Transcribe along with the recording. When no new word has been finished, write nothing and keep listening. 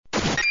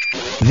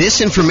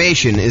This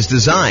information is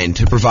designed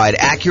to provide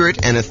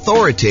accurate and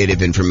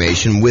authoritative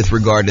information with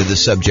regard to the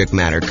subject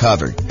matter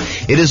covered.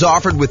 It is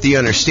offered with the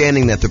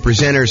understanding that the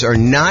presenters are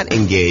not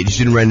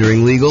engaged in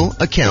rendering legal,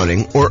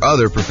 accounting, or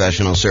other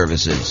professional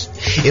services.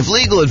 If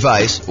legal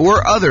advice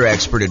or other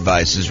expert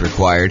advice is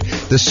required,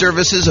 the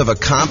services of a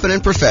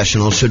competent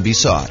professional should be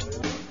sought.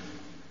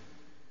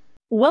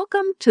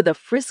 Welcome to the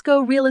Frisco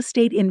Real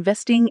Estate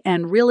Investing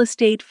and Real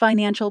Estate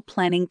Financial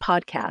Planning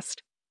Podcast.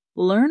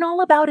 Learn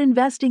all about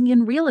investing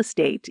in real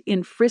estate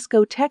in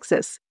Frisco,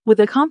 Texas, with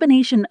a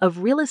combination of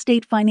real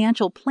estate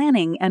financial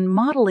planning and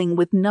modeling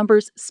with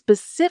numbers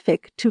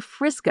specific to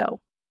Frisco,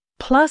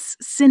 plus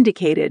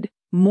syndicated,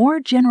 more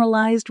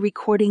generalized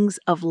recordings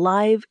of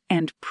live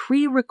and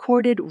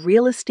pre-recorded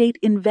real estate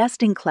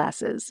investing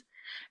classes,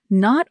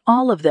 not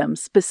all of them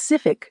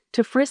specific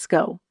to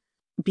Frisco.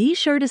 Be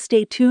sure to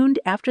stay tuned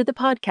after the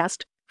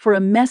podcast for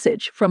a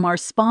message from our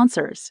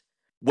sponsors.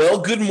 Well,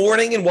 good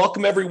morning and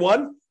welcome,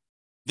 everyone.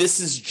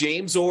 This is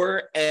James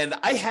Orr, and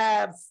I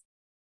have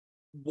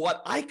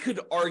what I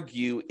could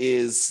argue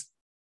is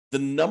the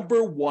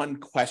number one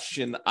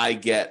question I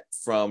get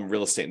from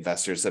real estate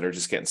investors that are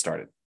just getting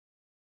started.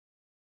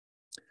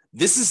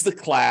 This is the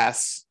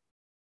class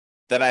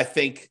that I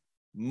think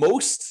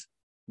most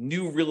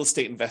new real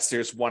estate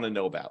investors want to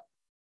know about.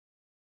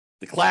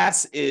 The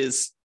class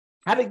is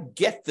how to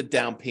get the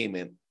down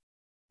payment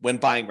when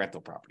buying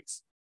rental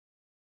properties.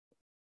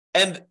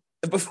 And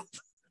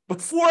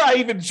before I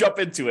even jump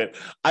into it,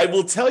 I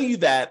will tell you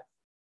that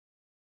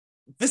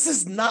this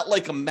is not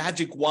like a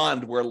magic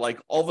wand where like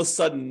all of a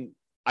sudden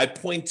I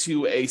point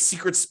to a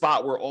secret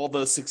spot where all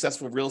the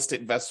successful real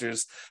estate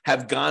investors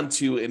have gone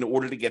to in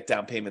order to get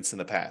down payments in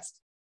the past.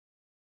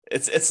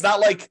 It's not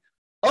like,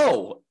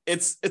 oh,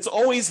 it's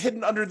always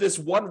hidden under this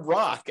one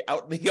rock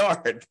out in the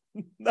yard.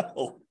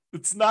 No,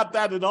 it's not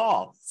that at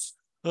all.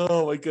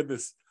 Oh my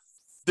goodness.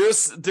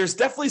 There's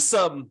definitely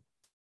some,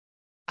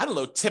 I don't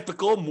know,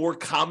 typical, more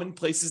common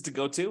places to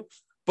go to.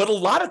 But a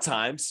lot of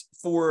times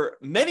for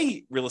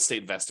many real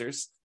estate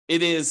investors,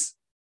 it is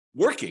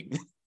working.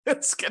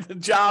 It's getting a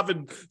job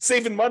and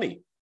saving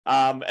money.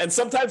 And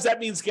sometimes that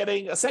means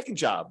getting a second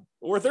job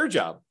or a third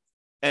job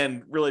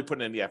and really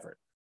putting in the effort.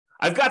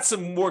 I've got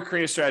some more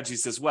creative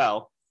strategies as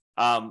well,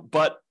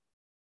 but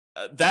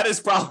that is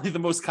probably the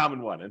most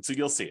common one. And so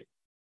you'll see it.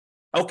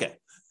 Okay.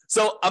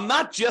 So I'm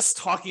not just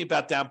talking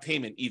about down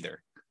payment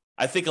either.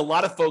 I think a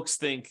lot of folks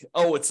think,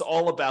 oh, it's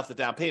all about the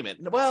down payment.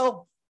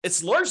 Well,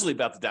 it's largely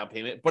about the down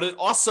payment, but it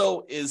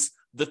also is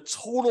the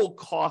total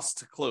cost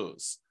to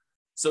close.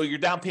 So your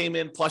down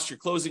payment plus your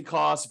closing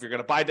costs, if you're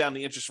going to buy down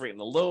the interest rate in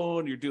the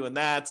loan, you're doing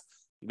that,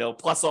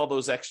 plus all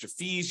those extra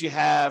fees you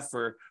have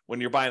for when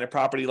you're buying a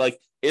property. Like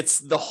it's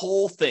the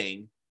whole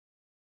thing.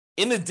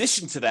 In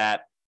addition to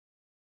that,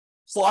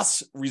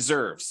 plus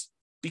reserves,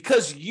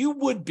 because you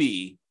would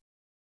be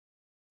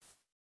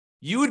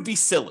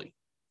silly.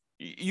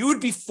 You would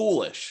be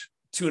foolish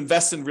to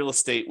invest in real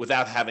estate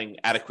without having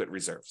adequate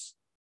reserves.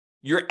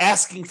 You're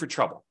asking for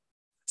trouble.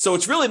 So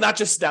it's really not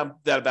just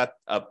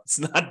it's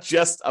not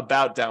just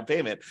about down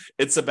payment.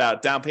 It's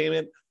about down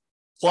payment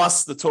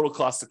plus the total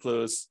cost to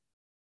close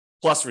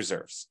plus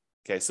reserves.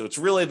 Okay, so it's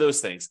really those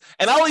things.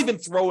 And I'll even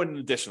throw in an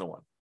additional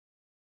one.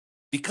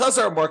 Because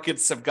our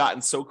markets have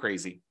gotten so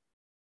crazy,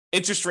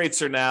 interest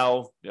rates are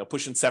now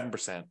pushing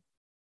 7%.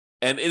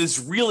 And it is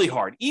really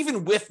hard,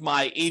 even with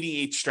my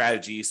 88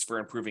 strategies for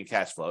improving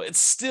cash flow. It's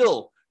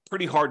still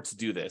pretty hard to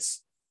do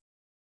this,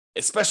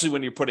 especially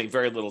when you're putting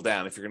very little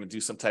down. If you're going to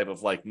do some type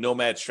of like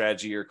nomad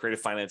strategy or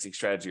creative financing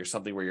strategy or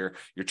something where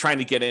you're trying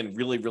to get in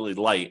really, really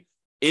light,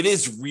 it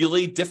is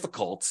really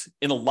difficult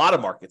in a lot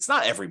of markets,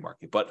 not every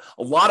market, but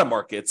a lot of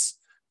markets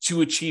to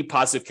achieve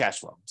positive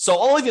cash flow. So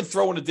I'll even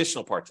throw an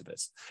additional part to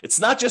this. It's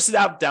not just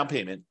about down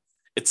payment.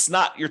 It's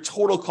not your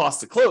total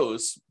cost to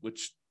close,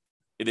 which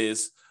it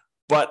is,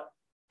 but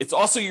it's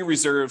also your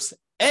reserves.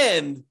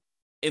 And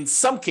in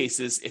some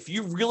cases, if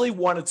you really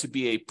wanted to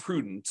be a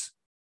prudent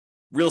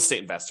real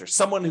estate investor,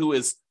 someone who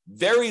is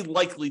very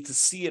likely to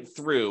see it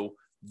through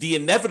the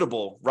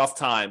inevitable rough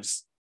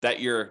times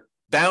that you're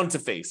bound to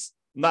face.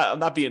 I'm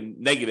not being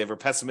negative or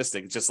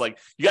pessimistic. It's just like,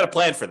 you got to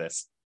plan for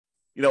this.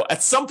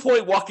 At some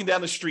point walking down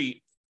the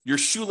street, your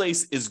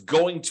shoelace is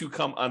going to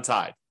come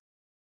untied.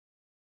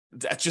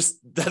 That's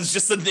just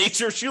the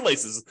nature of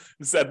shoelaces.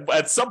 It's that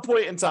at some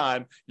point in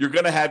time, you're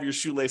going to have your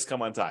shoelace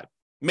come untied.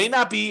 May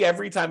not be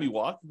every time you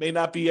walk, may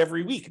not be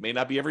every week, may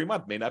not be every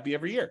month, may not be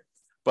every year.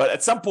 But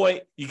at some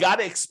point, you got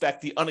to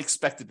expect the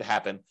unexpected to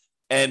happen.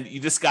 And you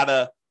just got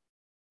to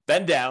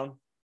bend down,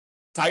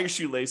 tie your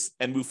shoelace,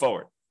 and move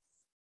forward.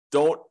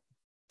 Don't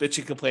bitch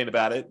and complain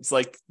about it. It's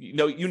like,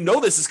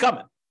 this is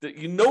coming.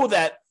 You know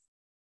that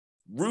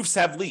roofs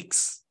have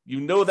leaks. You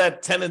know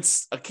that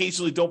tenants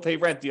occasionally don't pay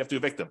rent. You have to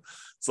evict them.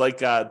 It's like,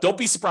 don't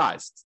be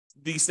surprised.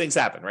 These things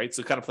happen, right?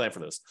 So kind of plan for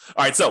those.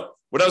 All right. So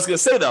what I was going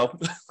to say, though,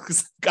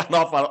 because I've gotten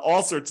off on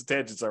all sorts of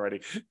tangents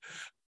already,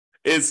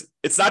 is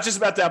it's not just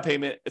about down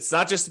payment. It's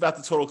not just about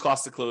the total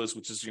cost to close,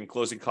 which is your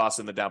closing costs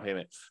and the down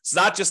payment. It's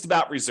not just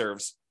about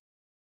reserves.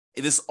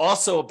 It is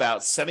also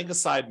about setting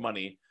aside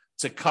money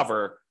to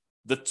cover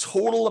the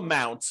total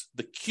amount,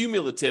 the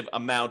cumulative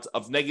amount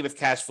of negative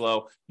cash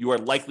flow you are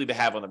likely to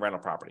have on the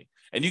rental property.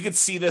 And you can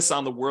see this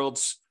on the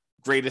world's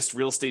greatest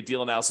real estate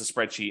deal analysis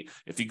spreadsheet.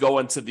 If you go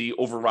into the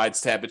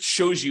overrides tab, it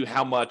shows you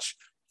how much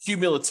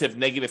cumulative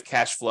negative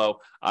cash flow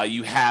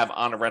you have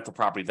on a rental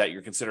property that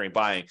you're considering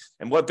buying.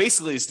 And what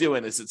basically is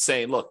doing is it's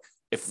saying, look,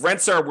 if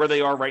rents are where they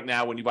are right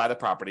now when you buy the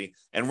property,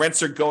 and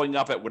rents are going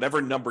up at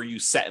whatever number you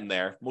set in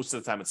there, most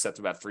of the time it's set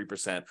to about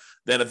 3%,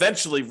 then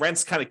eventually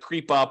rents kind of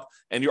creep up,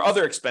 and your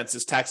other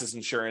expenses, taxes,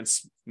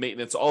 insurance,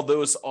 maintenance, all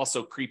those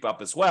also creep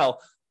up as well.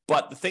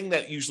 But the thing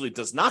that usually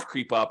does not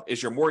creep up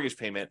is your mortgage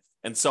payment.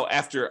 And so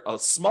after a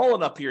small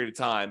enough period of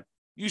time,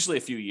 usually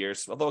a few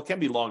years, although it can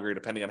be longer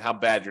depending on how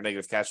bad your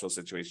negative cash flow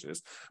situation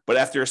is, but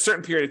after a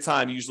certain period of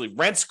time, usually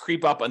rents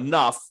creep up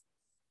enough,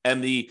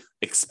 and the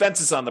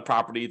expenses on the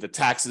property, the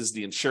taxes,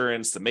 the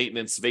insurance, the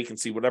maintenance,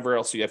 vacancy, whatever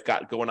else you have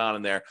got going on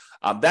in there,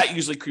 that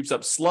usually creeps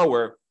up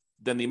slower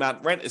than the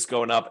amount rent is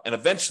going up. And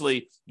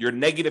eventually your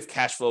negative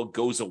cash flow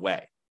goes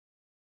away.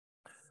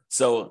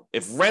 So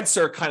if rents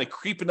are kind of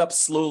creeping up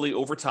slowly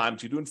over time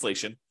due to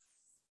inflation,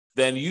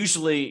 then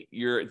usually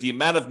the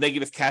amount of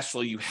negative cash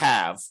flow you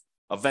have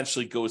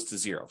eventually goes to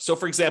zero. So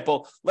for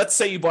example, let's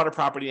say you bought a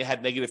property and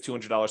had negative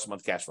 $200 a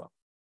month cash flow.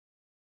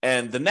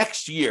 And the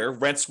next year,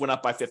 rents went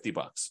up by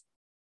 $50.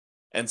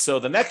 And so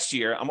the next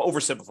year, I'm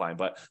oversimplifying,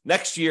 but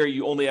next year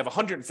you only have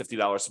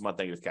 $150 a month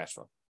negative cash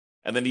flow.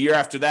 And then the year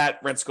after that,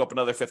 rents go up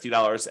another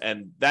 $50.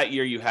 And that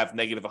year you have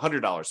negative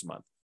 $100 a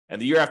month.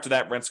 And the year after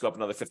that, rents go up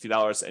another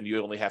 $50 and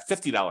you only have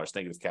 $50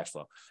 negative cash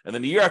flow. And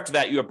then the year after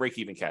that, you have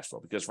break-even cash flow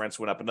because rents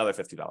went up another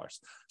 $50.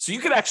 So you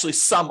could actually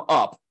sum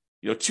up,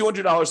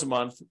 $200 a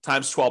month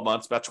times 12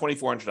 months, about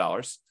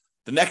 $2,400.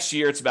 The next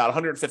year, it's about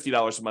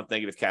 $150 a month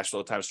negative cash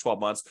flow times 12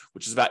 months,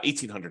 which is about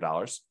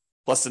 $1,800.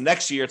 Plus the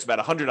next year, it's about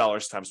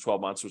 $100 times 12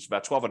 months, which is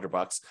about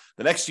 $1,200.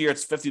 The next year,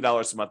 it's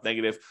 $50 a month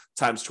negative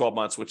times 12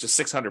 months, which is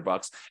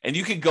 $600. And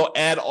you can go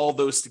add all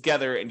those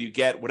together and you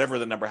get whatever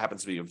the number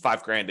happens to be,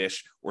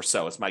 $5,000-ish or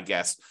so. It's my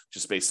guess,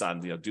 just based on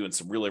doing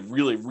some really,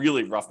 really,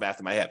 really rough math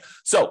in my head.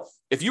 So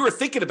if you were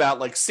thinking about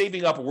like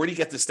saving up, where do you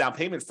get this down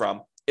payment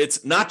from?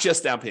 It's not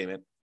just down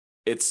payment.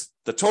 It's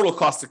the total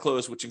cost to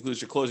close, which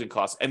includes your closing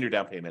costs and your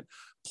down payment,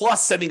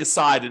 plus setting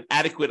aside an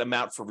adequate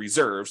amount for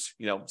reserves,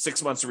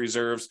 6 months of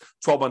reserves,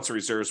 12 months of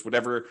reserves,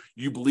 whatever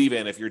you believe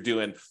in. If you're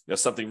doing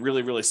something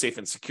really, really safe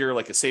and secure,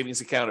 like a savings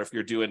account, or if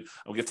you're doing,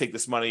 I'm going to take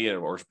this money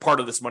or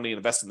part of this money and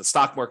invest in the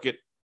stock market.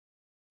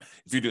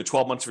 If you're doing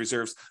 12 months of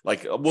reserves,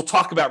 like we'll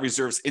talk about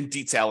reserves in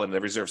detail in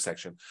the reserve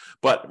section,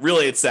 but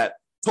really it's that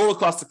total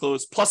cost to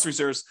close plus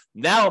reserves.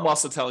 Now I'm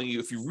also telling you,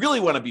 if you really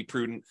want to be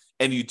prudent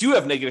and you do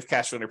have negative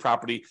cash flow on your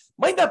property,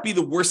 might not be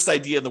the worst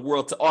idea in the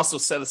world to also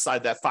set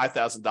aside that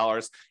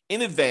 $5,000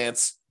 in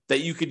advance that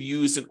you could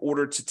use in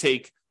order to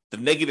take the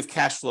negative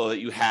cash flow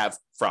that you have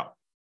from.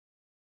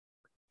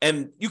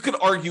 And you could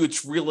argue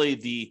it's really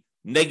the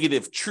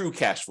negative true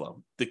cash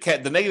flow,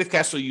 the negative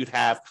cash flow you'd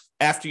have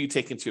after you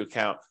take into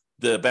account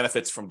the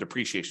benefits from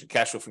depreciation,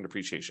 cash flow from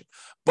depreciation.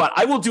 But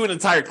I will do an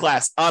entire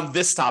class on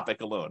this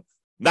topic alone.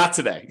 Not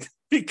today,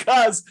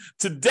 because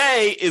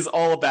today is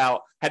all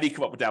about how do you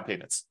come up with down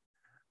payments.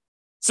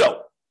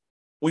 So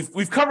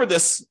we've covered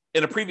this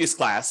in a previous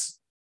class,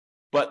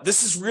 but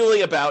this is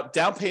really about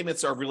down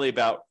payments are really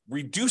about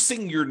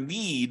reducing your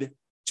need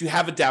to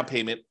have a down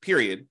payment,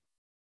 period.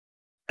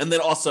 And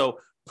then also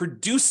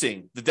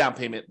producing the down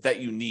payment that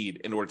you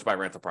need in order to buy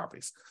rental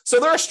properties. So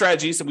there are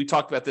strategies, and we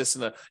talked about this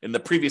in the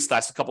previous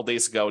class a couple of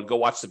days ago, and go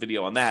watch the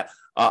video on that,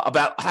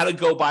 about how to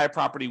go buy a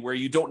property where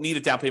you don't need a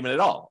down payment at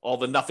all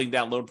the nothing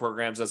down loan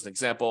programs as an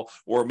example,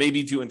 or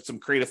maybe doing some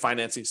creative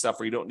financing stuff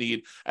where you don't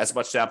need as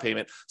much down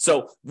payment.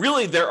 So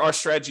really there are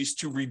strategies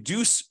to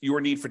reduce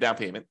your need for down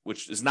payment,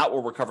 which is not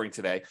what we're covering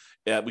today.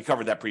 We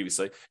covered that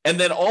previously. And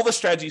then all the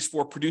strategies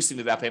for producing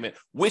the down payment,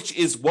 which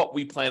is what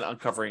we plan on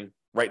covering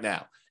right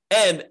now.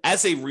 And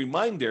as a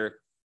reminder,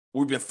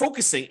 we've been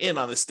focusing in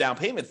on this down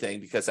payment thing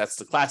because that's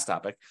the class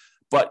topic,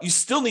 but you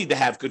still need to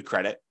have good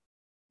credit.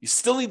 You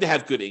still need to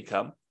have good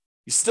income.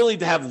 You still need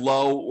to have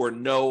low or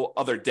no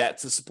other debt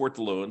to support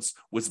the loans,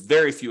 with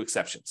very few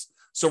exceptions.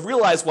 So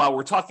realize, while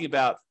we're talking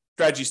about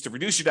strategies to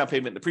reduce your down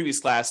payment in the previous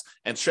class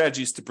and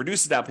strategies to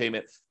produce a down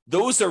payment,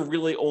 those are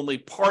really only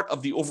part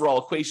of the overall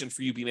equation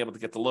for you being able to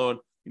get the loan.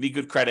 You need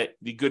good credit,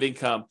 you need good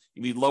income,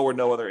 you need low or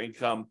no other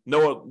income,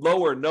 low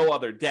or no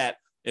other debt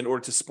in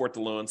order to support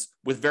the loans,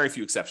 with very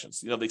few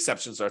exceptions. The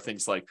exceptions are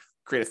things like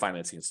creative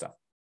financing and stuff.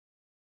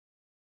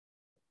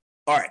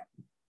 All right.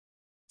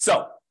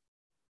 So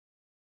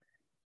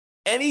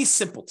any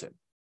simpleton,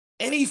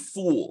 any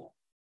fool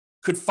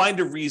could find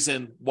a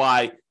reason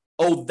why,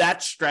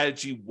 that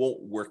strategy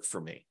won't work for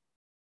me.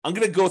 I'm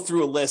going to go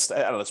through a list.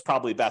 I don't know, it's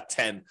probably about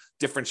 10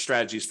 different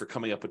strategies for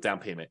coming up with down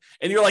payment.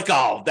 And you're like,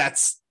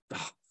 that's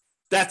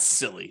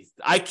silly.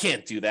 I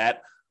can't do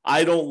that.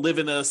 I don't live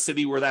in a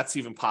city where that's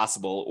even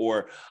possible,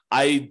 or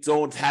I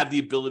don't have the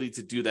ability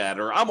to do that,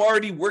 or I'm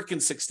already working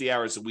 60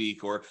 hours a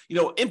week, or,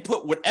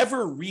 input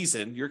whatever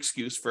reason, your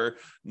excuse for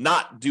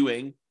not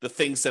doing the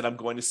things that I'm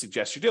going to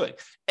suggest you're doing.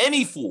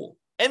 Any fool,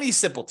 Any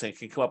simpleton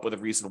can come up with a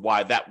reason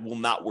why that will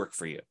not work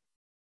for you.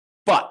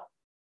 But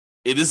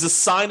it is a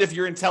sign of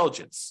your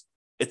intelligence.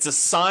 It's a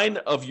sign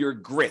of your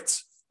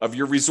grit, of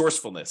your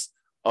resourcefulness,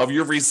 of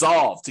your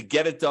resolve to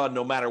get it done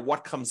no matter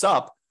what comes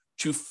up,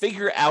 to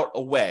figure out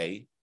a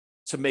way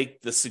to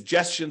make the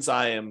suggestions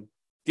I am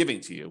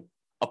giving to you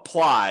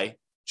apply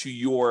to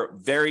your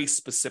very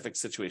specific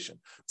situation.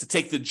 To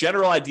take the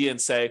general idea and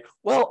say,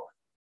 well,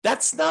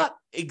 that's not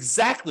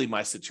exactly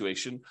my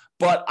situation,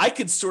 but I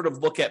could sort of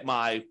look at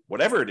my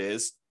whatever it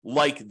is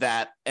like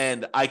that,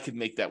 and I could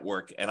make that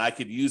work, and I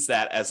could use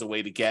that as a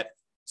way to get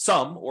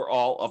some or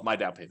all of my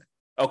down payment.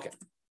 Okay.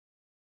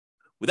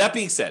 With that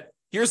being said,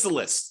 here's the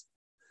list.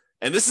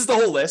 And this is the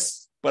whole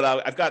list, but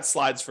I've got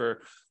slides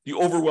for the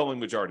overwhelming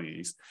majority of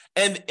these.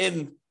 And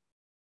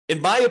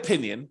in my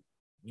opinion,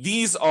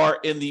 these are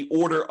in the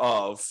order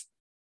of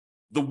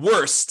the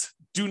worst.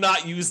 Do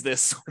not use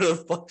this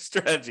sort of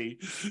strategy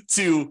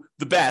to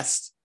the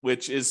best,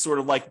 which is sort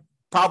of like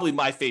probably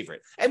my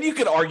favorite. And you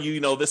could argue,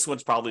 this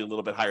one's probably a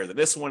little bit higher than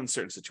this one in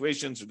certain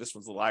situations, or this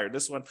one's a little higher than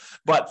this one.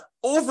 But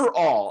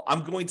overall,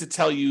 I'm going to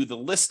tell you the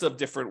list of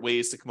different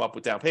ways to come up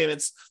with down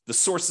payments, the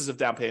sources of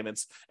down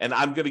payments, and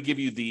I'm going to give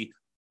you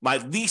my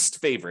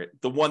least favorite,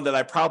 the one that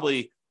I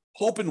probably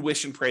hope and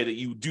wish and pray that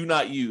you do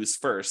not use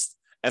first.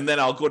 And then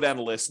I'll go down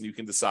the list and you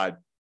can decide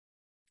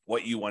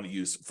what you want to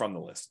use from the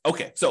list.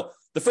 Okay, so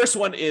the first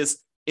one is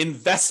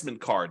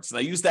investment cards. And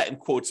I use that in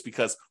quotes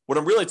because what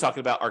I'm really talking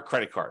about are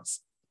credit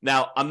cards.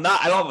 Now, I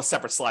don't have a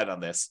separate slide on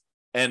this,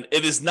 and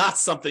it is not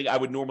something I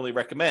would normally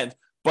recommend,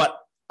 but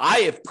I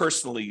have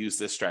personally used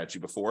this strategy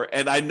before,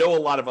 and I know a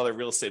lot of other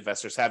real estate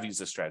investors have used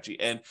this strategy,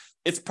 and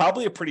it's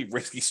probably a pretty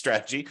risky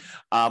strategy,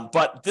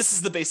 but this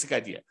is the basic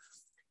idea.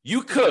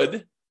 You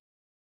could,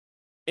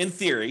 in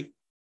theory,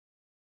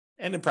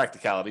 and in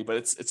practicality, but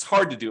it's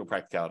hard to do in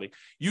practicality,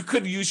 you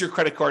could use your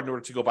credit card in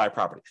order to go buy a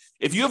property.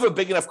 If you have a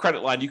big enough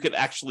credit line, you could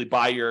actually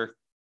buy your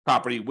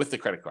property with the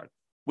credit card,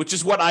 which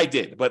is what I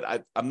did,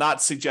 but I'm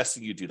not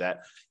suggesting you do that.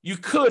 You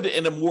could,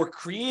 in a more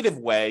creative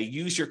way,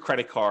 use your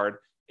credit card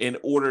in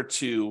order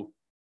to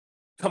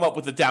come up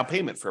with a down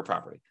payment for a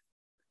property.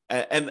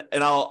 And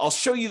I'll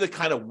show you the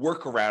kind of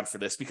workaround for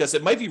this, because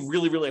it might be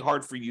really, really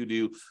hard for you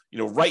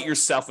to, write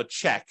yourself a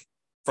check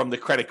from the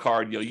credit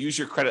card. Use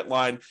your credit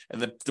line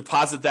and then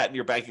deposit that in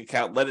your bank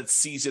account, let it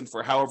season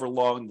for however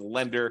long the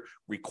lender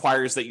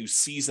requires that you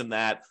season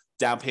that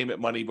down payment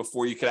money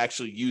before you could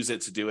actually use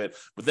it to do it.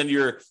 But then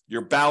your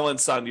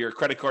balance on your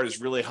credit card is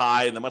really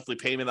high and the monthly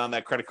payment on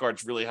that credit card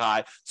is really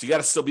high. So you got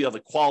to still be able to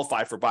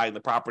qualify for buying the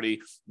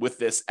property with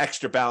this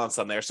extra balance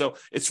on there. So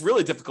it's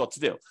really difficult to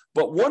do.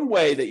 But one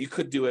way that you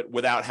could do it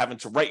without having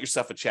to write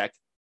yourself a check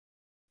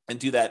and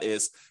do that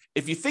is,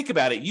 if you think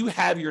about it, you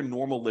have your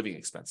normal living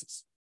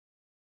expenses.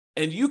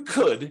 And you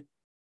could,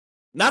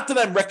 not that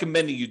I'm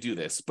recommending you do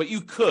this, but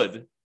you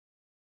could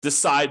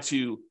decide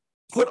to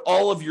put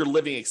all of your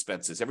living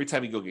expenses, every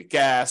time you go get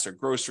gas or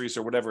groceries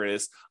or whatever it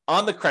is,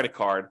 on the credit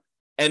card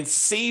and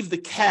save the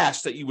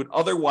cash that you would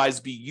otherwise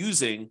be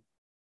using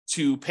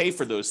to pay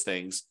for those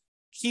things.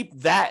 Keep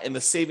that in the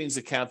savings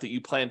account that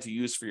you plan to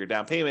use for your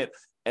down payment,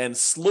 and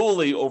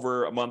slowly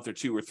over a month or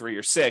 2 or 3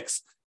 or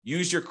 6,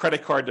 use your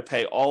credit card to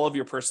pay all of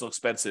your personal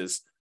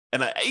expenses.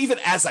 And even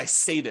as I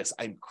say this,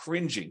 I'm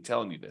cringing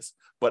telling you this.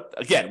 But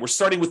again, we're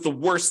starting with the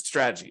worst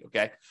strategy,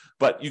 okay?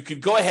 But you could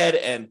go ahead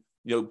and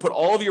put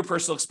all of your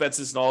personal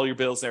expenses and all your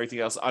bills and everything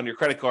else on your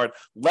credit card.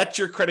 Let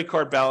your credit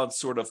card balance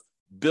sort of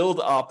build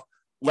up.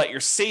 Let your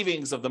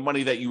savings of the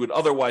money that you would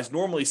otherwise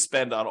normally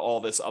spend on all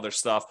this other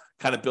stuff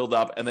kind of build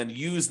up, and then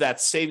use that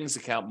savings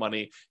account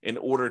money in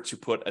order to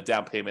put a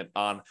down payment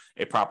on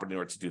a property in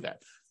order to do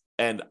that.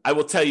 And I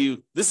will tell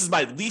you, this is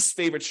my least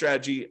favorite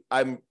strategy.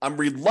 I'm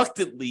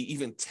reluctantly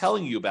even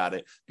telling you about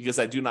it because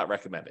I do not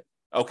recommend it.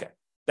 Okay,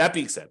 that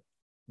being said,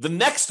 the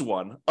next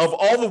one of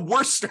all the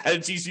worst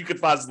strategies you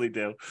could possibly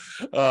do,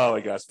 oh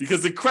my gosh,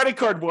 because the credit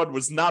card one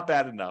was not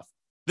bad enough.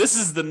 This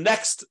is the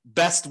next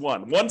best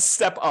one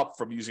step up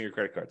from using your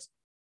credit cards.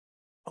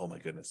 Oh my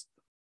goodness.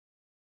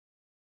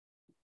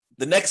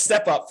 The next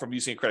step up from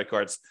using your credit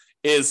cards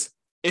is,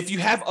 if you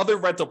have other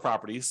rental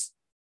properties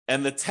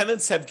and the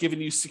tenants have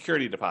given you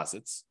security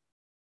deposits,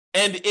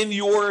 and in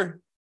your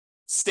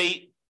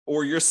state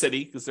or your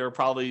city, because there are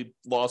probably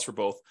laws for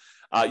both,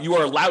 you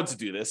are allowed to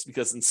do this,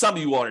 because in some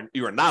you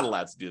are not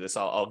allowed to do this.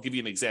 I'll give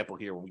you an example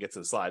here when we get to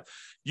the slide.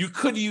 You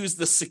could use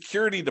the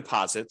security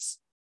deposits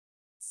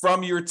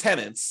from your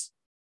tenants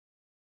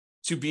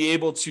to be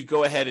able to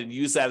go ahead and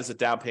use that as a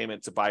down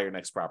payment to buy your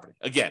next property.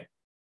 Again,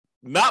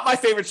 not my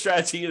favorite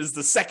strategy. It is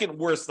the second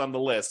worst on the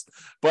list,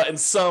 but in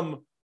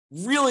some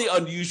really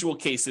unusual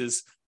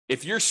cases,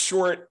 if you're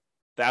short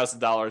 $1,000,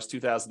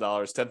 $2,000,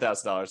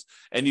 $10,000,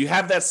 and you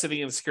have that sitting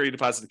in a security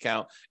deposit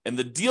account, and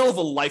the deal of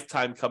a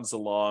lifetime comes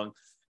along,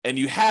 and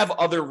you have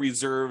other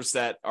reserves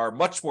that are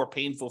much more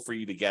painful for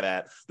you to get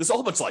at. There's a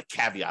whole bunch of like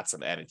caveats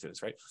I'm adding to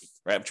this, right?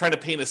 I'm trying to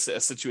paint a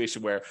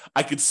situation where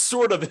I could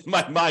sort of, in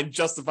my mind,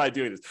 justify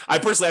doing this. I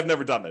personally have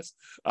never done this,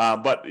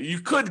 but you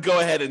could go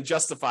ahead and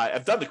justify.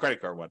 I've done the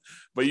credit card one,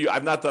 but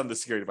I've not done the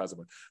security deposit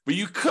one. But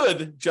you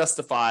could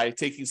justify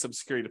taking some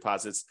security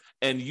deposits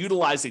and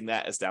utilizing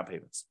that as down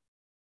payments.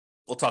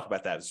 We'll talk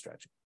about that as a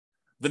strategy.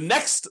 The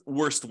next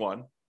worst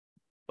one,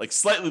 like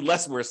slightly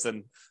less worse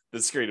than the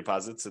security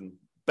deposits and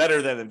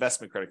better than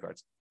investment credit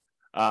cards,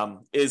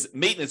 is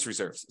maintenance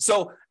reserves.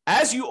 So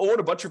as you own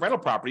a bunch of rental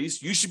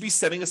properties, you should be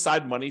setting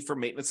aside money for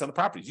maintenance on the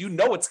properties. You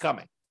know it's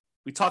coming.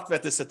 We talked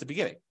about this at the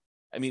beginning.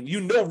 I mean,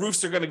 you know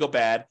roofs are going to go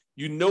bad.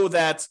 You know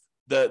that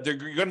you're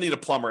going to need a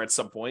plumber at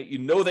some point. You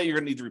know that you're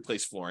going to need to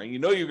replace flooring. You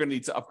know you're going to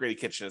need to upgrade a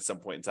kitchen at some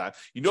point in time.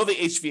 You know the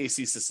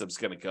HVAC system is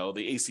going to go,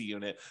 the AC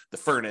unit, the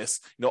furnace.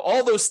 You know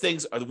all those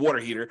things are the water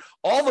heater.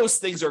 All those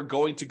things are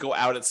going to go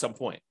out at some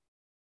point.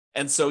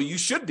 And so you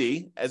should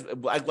be, as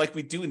like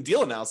we do in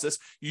deal analysis,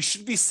 you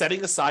should be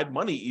setting aside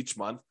money each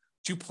month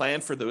to plan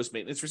for those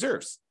maintenance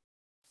reserves.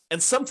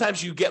 And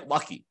sometimes you get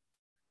lucky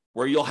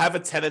where you'll have a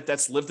tenant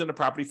that's lived in a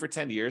property for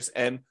 10 years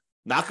and,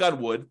 knock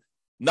on wood,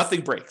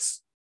 nothing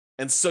breaks.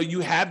 And so you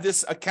have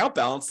this account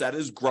balance that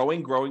is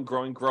growing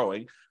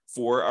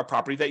for a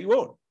property that you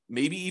own.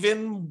 Maybe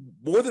even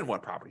more than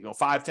one property,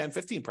 5, 10,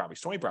 15 properties,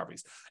 20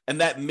 properties.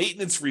 And that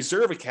maintenance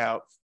reserve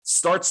account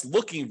starts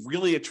looking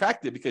really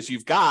attractive because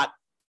you've got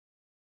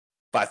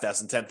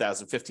 $5,000, $10,000,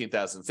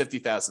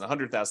 $15,000,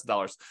 $50,000,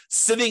 $100,000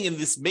 sitting in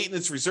this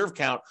maintenance reserve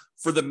account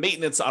for the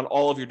maintenance on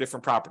all of your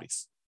different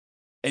properties.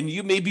 And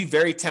you may be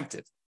very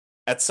tempted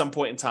at some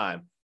point in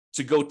time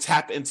to go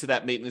tap into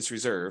that maintenance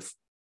reserve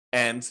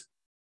and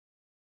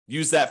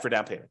use that for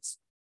down payments.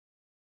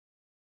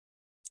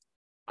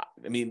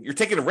 I mean, you're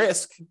taking a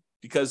risk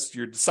because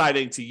you're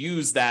deciding to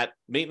use that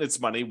maintenance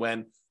money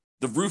when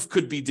the roof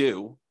could be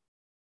due.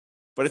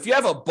 But if you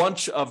have a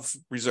bunch of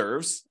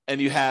reserves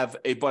and you have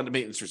a bunch of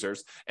maintenance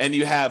reserves and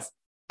you have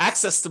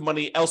access to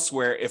money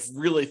elsewhere, if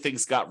really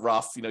things got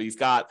rough, you've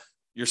got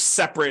your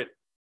separate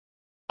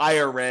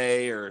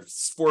IRA or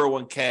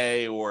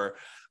 401k, or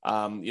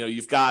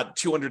you've got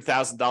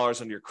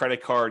 $200,000 on your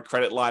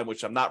credit line,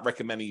 which I'm not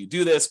recommending you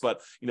do this,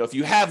 but if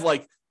you have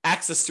like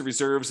access to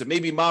reserves and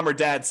maybe mom or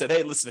dad said,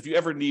 hey, listen, if you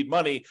ever need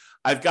money,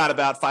 I've got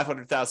about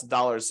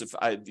 $500,000 if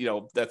I,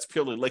 that's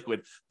purely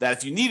liquid, that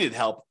if you needed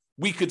help,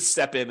 we could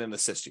step in and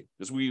assist you,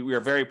 because we are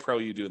very pro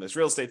you doing this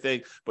real estate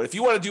thing. But if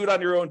you want to do it on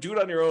your own, do it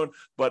on your own.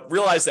 But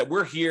realize that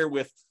we're here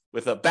with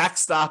a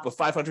backstop of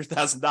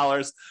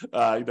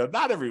 $500,000.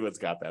 Not everyone's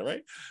got that,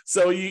 right?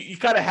 So you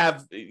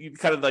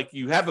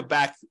have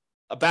a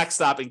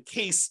backstop in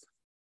case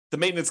the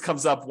maintenance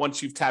comes up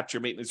once you've tapped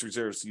your maintenance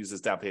reserves to use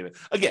as down payment.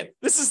 Again,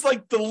 this is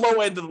like the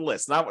low end of the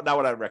list, not what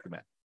I would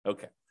recommend.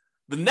 Okay.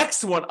 The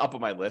next one up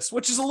on my list,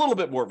 which is a little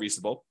bit more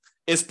reasonable,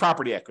 is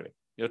property equity.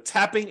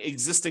 Tapping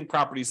existing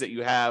properties that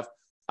you have,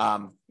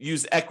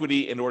 use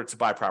equity in order to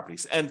buy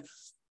properties. And,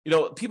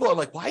 people are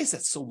like, why is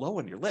that so low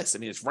on your list? I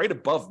mean, it's right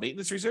above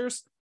maintenance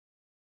reserves.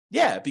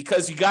 Yeah,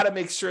 because you got to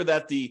make sure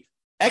that the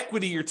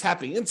equity you're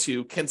tapping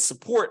into can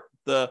support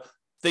the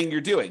thing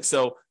you're doing.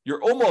 So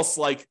you're almost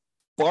like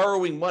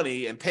borrowing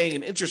money and paying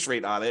an interest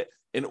rate on it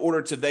in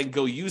order to then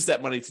go use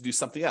that money to do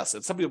something else.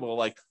 And some people are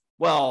like,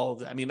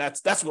 well, I mean,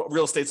 that's what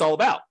real estate's all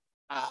about.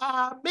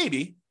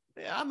 Maybe.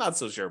 Yeah, I'm not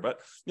so sure,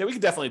 but we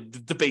can definitely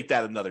debate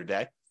that another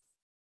day.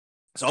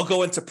 So I'll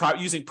go into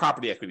using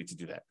property equity to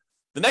do that.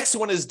 The next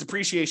one is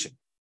depreciation.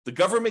 The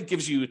government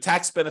gives you a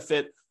tax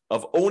benefit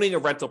of owning a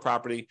rental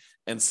property.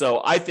 And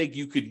so I think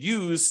you could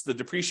use the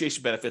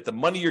depreciation benefit, the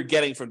money you're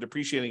getting from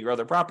depreciating your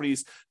other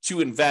properties,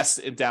 to invest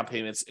in down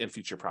payments in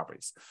future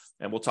properties.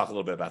 And we'll talk a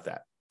little bit about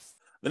that.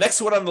 The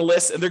next one on the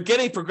list, and they're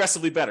getting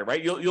progressively better,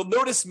 right? You'll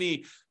notice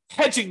me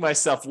hedging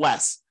myself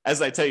less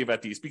as I tell you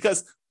about these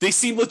because they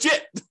seem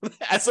legit,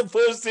 as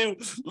opposed to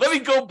let me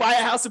go buy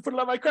a house and put it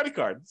on my credit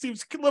card. It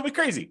seems a little bit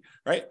crazy,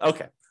 right?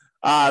 Okay.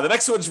 The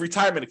next one is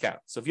retirement account.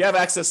 So if you have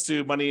access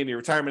to money in your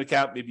retirement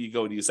account, maybe you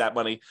go and use that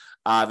money.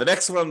 The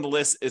next one on the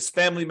list is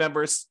family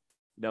members.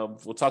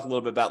 We'll talk a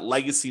little bit about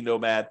legacy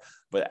nomad,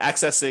 but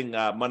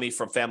accessing money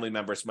from family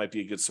members might be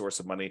a good source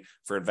of money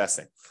for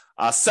investing.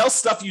 Sell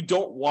stuff you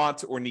don't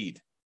want or need.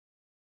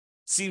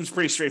 Seems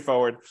pretty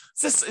straightforward.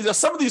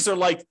 Some of these are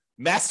like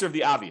master of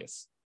the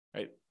obvious,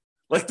 right?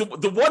 Like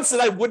the ones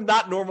that I would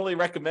not normally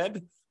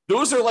recommend,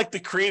 those are like the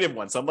creative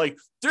ones. I'm like,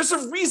 there's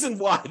a reason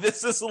why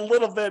this is a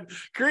little bit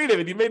creative,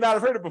 and you may not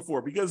have heard it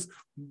before because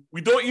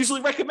we don't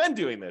usually recommend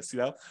doing this,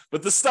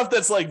 But the stuff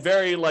that's like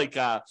very like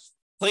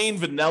plain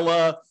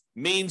vanilla,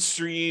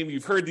 mainstream,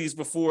 you've heard these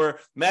before,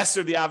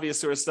 master of the obvious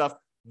sort of stuff.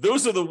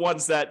 Those are the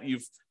ones that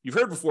you've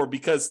heard before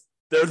because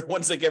they're the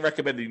ones that get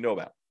recommended,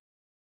 about.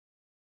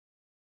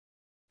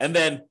 And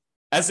then,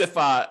 as if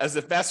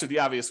master of the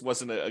obvious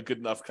wasn't a good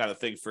enough kind of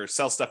thing for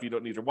sell stuff you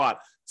don't need or want,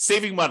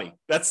 saving money.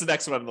 That's the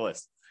next one on the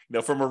list.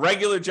 From a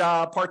regular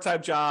job,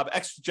 part-time job,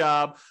 extra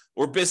job,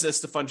 or business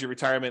to fund your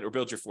retirement or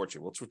build your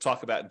fortune, which we'll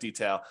talk about in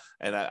detail.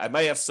 And I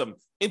might have some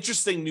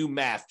interesting new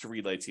math to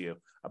relay to you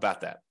about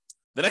that.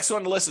 The next one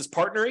on the list is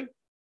partnering.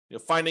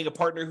 Finding a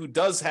partner who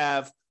does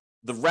have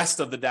the rest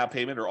of the down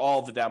payment or all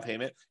of the down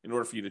payment in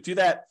order for you to do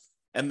that.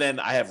 And then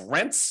I have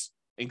rents,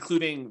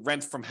 including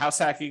rent from house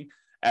hacking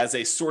as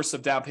a source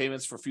of down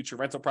payments for future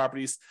rental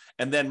properties.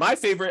 And then my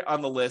favorite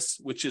on the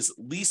list, which is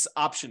lease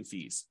option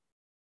fees.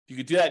 You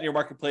could do that in your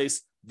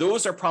marketplace.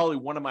 Those are probably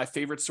one of my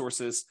favorite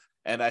sources.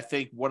 And I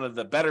think one of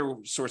the better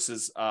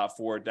sources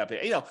for down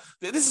payment.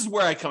 This is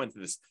where I come into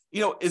this.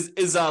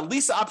 Is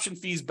lease option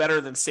fees better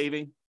than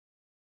saving?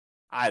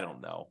 I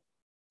don't know.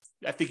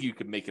 I think you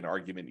could make an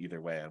argument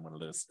either way on one of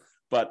those,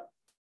 but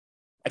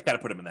I kind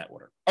of put them in that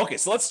order. Okay,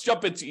 so let's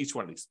jump into each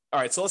one of these. All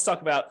right, so let's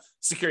talk about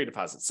security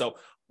deposits. So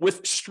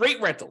with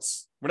straight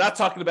rentals, we're not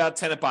talking about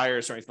tenant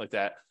buyers or anything like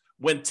that.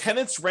 When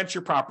tenants rent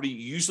your property,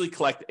 you usually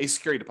collect a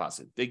security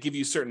deposit. They give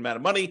you a certain amount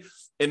of money.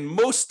 In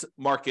most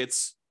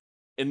markets,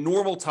 in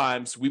normal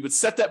times, we would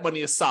set that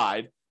money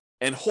aside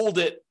and hold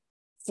it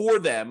for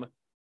them,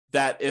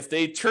 that if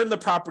they turn the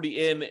property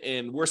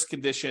in worse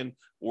condition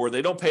or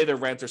they don't pay their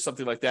rent or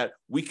something like that,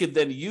 we could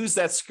then use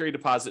that security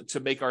deposit to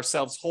make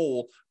ourselves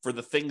whole for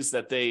the things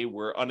that they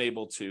were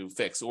unable to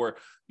fix. Or,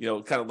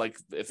 kind of like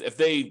if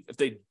they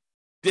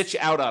ditch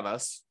out on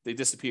us, they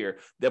disappear,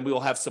 then we will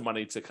have some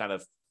money to kind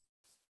of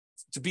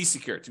to be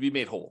secure, to be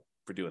made whole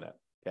for doing that.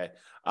 Okay.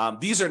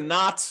 These are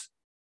not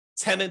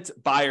tenant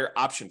buyer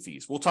option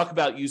fees. We'll talk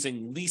about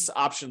using lease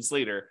options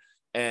later.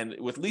 And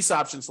with lease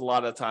options, a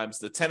lot of times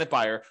the tenant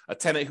buyer, a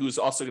tenant who's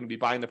also going to be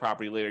buying the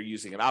property later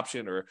using an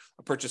option or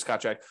a purchase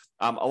contract,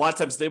 a lot of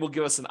times they will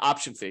give us an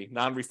option fee,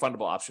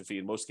 non-refundable option fee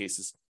in most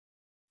cases,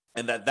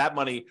 and that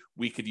money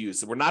we could use.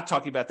 So we're not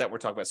talking about that. We're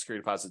talking about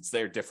security deposits.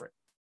 They're different,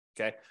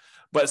 okay?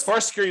 But as far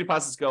as security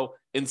deposits go,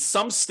 in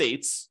some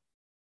states,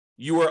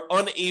 you are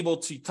unable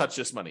to touch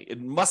this money.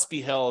 It must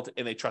be held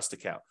in a trust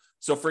account.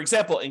 So for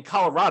example, in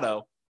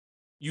Colorado,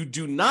 you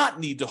do not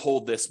need to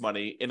hold this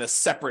money in a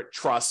separate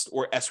trust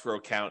or escrow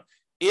account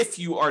if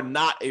you are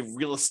not a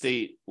real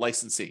estate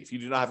licensee. If you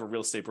do not have a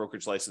real estate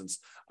brokerage license,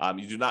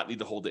 you do not need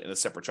to hold it in a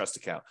separate trust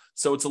account.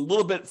 So it's a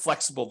little bit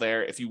flexible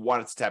there if you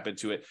wanted to tap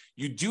into it.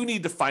 You do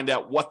need to find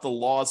out what the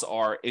laws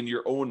are in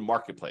your own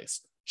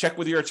marketplace. Check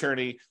with your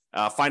attorney,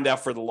 find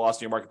out for the laws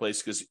in your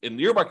marketplace, because in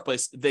your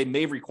marketplace, they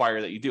may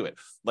require that you do it.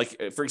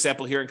 Like, for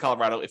example, here in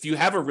Colorado, if you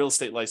have a real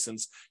estate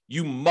license,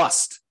 you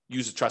must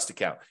use a trust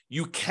account.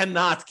 You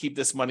cannot keep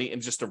this money in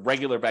just a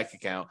regular bank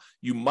account.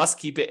 You must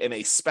keep it in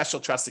a special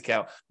trust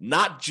account,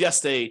 not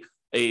just a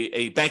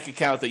bank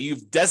account that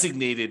you've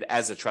designated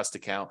as a trust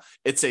account.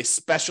 It's a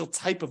special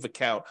type of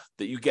account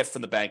that you get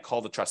from the bank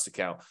called a trust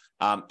account,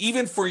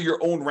 even for your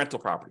own rental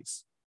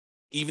properties,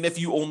 even if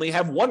you only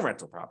have one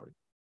rental property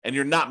and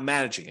you're not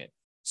managing it.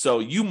 So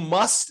you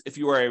must, if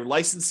you are a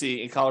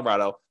licensee in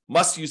Colorado,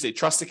 must use a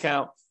trust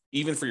account,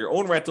 even for your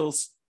own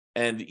rentals.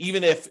 And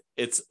even if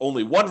it's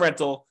only one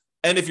rental,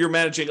 and if you're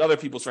managing other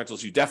people's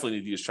rentals, you definitely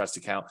need to use trust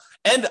account.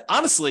 And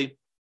honestly,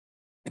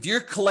 if you're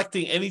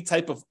collecting any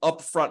type of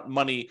upfront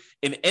money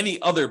in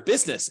any other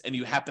business and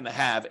you happen to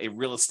have a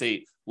real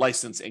estate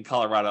license in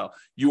Colorado,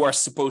 you are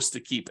supposed to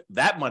keep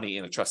that money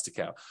in a trust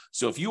account.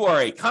 So if you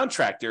are a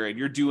contractor and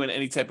you're doing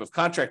any type of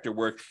contractor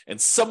work and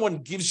someone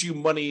gives you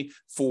money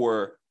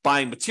for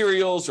buying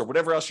materials or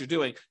whatever else you're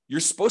doing,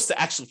 you're supposed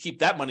to actually keep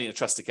that money in a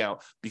trust account,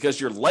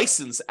 because your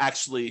license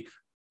actually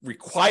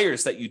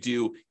requires that you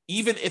do,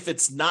 even if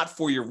it's not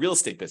for your real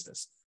estate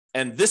business.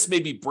 And this may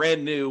be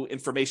brand new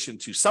information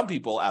to some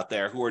people out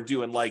there who are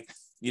doing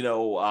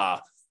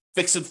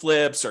fix and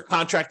flips or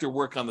contractor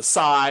work on the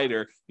side,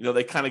 or,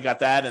 they kind of got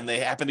that and they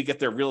happen to get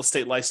their real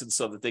estate license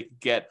so that they can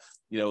get,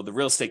 the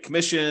real estate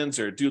commissions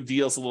or do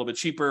deals a little bit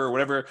cheaper or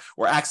whatever,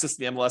 or access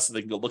the MLS so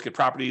they can go look at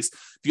properties.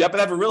 If you happen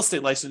to have a real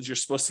estate license, you're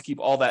supposed to keep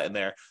all that in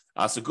there.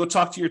 So go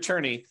talk to your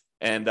attorney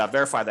and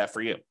verify that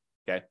for you.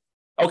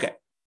 Okay.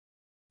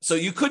 So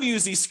you could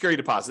use these security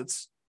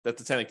deposits that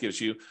the tenant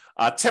gives you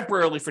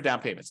temporarily for down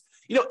payments.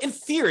 In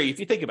theory, if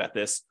you think about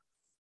this,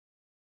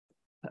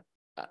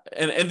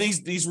 and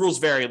these rules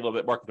vary a little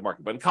bit market to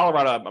market, but in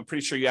Colorado, I'm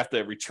pretty sure you have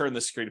to return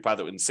the security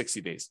deposit within 60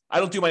 days. I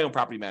don't do my own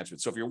property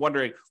management. So if you're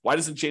wondering, why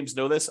doesn't James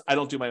know this? I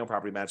don't do my own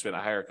property management.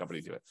 I hire a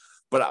company to do it.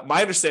 But my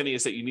understanding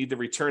is that you need to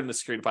return the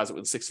security deposit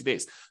within 60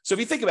 days. So if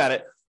you think about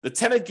it, the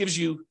tenant gives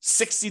you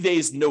 60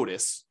 days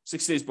notice,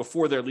 60 days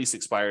before their lease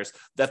expires,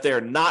 that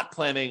they're not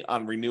planning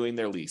on renewing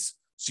their lease.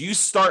 So you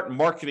start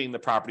marketing the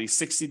property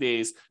 60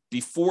 days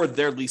before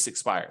their lease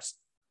expires.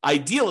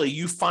 Ideally,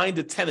 you find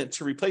a tenant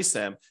to replace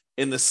them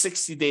in the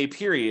 60-day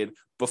period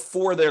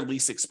before their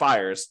lease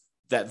expires,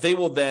 that they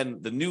will then,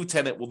 the new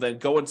tenant will then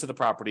go into the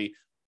property,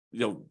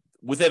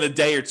 within a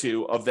day or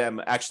two of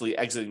them actually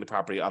exiting the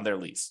property on their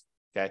lease.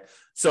 Okay.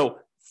 So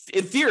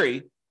in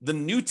theory, the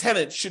new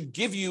tenant should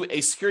give you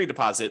a security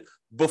deposit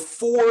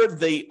before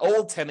the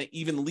old tenant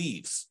even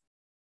leaves.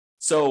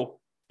 So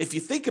if you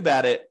think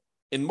about it,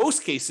 in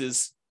most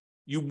cases,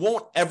 you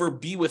won't ever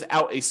be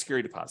without a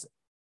security deposit,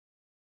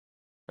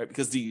 right?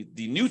 Because the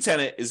new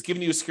tenant is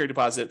giving you a security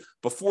deposit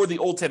before the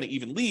old tenant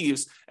even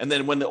leaves. And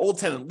then when the old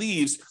tenant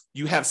leaves,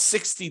 you have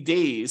 60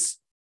 days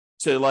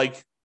to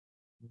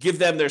give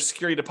them their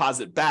security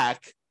deposit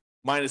back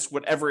minus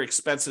whatever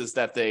expenses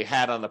that they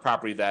had on the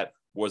property that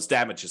was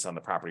damages on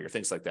the property or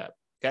things like that.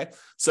 Okay.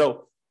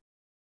 So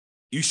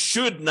you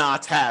should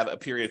not have a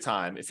period of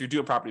time, if you're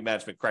doing property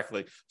management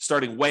correctly,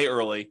 starting way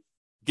early,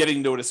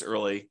 getting notice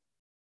early,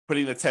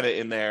 putting the tenant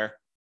in there,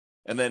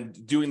 and then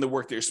doing the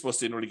work that you're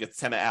supposed to in order to get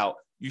the tenant out.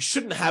 You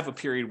shouldn't have a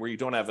period where you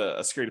don't have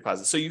a security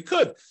deposit. So you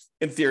could,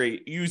 in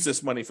theory, use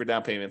this money for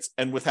down payments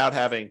and without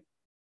having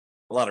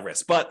a lot of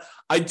risk. But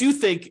I do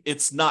think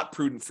it's not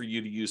prudent for you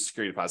to use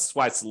security deposits. That's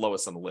why it's the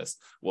lowest on the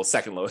list. Well,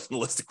 second lowest on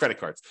the list of credit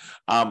cards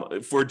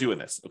for doing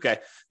this, okay?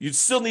 You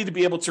still need to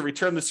be able to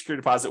return the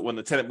security deposit when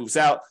the tenant moves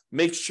out.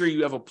 Make sure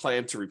you have a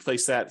plan to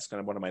replace that. It's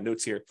kind of one of my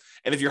notes here.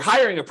 And if you're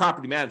hiring a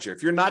property manager,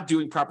 if you're not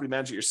doing property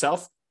management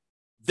yourself,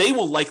 they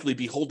will likely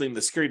be holding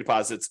the security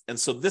deposits. And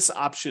so this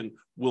option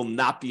will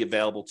not be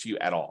available to you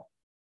at all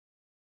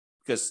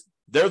because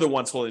they're the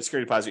ones holding the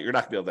security deposit. You're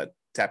not going to be able to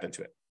tap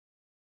into it.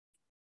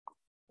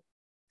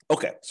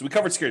 Okay, so we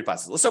covered security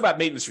deposits. Let's talk about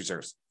maintenance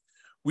reserves.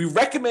 We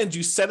recommend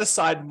you set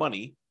aside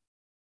money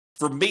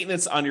for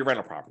maintenance on your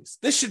rental properties.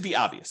 This should be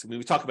obvious. I mean,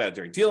 we talk about it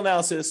during deal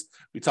analysis.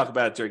 We talk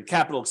about it during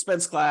capital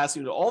expense class.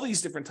 All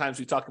these different times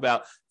we talk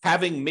about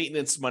having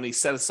maintenance money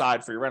set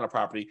aside for your rental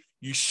property.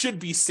 You should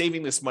be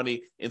saving this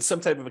money in some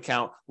type of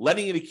account,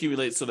 letting it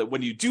accumulate so that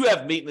when you do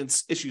have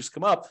maintenance issues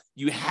come up,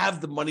 you have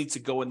the money to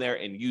go in there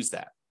and use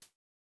that.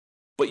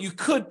 But you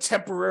could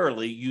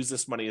temporarily use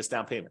this money as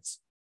down payments.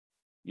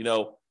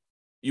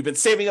 You've been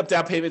saving up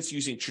down payments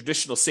using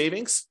traditional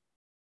savings,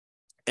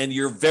 and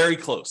you're very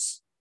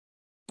close.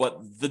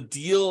 But the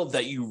deal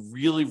that you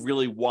really,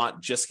 really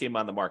want just came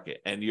on the market,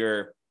 and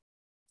you're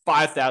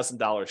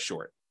 $5,000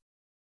 short.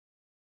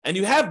 And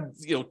you have,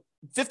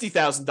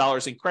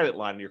 $50,000 in credit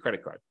line on your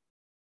credit card,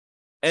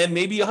 and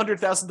maybe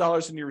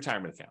 $100,000 in your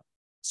retirement account.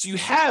 So you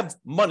have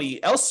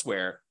money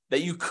elsewhere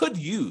that you could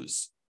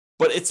use,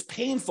 but it's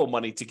painful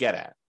money to get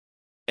at.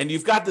 And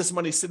you've got this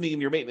money sitting in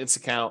your maintenance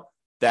account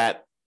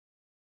that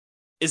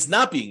is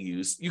not being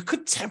used. You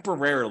could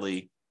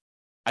temporarily,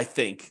 I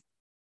think,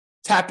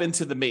 tap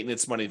into the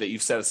maintenance money that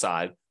you've set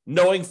aside,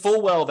 knowing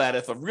full well that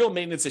if a real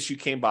maintenance issue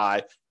came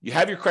by, you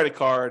have your credit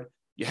card,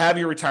 you have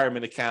your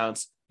retirement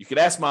accounts, you could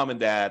ask mom and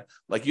dad,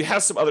 you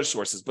have some other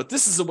sources. But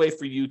this is a way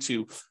for you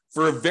to,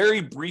 for a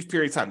very brief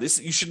period of time,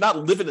 you should not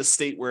live in a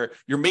state where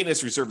your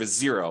maintenance reserve is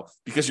zero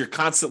because you're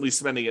constantly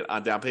spending it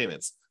on down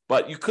payments.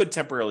 But you could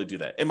temporarily do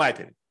that, in my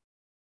opinion.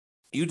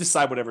 You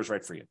decide whatever's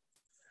right for you.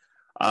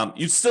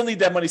 You still need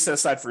that money set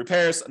aside for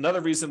repairs.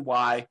 Another reason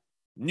why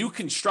new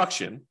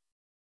construction,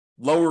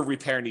 lower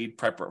repair need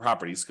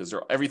properties, because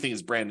everything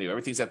is brand new,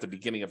 everything's at the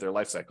beginning of their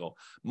life cycle,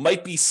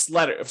 might be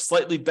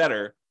slightly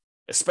better,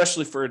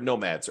 especially for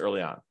nomads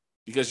early on,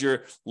 because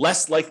you're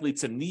less likely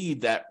to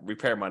need that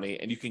repair money,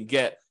 and you can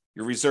get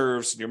your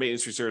reserves and your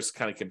maintenance reserves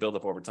kind of can build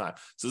up over time.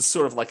 So this is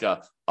sort of like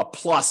a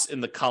plus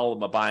in the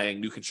column of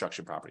buying new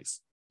construction properties,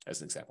 as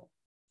an example.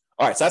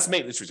 All right, so that's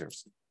maintenance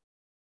reserves.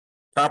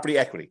 Property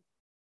equity.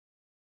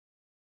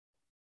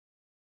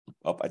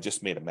 Oh, I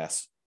just made a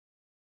mess.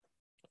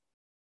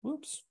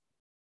 Whoops.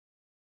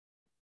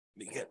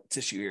 Let me get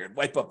tissue here and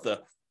wipe up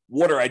the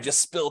water I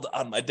just spilled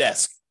on my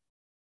desk.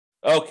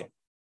 Okay.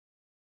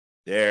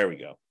 There we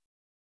go.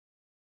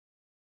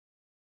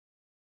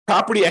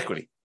 Property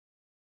equity.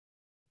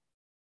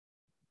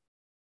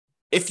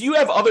 If you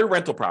have other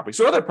rental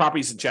properties, or other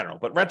properties in general,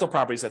 but rental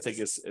properties I think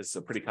is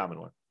a pretty common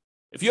one.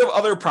 If you have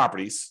other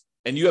properties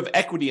and you have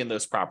equity in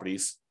those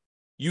properties,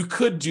 you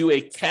could do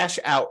a cash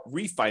out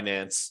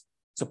refinance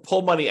to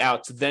pull money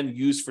out to then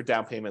use for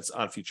down payments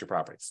on future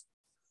properties.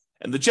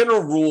 And the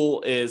general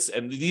rule is,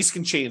 and these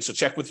can change, so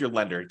check with your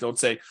lender. Don't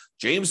say,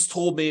 James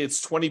told me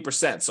it's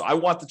 20%, so I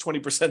want the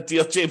 20%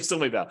 deal James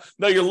told me about.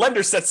 No, your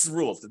lender sets the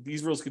rules.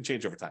 These rules can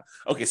change over time.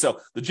 Okay, so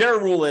the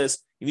general rule is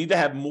you need to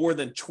have more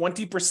than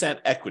 20%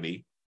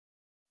 equity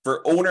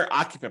for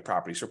owner-occupant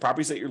properties, for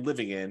properties that you're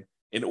living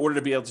in order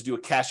to be able to do a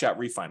cash-out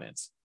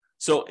refinance.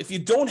 So if you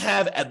don't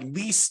have at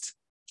least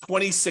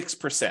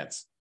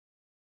 26%,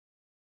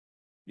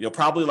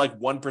 probably like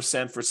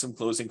 1% for some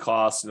closing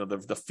costs,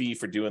 the fee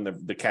for doing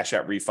the cash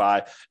out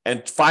refi,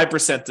 and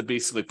 5% to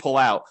basically pull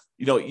out,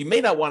 you may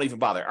not want to even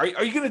bother.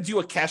 Are you going to do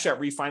a cash out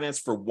refinance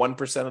for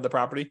 1% of the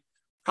property?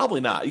 Probably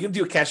not. You're going to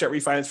do a cash out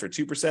refinance for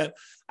 2%.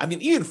 I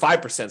mean, even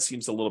 5%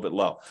 seems a little bit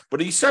low,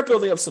 but if you start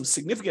building up some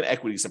significant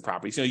equities in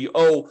properties, you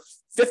owe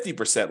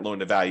 50% loan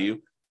to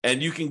value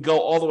and you can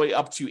go all the way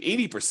up to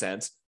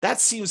 80%. That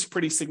seems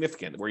pretty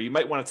significant where you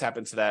might want to tap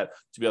into that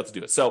to be able to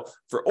do it. So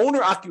for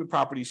owner occupant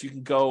properties, you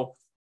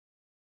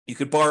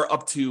could borrow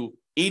up to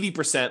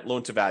 80%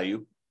 loan to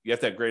value. You have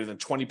to have greater than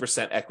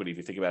 20% equity if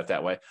you think about it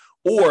that way.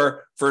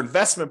 Or for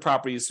investment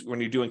properties,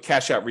 when you're doing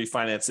cash out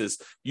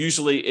refinances,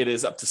 usually it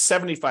is up to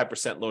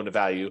 75% loan to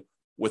value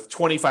with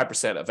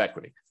 25% of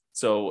equity.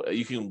 So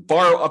you can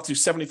borrow up to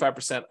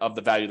 75% of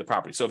the value of the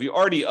property. So if you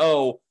already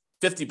owe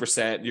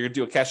 50%, you're going to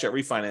do a cash out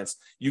refinance,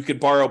 you could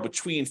borrow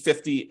between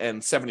 50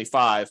 and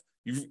 75.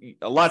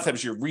 A lot of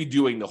times you're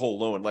redoing the whole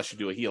loan unless you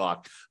do a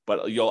HELOC,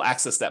 but you'll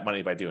access that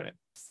money by doing it.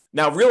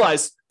 Now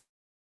realize,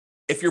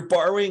 if you're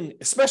borrowing,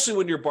 especially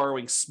when you're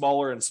borrowing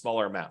smaller and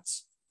smaller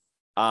amounts,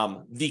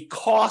 the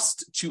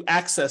cost to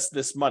access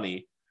this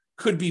money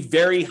could be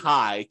very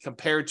high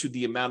compared to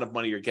the amount of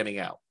money you're getting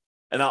out.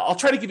 And I'll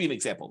try to give you an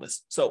example of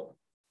this. So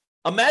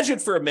imagine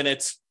for a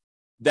minute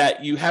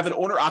that you have an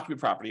owner-occupant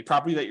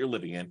property that you're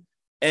living in,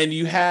 and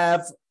you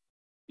have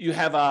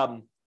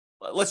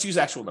let's use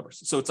actual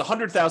numbers. So it's a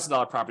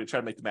 $100,000 property, try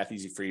to make the math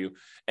easy for you,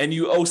 and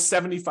you owe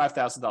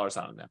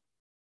 $75,000 on it now.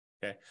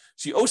 Okay,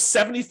 so you owe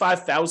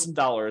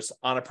 $75,000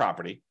 on a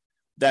property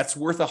that's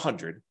worth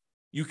 $100,000.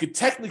 You could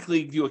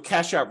technically do a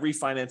cash out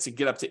refinance and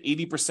get up to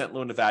 80%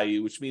 loan to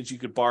value, which means you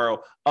could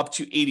borrow up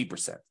to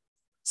 80%.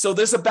 So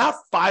there's about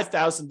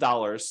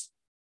 $5,000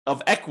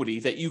 of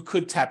equity that you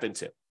could tap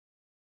into.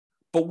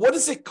 But what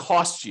does it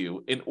cost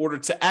you in order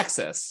to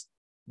access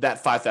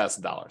that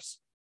 $5,000?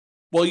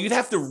 Well, you'd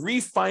have to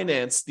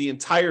refinance the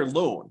entire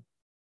loan.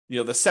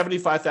 The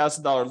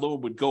 $75,000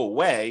 loan would go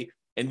away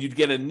and you'd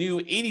get a new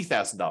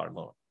 $80,000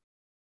 loan.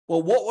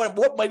 Well,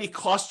 what might it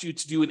cost you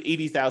to do an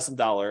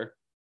 $80,000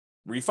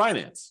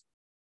 refinance?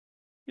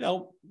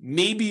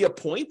 Maybe a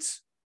point.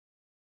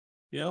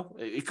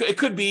 It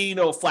could be,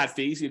 flat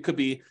fees. It could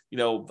be,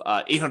 $800,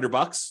 $1,200,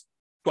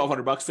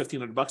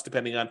 $1,500,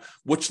 depending on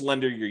which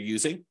lender you're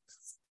using.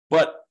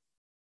 But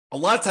a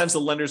lot of times the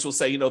lenders will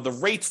say, the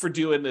rate for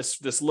doing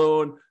this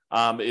loan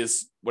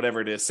is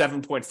whatever it is,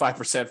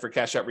 7.5% for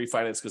cash out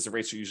refinance, because the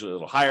rates are usually a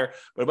little higher,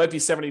 but it might be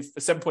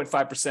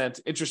 7.5%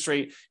 interest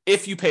rate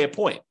if you pay a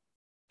point.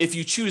 If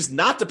you choose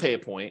not to pay a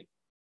point,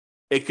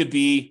 it could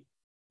be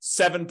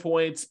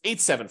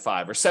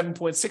 7.875 or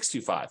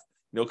 7.625.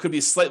 It could be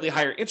a slightly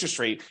higher interest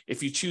rate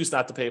if you choose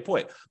not to pay a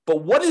point.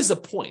 But what is a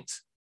point?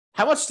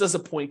 How much does a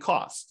point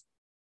cost?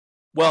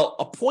 Well,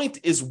 a point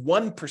is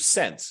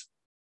 1%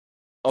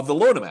 of the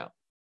loan amount.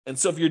 And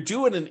so if you're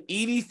doing an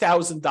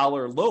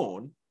 $80,000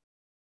 loan,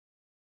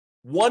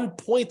 1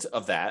 point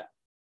of that,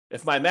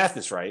 if my math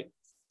is right,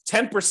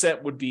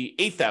 10% would be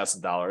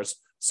 $8,000.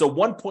 So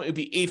 1 point would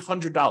be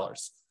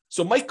 $800.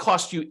 So it might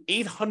cost you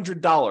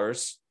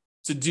 $800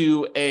 to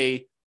do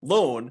a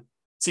loan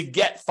to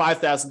get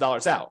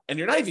 $5,000 out. And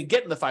you're not even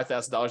getting the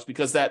 $5,000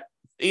 because that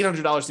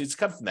 $800 needs to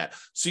come from that.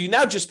 So you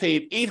now just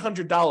paid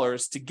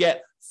 $800 to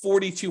get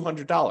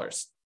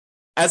 $4,200.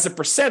 As a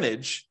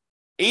percentage,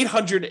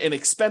 $800 in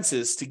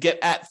expenses to get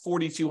at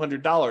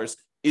 $4,200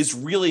 is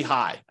really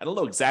high. I don't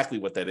know exactly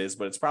what that is,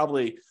 but it's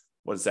probably,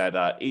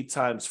 8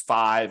 times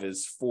 5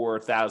 is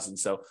 4,000.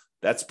 So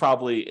that's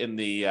probably in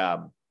the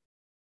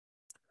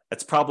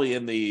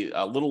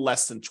little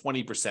less than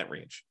 20%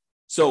 range.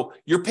 So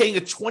you're paying a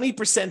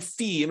 20%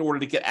 fee in order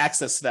to get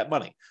access to that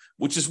money,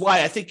 which is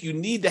why I think you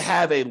need to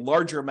have a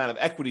larger amount of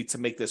equity to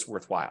make this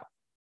worthwhile.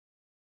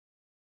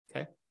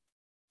 Okay.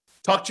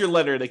 Talk to your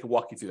lender. They can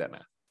walk you through that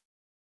math.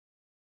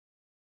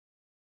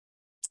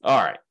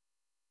 All right.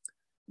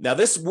 Now,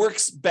 this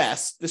works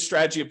best. This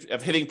strategy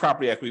of hitting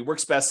property equity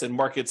works best in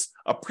markets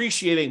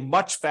appreciating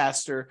much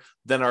faster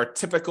than our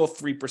typical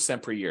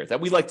 3% per year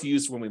that we like to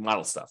use when we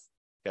model stuff.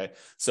 Okay.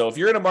 So if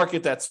you're in a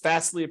market that's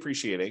fastly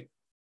appreciating,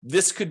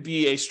 this could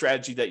be a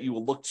strategy that you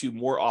will look to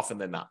more often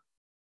than not.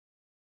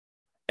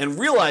 And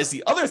realize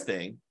the other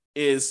thing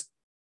is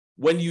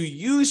when you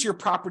use your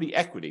property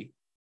equity,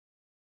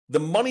 the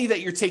money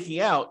that you're taking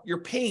out, you're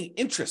paying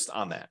interest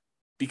on that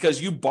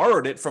because you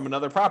borrowed it from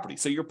another property.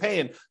 So you're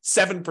paying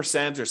 7%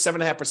 or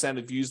 7.5%,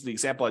 if you use the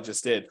example I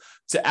just did,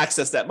 to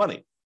access that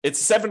money.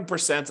 It's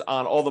 7%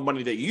 on all the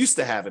money that you used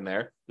to have in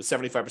there, the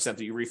 75%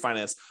 that you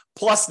refinanced,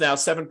 plus now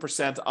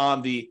 7%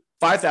 on the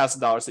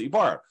 $5,000 that you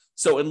borrowed.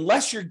 So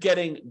unless you're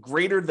getting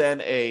greater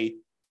than a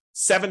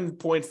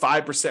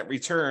 7.5%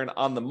 return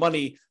on the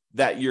money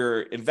that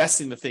you're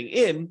investing the thing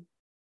in,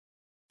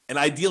 and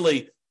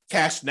ideally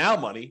cash now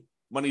money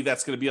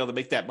that's going to be able to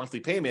make that monthly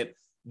payment,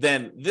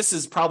 then this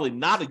is probably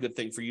not a good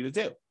thing for you to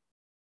do.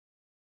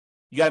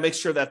 You got to make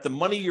sure that the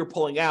money you're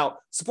pulling out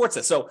supports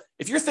it. So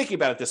if you're thinking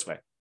about it this way,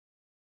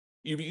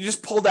 you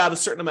just pulled out a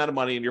certain amount of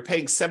money and you're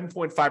paying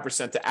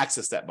 7.5% to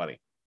access that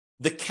money.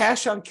 The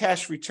cash on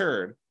cash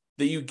return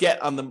that you get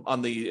on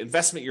the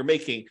investment you're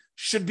making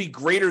should be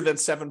greater than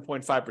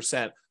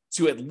 7.5%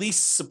 to at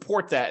least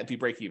support that and be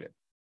break even.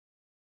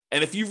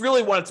 And if you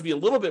really want it to be a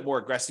little bit more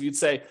aggressive, you'd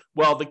say,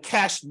 well, the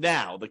cash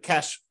now, the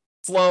cash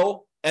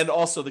flow, and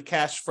also the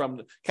cash flow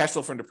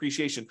from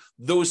depreciation,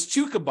 those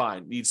two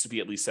combined needs to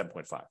be at least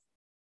 7.5.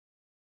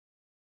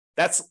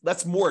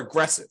 That's more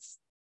aggressive,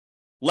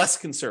 less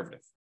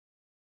conservative.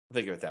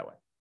 Think of it that way.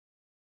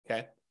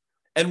 Okay.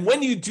 And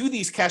when you do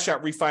these cash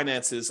out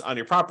refinances on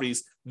your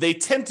properties, they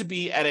tend to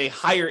be at a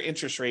higher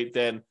interest rate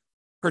than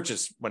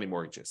purchase money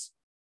mortgages.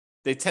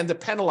 They tend to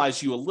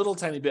penalize you a little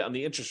tiny bit on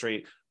the interest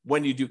rate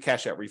when you do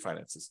cash out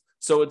refinances.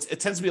 So it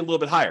tends to be a little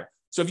bit higher.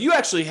 So if you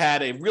actually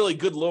had a really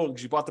good loan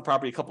because you bought the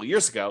property a couple of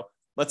years ago,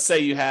 let's say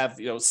you have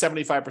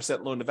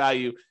 75% loan to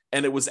value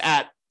and it was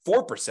at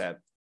 4%.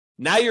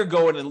 Now you're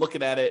going and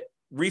looking at it,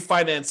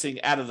 refinancing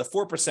out of the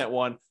 4%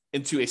 one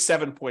into a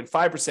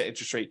 7.5%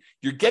 interest rate.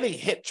 You're getting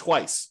hit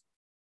twice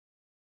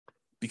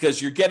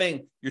because you're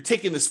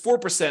taking this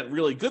 4%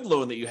 really good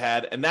loan that you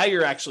had, and now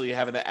you're actually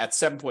having it at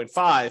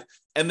 7.5,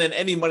 and then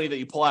any money that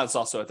you pull out is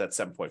also at that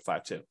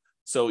 7.5 too.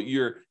 So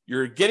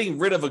you're getting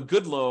rid of a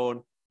good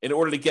loan in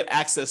order to get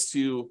access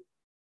to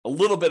a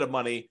little bit of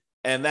money,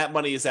 and that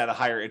money is at a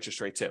higher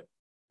interest rate too.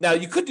 Now,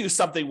 you could do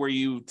something where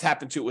you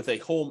tap into it with a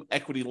home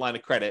equity line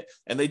of credit,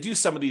 and they do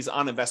some of these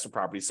on investment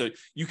properties. So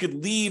you could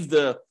leave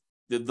the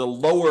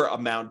lower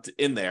amount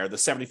in there, the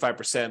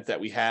 75% that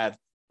we had.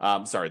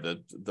 Because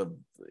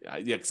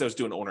I was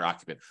doing owner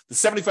occupant. The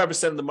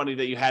 75% of the money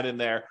that you had in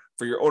there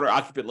for your owner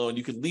occupant loan,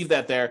 you could leave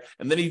that there,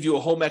 and then you do a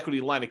home equity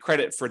line of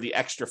credit for the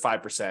extra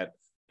 5%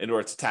 in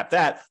order to tap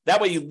that.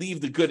 That way you leave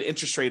the good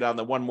interest rate on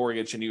the one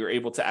mortgage and you're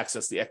able to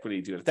access the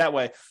equity to do it that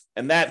way.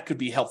 And that could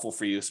be helpful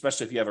for you,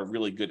 especially if you have a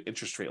really good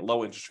interest rate,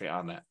 low interest rate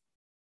on that.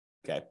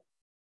 Okay.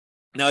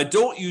 Now, I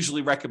don't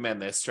usually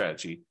recommend this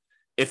strategy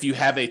if you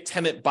have a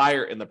tenant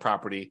buyer in the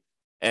property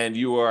and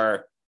you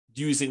are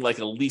using like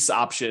a lease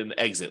option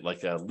exit,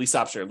 like a lease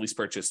option or lease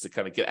purchase to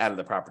kind of get out of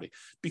the property,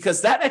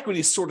 because that equity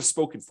is sort of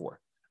spoken for,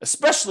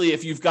 especially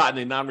if you've gotten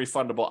a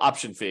non-refundable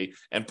option fee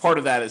and part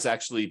of that is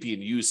actually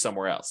being used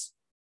somewhere else.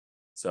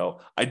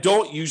 So I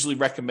don't usually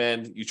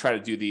recommend you try to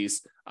do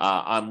these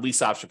on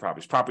lease option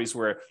properties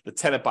where the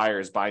tenant buyer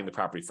is buying the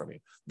property from you.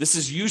 This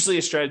is usually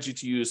a strategy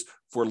to use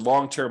for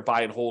long-term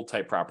buy and hold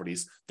type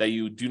properties that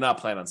you do not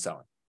plan on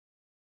selling.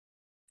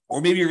 Or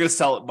maybe you're going to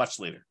sell it much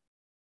later.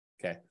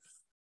 Okay.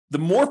 The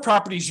more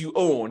properties you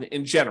own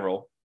in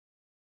general,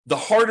 the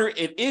harder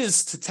it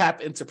is to tap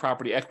into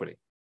property equity.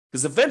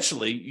 Because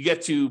eventually you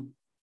get to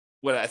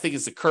what I think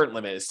is the current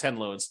limit is 10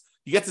 loans.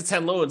 You get to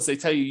 10 loans, they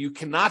tell you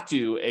cannot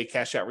do a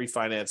cash out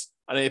refinance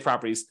on any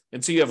properties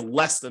until you have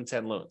less than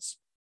 10 loans.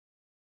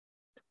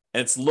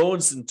 And it's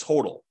loans in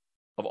total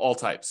of all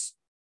types.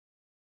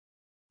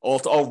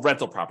 All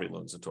rental property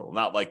loans in total,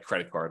 not like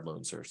credit card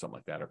loans or something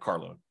like that, or car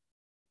loan.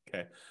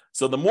 Okay.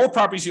 So the more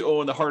properties you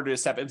own, the harder it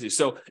is to tap into.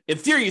 So in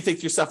theory, you think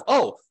to yourself,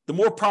 oh, the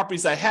more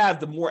properties I have,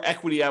 the more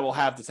equity I will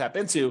have to tap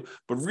into.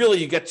 But really,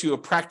 you get to a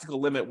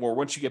practical limit where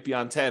once you get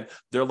beyond 10,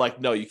 they're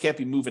like, no, you can't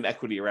be moving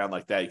equity around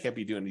like that. You can't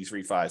be doing these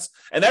refis.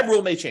 And that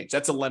rule may change.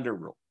 That's a lender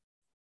rule.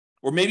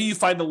 Or maybe you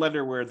find a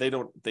lender where they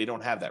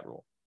don't have that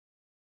rule.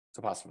 It's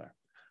a possible there.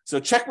 So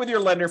check with your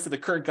lender for the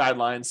current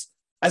guidelines,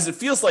 as it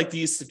feels like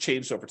these have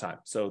changed over time.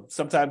 So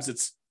sometimes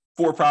it's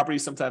 4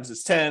 properties, sometimes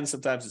it's 10,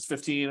 sometimes it's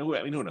 15.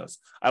 I mean, who knows?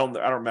 I don't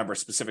remember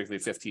specifically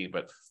 15,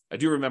 but I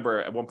do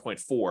remember at one point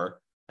 4.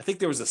 I think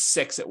there was a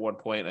 6 at one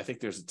point. I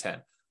think there's a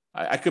 10.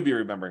 I could be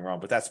remembering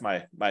wrong, but that's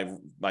my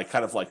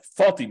kind of like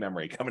faulty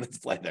memory coming into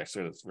play there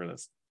for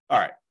this. All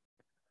right.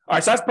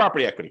 So that's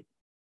property equity.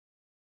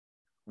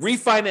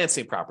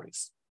 Refinancing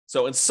properties.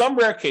 So in some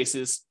rare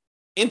cases,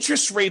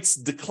 interest rates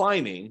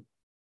declining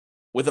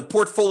with a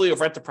portfolio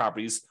of rental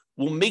properties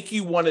will make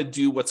you want to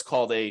do what's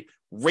called a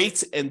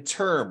rate and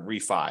term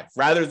refi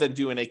rather than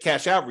doing a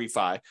cash out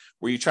refi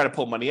where you try to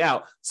pull money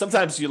out.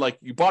 Sometimes you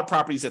bought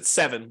properties at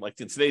 7, like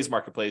in today's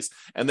marketplace,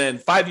 and then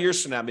 5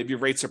 years from now, maybe your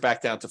rates are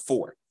back down to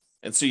 4.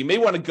 And so you may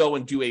want to go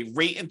and do a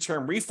rate and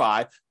term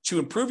refi to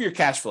improve your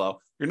cash flow.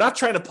 You're not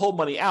trying to pull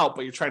money out,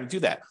 but you're trying to do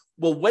that.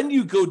 Well, when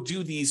you go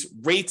do these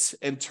rates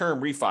and term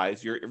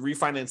refis, you're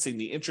refinancing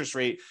the interest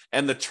rate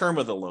and the term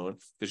of the loan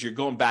because you're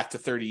going back to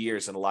 30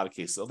 years in a lot of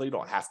cases, although you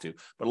don't have to.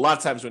 But a lot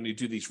of times when you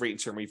do these rate and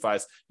term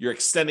refis, you're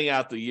extending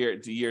out the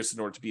years in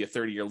order to be a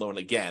 30-year loan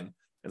again.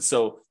 And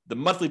so the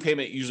monthly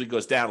payment usually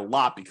goes down a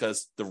lot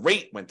because the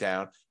rate went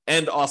down.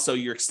 And also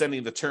you're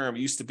extending the term.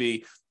 It used to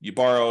be you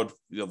borrowed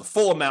the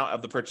full amount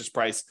of the purchase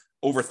price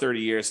over 30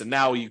 years. And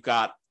now you've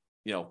got,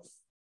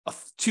 a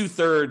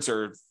 2/3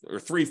 or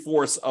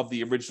 3/4 of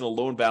the original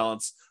loan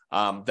balance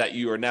that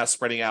you are now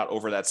spreading out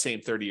over that same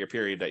 30-year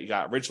period that you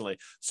got originally.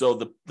 So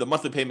the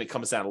monthly payment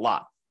comes down a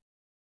lot.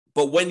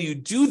 But when you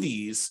do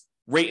these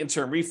rate and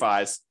term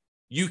refis,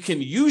 you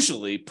can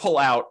usually pull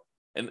out,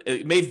 and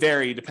it may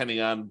vary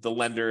depending on the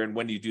lender and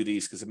when you do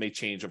these because it may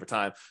change over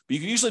time, but you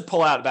can usually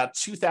pull out about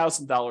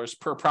 $2,000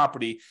 per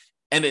property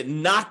and it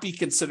not be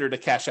considered a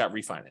cash out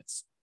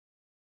refinance.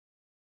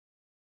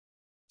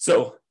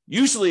 So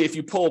usually, if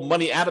you pull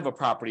money out of a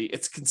property,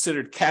 it's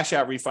considered cash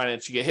out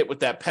refinance. You get hit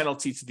with that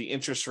penalty to the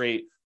interest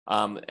rate,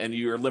 and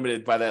you're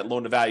limited by that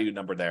loan to value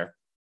number there.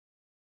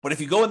 But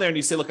if you go in there and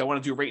you say, look, I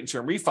want to do a rate and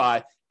term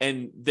refi,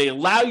 and they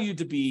allow you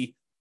to be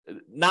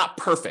not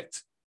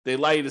perfect. They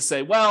allow you to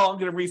say, well, I'm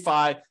going to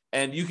refi,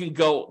 and you can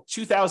go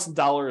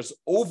 $2,000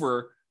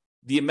 over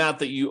the amount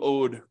that you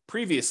owed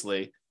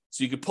previously.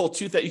 So you could pull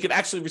you could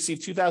actually receive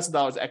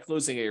 $2,000 at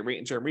closing a rate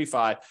and term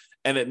refi,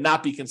 and it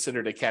not be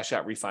considered a cash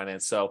out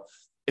refinance. So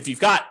if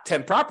you've got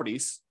 10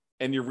 properties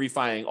and you're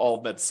refining all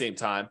of them at the same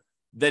time,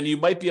 then you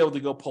might be able to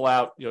go pull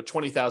out,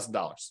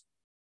 $20,000,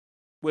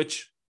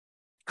 which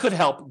could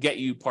help get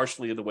you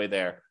partially the way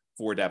there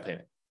for down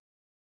payment.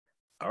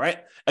 All right.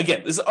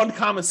 Again, this is an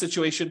uncommon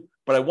situation,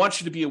 but I want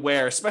you to be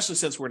aware, especially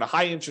since we're in a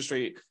high interest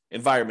rate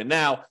environment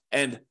now,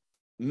 and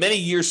many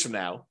years from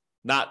now,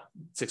 not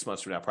 6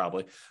 months from now,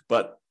 probably,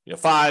 but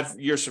 5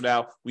 years from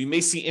now, we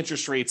may see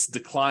interest rates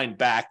decline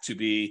back to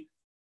be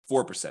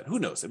 4%. Who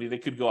knows? I mean, they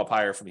could go up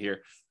higher from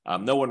here.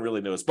 No one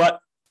really knows. But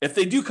if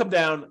they do come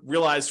down,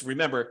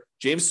 remember,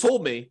 James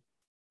told me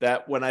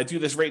that when I do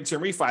this rate and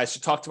term refi, I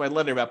should talk to my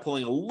lender about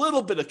pulling a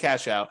little bit of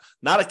cash out,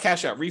 not a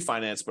cash out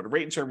refinance, but a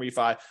rate and term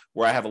refi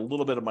where I have a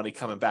little bit of money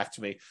coming back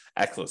to me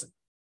at closing.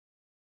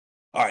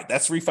 All right,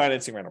 that's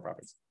refinancing rental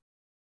properties.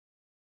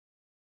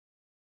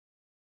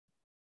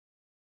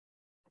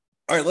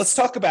 All right, let's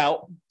talk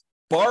about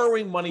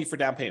borrowing money for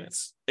down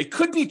payments. It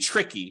could be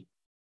tricky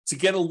to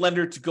get a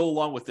lender to go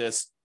along with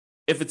this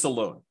if it's a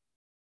loan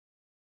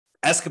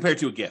as compared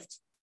to a gift,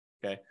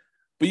 okay?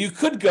 But you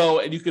could go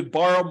and you could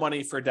borrow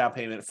money for a down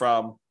payment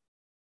from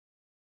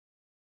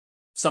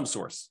some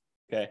source,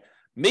 okay?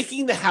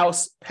 Making the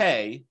house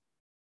pay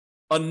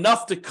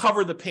enough to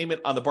cover the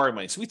payment on the borrowing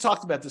money. So we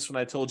talked about this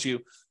when I told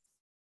you,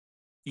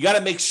 you got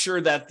to make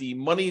sure that the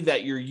money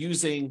that you're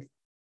using,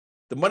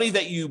 the money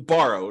that you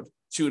borrowed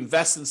to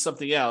invest in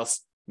something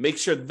else, make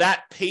sure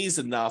that pays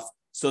enough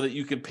so that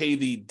you can pay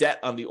the debt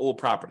on the old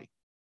property.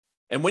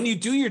 And when you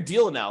do your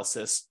deal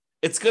analysis,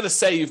 it's going to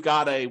say you've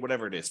got a,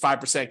 whatever it is,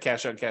 5%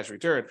 cash on cash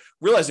return.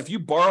 Realize if you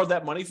borrowed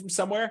that money from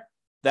somewhere,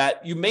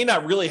 that you may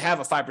not really have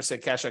a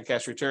 5% cash on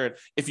cash return.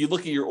 If you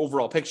look at your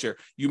overall picture,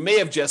 you may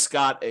have just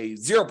got a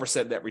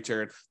 0% net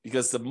return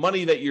because the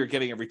money that you're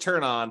getting a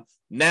return on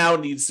now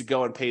needs to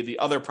go and pay the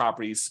other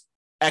property's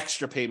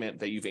extra payment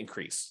that you've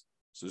increased.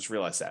 So just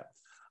realize that.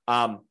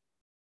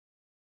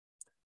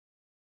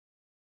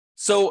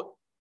 So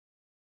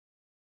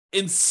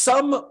in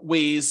some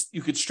ways,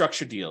 you could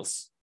structure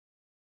deals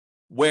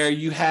where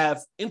you have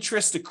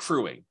interest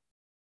accruing.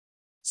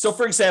 So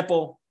for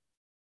example,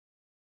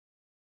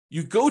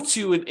 you go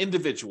to an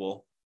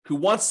individual who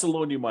wants to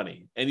loan you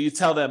money and you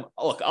tell them,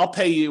 oh, look, I'll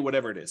pay you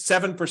whatever it is,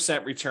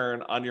 7%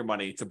 return on your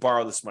money to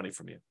borrow this money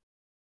from you.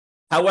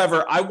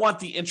 However, I want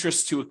the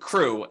interest to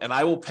accrue and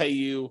I will pay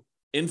you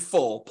in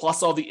full,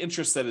 plus all the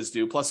interest that is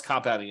due, plus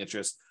compounding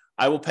interest.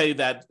 I will pay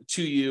that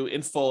to you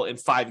in full in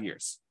 5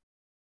 years.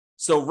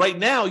 So right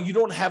now, you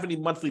don't have any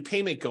monthly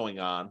payment going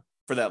on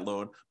for that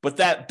loan, but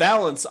that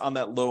balance on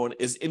that loan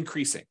is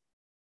increasing.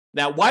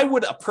 Now, why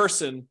would a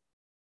person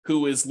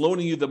who is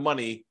loaning you the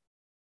money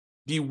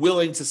be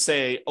willing to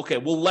say, okay,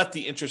 we'll let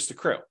the interest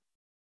accrue?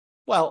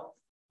 Well,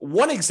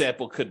 one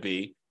example could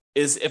be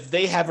is if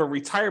they have a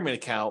retirement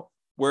account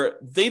where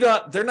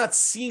they're not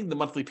seeing the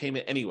monthly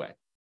payment anyway.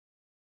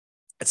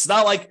 It's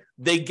not like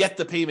they get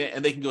the payment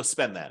and they can go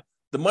spend that.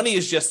 The money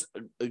is just,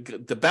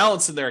 the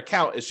balance in their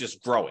account is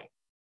just growing,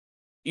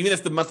 even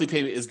if the monthly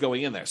payment is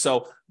going in there.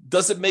 So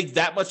does it make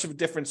that much of a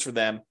difference for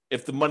them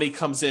if the money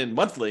comes in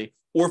monthly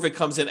or if it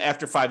comes in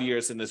after 5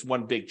 years and there's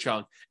one big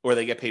chunk where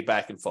they get paid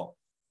back in full?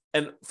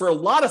 And for a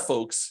lot of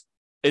folks,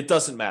 it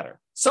doesn't matter.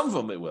 Some of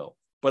them it will,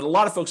 but a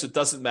lot of folks, it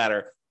doesn't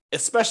matter,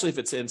 especially if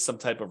it's in some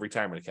type of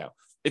retirement account.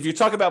 If you're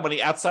talking about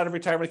money outside of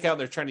retirement account,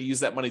 they're trying to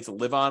use that money to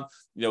live on.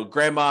 You know,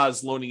 grandma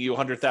is loaning you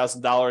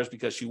 $100,000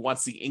 because she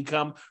wants the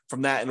income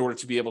from that in order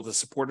to be able to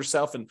support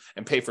herself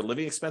and pay for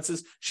living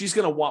expenses. She's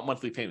going to want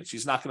monthly payments.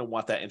 She's not going to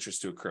want that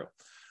interest to accrue.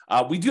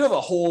 We do have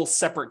a whole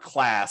separate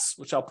class,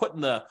 which I'll put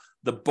in the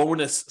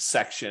bonus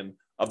section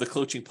of the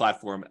coaching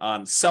platform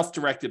on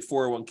self-directed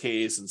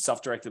 401ks and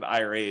self-directed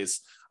IRAs,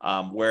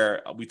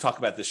 where we talk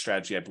about this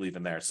strategy, I believe,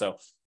 in there. So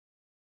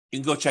you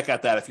can go check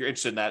out that if you're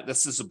interested in that.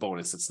 This is a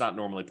bonus. It's not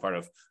normally part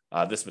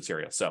of this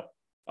material. So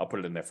I'll put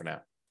it in there for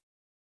now.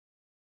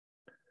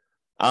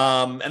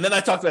 And then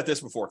I talked about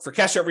this before. For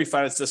cash out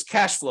refinance, does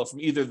cash flow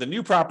from either the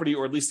new property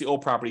or at least the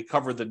old property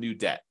cover the new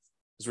debt?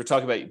 Because we're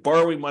talking about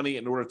borrowing money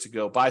in order to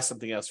go buy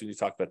something else. We need to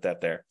talk about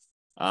that there.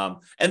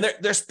 And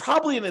there's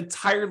probably an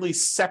entirely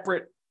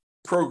separate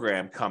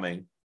program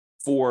coming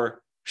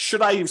for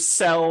should I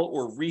sell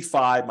or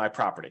refi my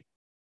property?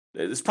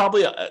 It's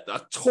probably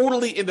a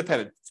totally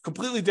independent,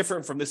 completely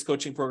different from this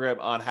coaching program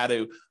on how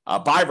to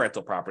buy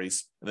rental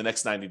properties in the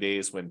next 90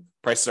 days when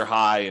prices are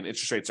high and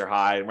interest rates are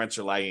high and rents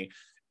are lagging.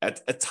 An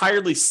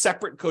entirely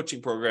separate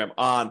coaching program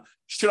on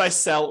should I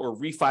sell or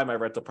refi my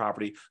rental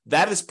property?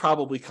 That is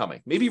probably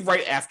coming, maybe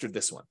right after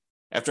this one.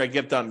 After I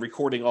get done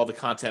recording all the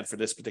content for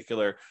this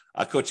particular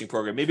coaching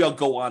program, maybe I'll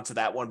go on to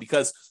that one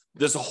because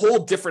there's a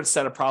whole different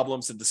set of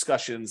problems and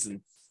discussions and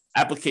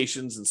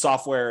applications and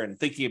software and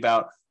thinking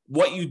about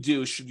what you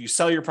do. Should you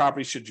sell your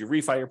property? Should you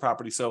refi your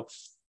property? So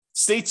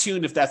stay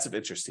tuned if that's of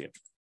interest to you.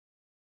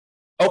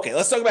 Okay,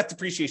 let's talk about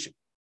depreciation.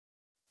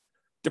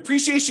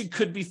 Depreciation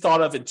could be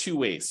thought of in two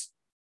ways.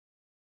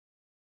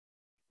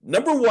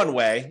 Number one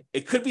way,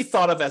 it could be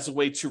thought of as a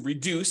way to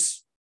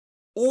reduce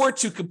or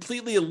to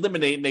completely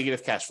eliminate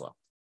negative cash flow.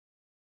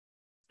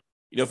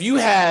 You know, if you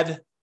had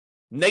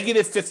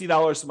negative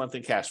 $50 a month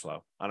in cash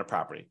flow on a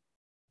property,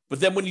 but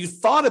then when you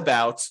thought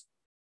about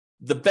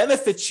the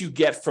benefits you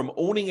get from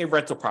owning a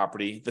rental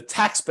property, the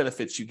tax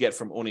benefits you get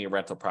from owning a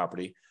rental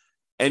property,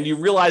 and you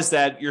realize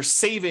that you're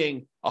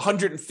saving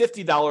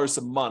 $150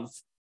 a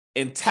month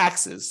in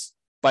taxes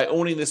by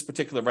owning this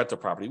particular rental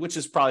property, which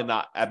is probably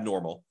not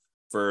abnormal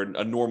for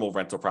a normal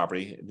rental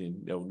property,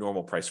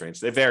 normal price range.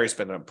 They vary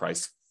depending on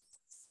price.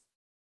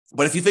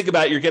 But if you think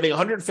about it, you're getting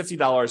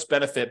 $150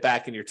 benefit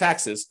back in your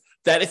taxes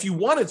that if you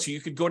wanted to, you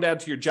could go down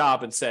to your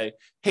job and say,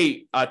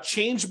 hey,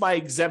 change my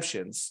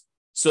exemptions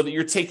so that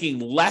you're taking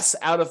less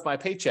out of my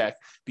paycheck,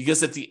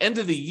 because at the end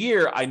of the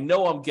year, I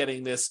know I'm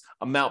getting this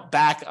amount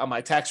back on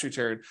my tax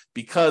return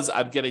because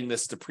I'm getting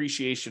this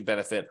depreciation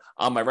benefit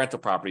on my rental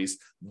properties.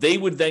 They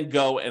would then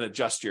go and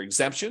adjust your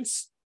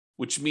exemptions,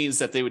 which means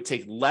that they would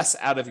take less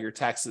out of your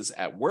taxes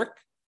at work,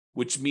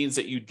 which means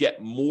that you'd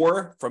get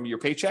more from your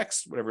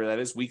paychecks, whatever that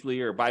is,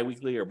 weekly or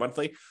biweekly or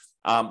monthly,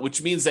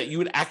 which means that you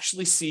would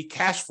actually see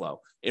cash flow,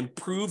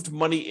 improved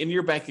money in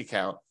your bank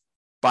account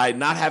by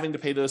not having to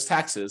pay those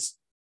taxes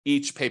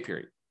each pay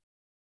period.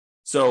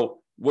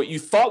 So what you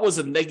thought was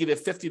a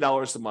negative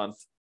 $50 a month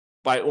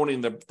by owning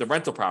the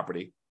rental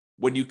property,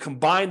 when you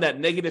combine that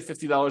negative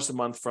 $50 a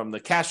month from the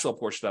cash flow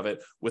portion of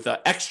it with an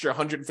extra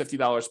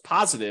 $150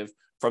 positive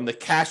from the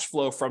cash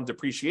flow from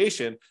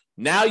depreciation,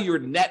 now you're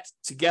net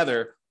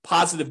together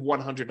positive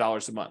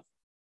 $100 a month.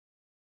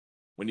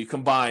 When you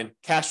combine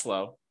cash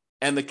flow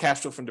and the cash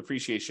flow from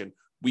depreciation,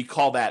 we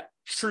call that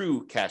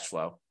true cash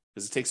flow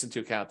because it takes into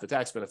account the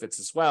tax benefits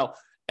as well.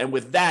 And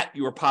with that,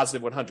 you are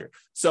positive 100.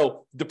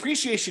 So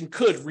depreciation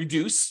could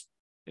reduce,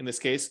 in this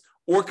case,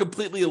 or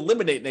completely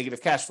eliminate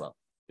negative cash flow.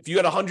 If you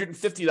had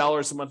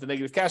 $150 a month of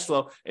negative cash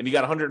flow and you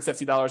got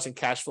 $150 in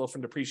cash flow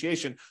from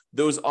depreciation,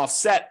 those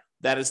offset.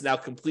 That is now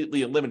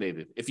completely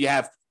eliminated. If you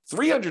have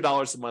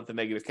 $300 a month in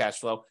negative cash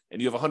flow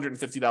and you have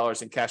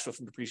 $150 in cash flow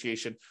from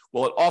depreciation,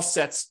 well, it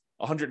offsets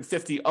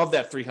 150 of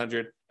that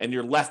 300 and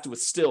you're left with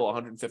still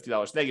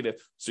 $150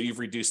 negative. So you've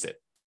reduced it.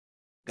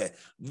 Okay.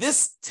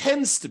 This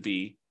tends to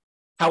be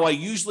how I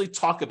usually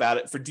talk about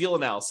it for deal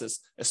analysis,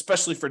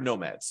 especially for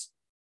nomads.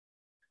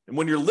 And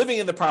when you're living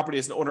in the property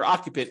as an owner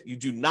occupant, you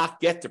do not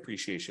get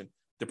depreciation.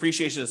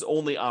 Depreciation is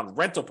only on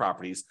rental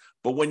properties.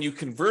 But when you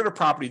convert a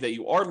property that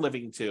you are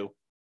living into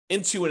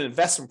an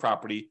investment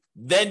property,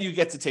 then you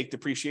get to take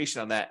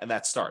depreciation on that, and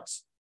that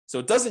starts. So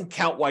it doesn't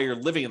count while you're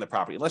living in the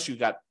property, unless you've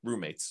got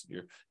roommates.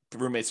 Your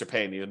roommates are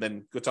paying you, and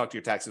then go talk to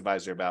your tax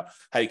advisor about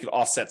how you can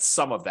offset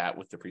some of that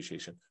with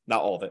depreciation,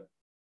 not all of it.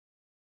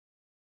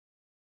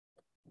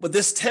 But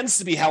this tends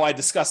to be how I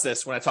discuss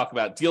this when I talk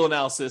about deal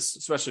analysis,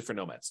 especially for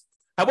nomads.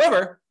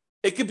 However,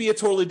 it could be a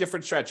totally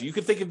different strategy. You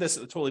could think of this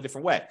in a totally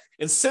different way.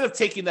 Instead of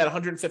taking that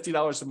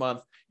 $150 a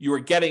month you are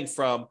getting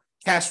from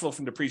cash flow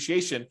from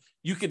depreciation,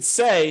 you could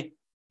say,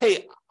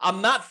 hey,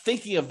 I'm not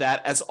thinking of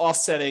that as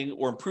offsetting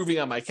or improving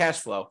on my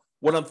cash flow.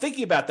 What I'm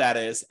thinking about that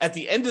is at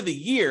the end of the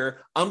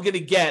year, I'm going to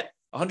get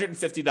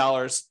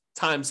 $150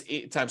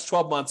 times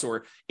 12 months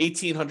or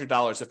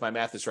 $1,800 if my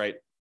math is right.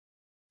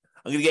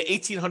 I'm going to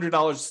get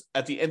 $1,800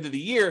 at the end of the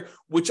year,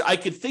 which I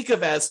could think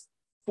of as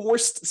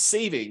forced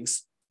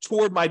savings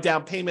toward my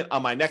down payment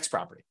on my next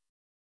property.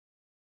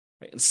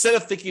 Right? Instead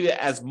of thinking of it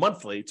as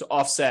monthly to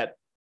offset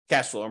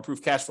cash flow,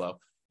 improve cash flow,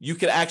 you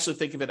could actually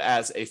think of it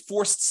as a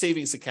forced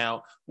savings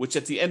account, which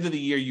at the end of the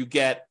year, you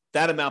get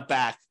that amount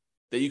back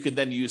that you can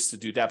then use to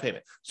do down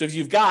payment. So if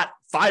you've got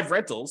 5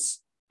 rentals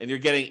and you're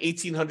getting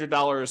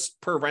 $1,800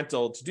 per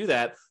rental to do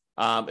that,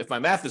 if my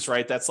math is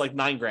right, that's like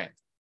 $9,000.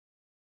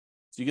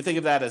 So you can think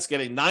of that as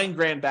getting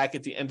 $9,000 back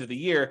at the end of the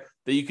year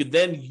that you could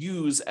then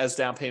use as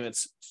down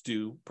payments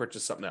to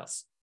purchase something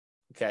else.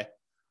 Okay.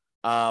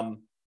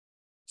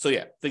 So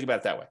yeah, think about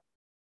it that way.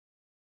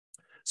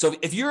 So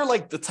if you're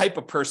like the type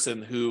of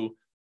person who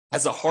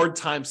has a hard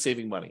time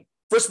saving money,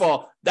 first of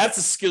all, that's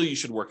a skill you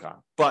should work on.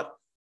 But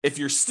if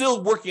you're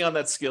still working on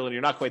that skill and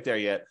you're not quite there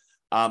yet,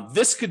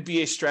 this could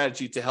be a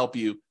strategy to help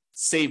you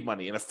save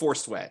money in a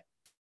forced way.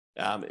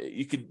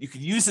 You could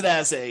use it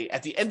as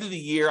at the end of the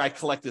year, I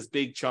collect this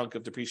big chunk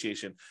of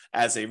depreciation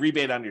as a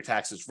rebate on your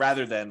taxes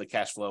rather than the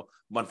cash flow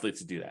monthly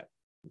to do that.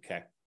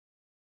 Okay.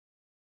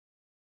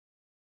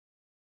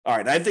 All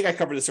right. I think I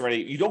covered this already.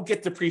 You don't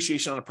get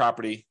depreciation on a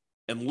property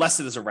unless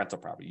it is a rental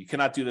property. You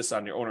cannot do this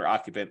on your owner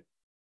occupant.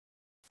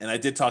 And I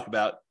did talk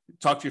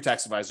to your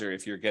tax advisor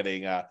if you're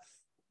getting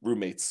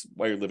roommates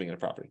while you're living in a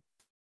property.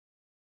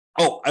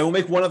 Oh, I will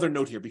make one other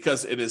note here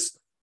because it is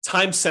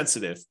time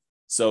sensitive.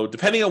 So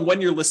depending on when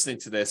you're listening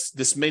to this,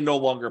 this may no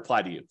longer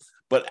apply to you.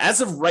 But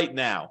as of right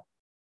now,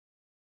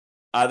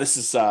 this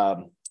is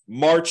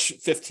March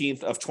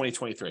 15th of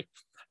 2023.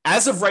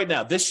 As of right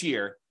now, this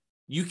year,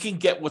 you can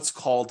get what's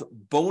called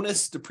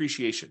bonus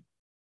depreciation.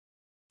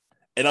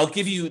 And I'll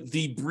give you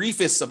the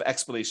briefest of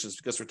explanations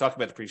because we're talking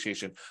about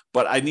depreciation,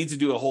 but I need to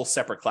do a whole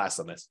separate class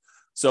on this.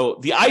 So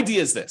the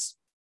idea is this.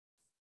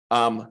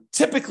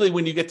 Typically,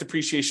 when you get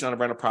depreciation on a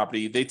rental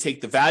property, they take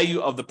the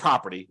value of the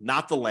property,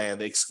 not the land.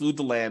 They exclude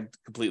the land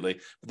completely,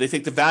 but they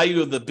take the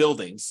value of the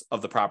buildings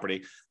of the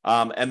property,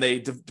 and they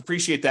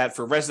depreciate that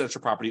for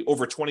residential property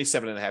over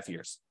 27 and a half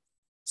years.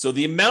 So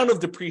the amount of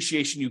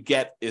depreciation you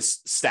get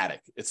is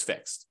static. It's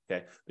fixed.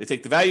 Okay. They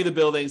take the value of the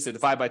buildings, they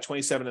divide by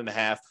 27 and a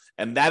half,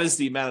 and that is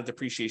the amount of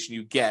depreciation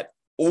you get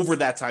over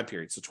that time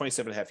period. So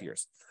 27 and a half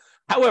years.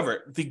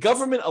 However, the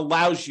government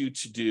allows you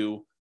to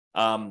do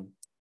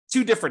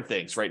two different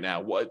things right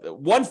now.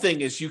 One thing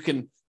is you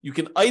can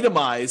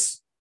itemize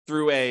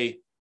through a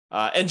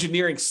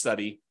engineering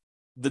study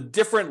the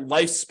different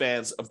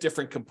lifespans of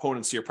different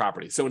components to your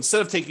property. So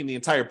instead of taking the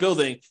entire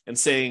building and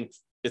saying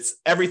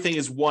everything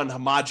is one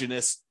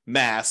homogeneous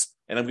mass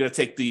and I'm going to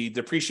take the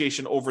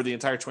depreciation over the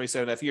entire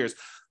 27 and a half years.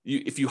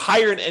 If you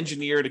hire an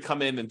engineer to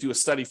come in and do a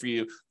study for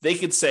you, they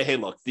could say, hey,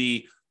 look,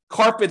 the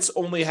carpets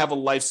only have a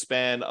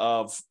lifespan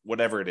of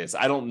whatever it is.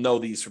 I don't know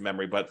these from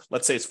memory, but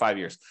let's say it's 5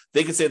 years.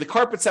 They can say the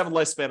carpets have a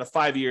lifespan of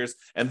 5 years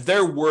and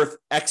they're worth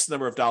X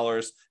number of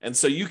dollars. And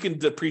so you can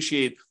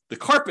depreciate the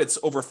carpets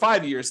over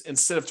 5 years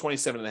instead of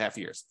 27 and a half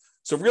years.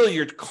 So really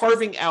you're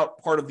carving out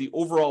part of the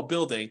overall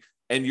building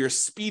and you're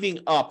speeding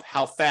up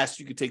how fast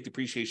you can take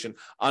depreciation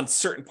on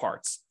certain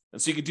parts.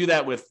 And so you could do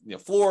that with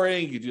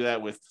flooring, you could do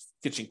that with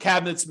kitchen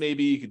cabinets,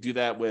 maybe you could do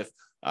that with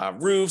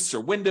roofs or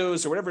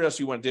windows or whatever else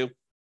you want to do.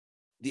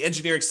 The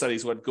engineering study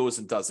is what goes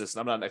and does this, and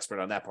I'm not an expert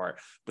on that part,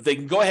 but they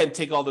can go ahead and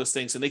take all those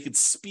things and they can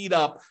speed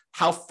up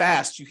how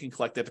fast you can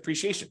collect that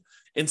depreciation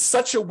in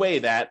such a way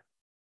that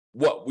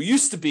what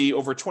used to be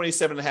over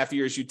 27 and a half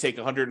years, you'd take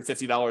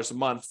 $150 a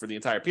month for the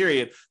entire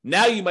period.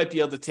 Now you might be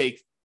able to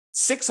take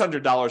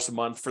 $600 a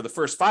month for the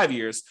first 5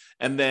 years,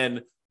 and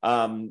then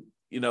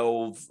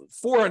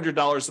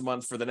 $400 a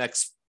month for the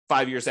next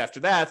 5 years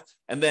after that.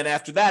 And then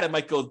after that, it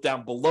might go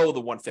down below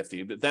the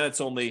 150, but then it's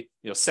only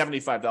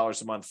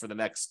 $75 a month for the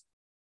next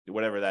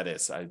whatever that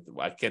is. I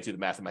can't do the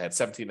math in my head,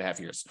 17 and a half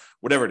years,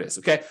 whatever it is.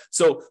 Okay.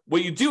 So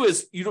what you do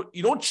is you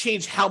don't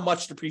change how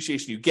much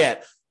depreciation you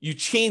get. You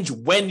change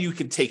when you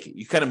can take it.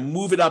 You kind of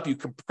move it up, you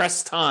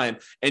compress time,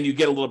 and you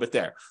get a little bit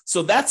there.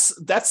 So that's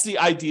the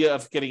idea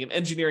of getting an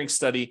engineering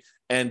study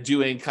and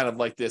doing kind of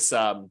like this,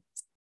 I'm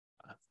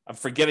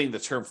forgetting the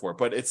term for it,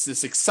 but it's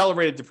this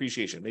accelerated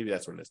depreciation. Maybe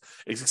that's what it is.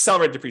 It's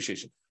accelerated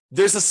depreciation.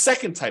 There's a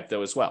second type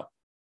though as well.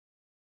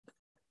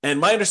 And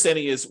my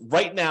understanding is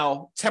right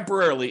now,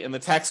 temporarily in the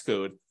tax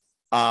code,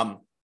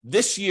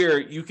 this year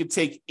you could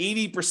take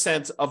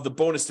 80% of the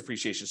bonus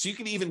depreciation. So you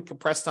can even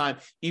compress time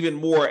even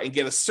more and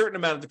get a certain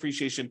amount of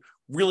depreciation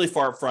really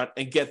far up front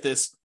and get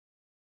this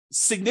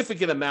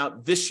significant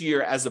amount this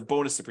year as a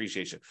bonus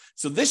depreciation.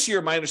 So this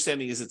year, my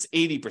understanding is it's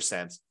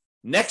 80%.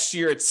 Next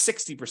year, it's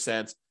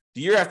 60%. The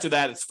year after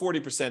that, it's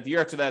 40%. The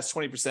year after that, it's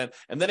 20%.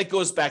 And then it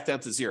goes back down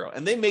to zero.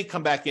 And they may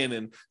come back in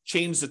and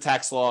change the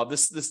tax law.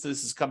 This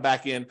has come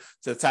back in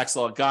to the tax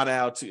law, gone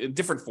out in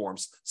different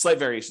forms, slight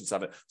variations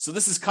of it. So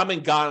this is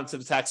gone into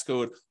the tax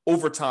code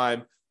over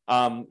time.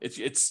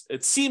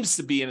 It seems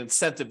to be an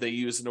incentive they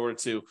use in order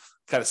to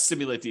kind of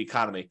stimulate the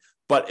economy.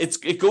 But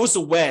it goes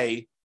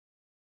away.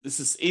 This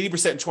is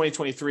 80% in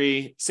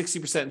 2023,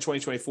 60% in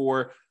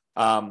 2024,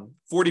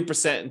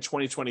 40% in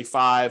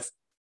 2025,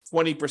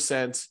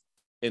 20%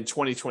 in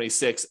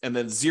 2026, and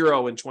then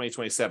zero in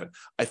 2027.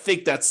 I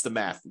think that's the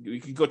math.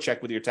 You can go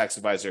check with your tax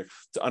advisor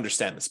to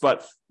understand this,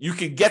 but you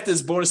can get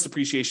this bonus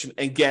depreciation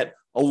and get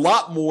a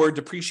lot more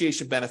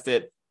depreciation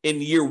benefit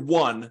in year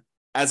one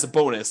as a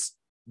bonus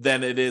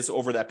than it is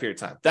over that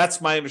period of time.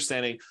 That's my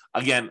understanding.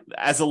 Again,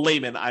 as a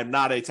layman, I'm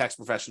not a tax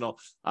professional.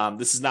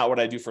 This is not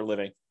what I do for a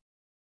living,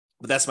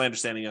 but that's my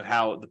understanding of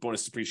how the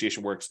bonus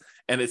depreciation works.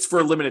 And it's for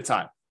a limited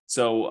time.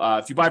 So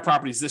if you buy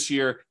properties this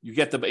year, you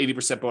get the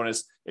 80%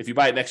 bonus. If you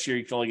buy it next year,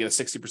 you can only get a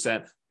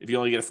 60%. If you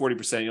only get a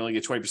 40%, you only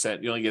get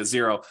 20%, you only get a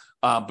zero.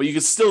 But you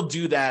can still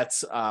do that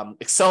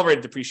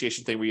accelerated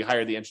depreciation thing where you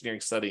hire the engineering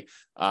study.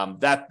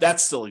 That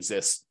still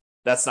exists.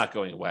 That's not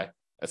going away,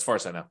 as far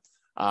as I know.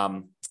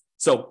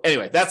 So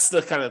anyway, that's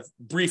the kind of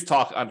brief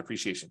talk on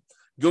depreciation.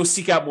 Go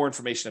seek out more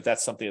information if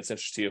that's something that's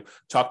interesting to you.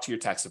 Talk to your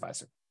tax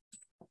advisor.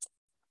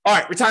 All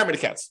right, retirement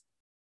accounts.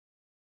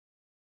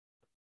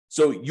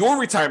 So your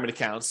retirement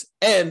accounts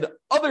and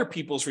other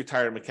people's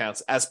retirement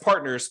accounts as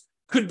partners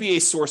could be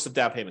a source of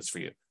down payments for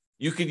you.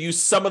 You could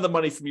use some of the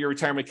money from your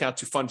retirement account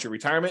to fund your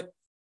retirement,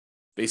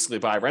 basically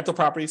buy rental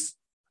properties.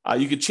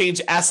 You could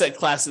change asset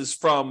classes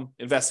from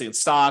investing in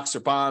stocks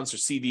or bonds or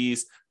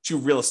CDs to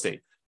real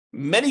estate.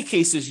 Many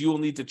cases, you will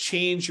need to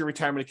change your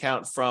retirement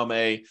account from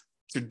a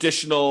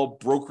traditional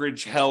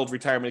brokerage-held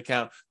retirement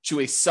account to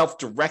a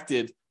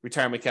self-directed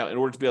retirement account in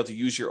order to be able to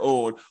use your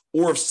own,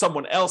 or if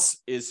someone else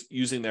is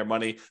using their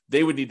money,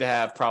 they would need to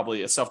have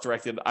probably a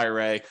self-directed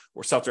IRA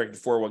or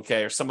self-directed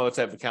 401k or some other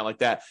type of account like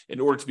that in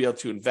order to be able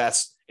to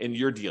invest in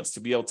your deals, to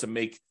be able to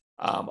make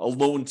a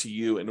loan to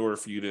you in order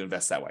for you to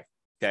invest that way.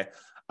 Okay.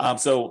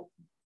 So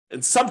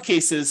in some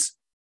cases,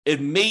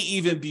 it may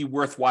even be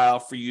worthwhile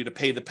for you to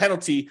pay the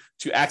penalty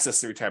to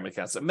access the retirement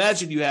accounts.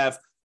 Imagine you have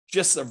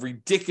just a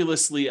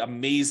ridiculously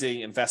amazing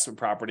investment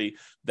property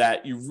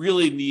that you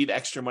really need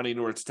extra money in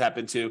order to tap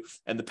into.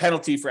 And the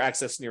penalty for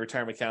accessing your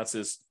retirement accounts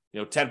is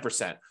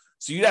 10%.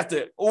 So you'd have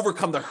to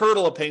overcome the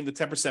hurdle of paying the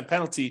 10%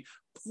 penalty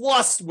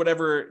plus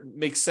whatever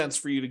makes sense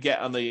for you to get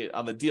on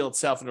the deal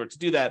itself in order to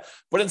do that.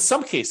 But in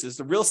some cases,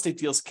 the real estate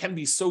deals can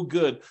be so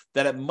good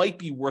that it might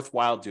be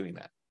worthwhile doing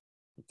that.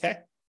 Okay.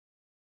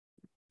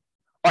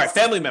 All right,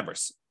 family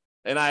members.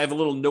 And I have a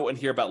little note in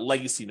here about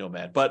legacy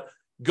nomad, but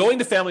going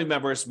to family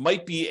members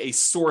might be a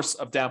source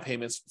of down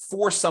payments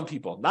for some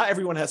people. Not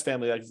everyone has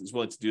family that is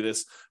willing to do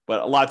this,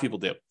 but a lot of people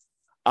do.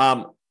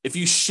 If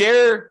you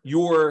share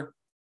your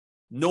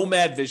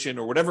nomad vision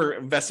or whatever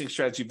investing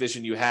strategy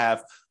vision you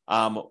have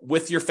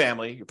with your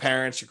family, your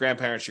parents, your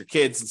grandparents, your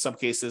kids in some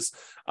cases,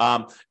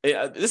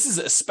 this is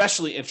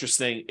especially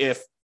interesting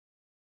if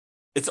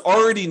it's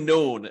already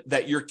known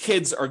that your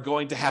kids are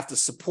going to have to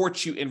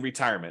support you in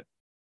retirement.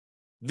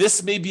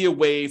 This may be a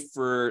way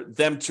for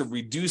them to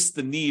reduce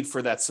the need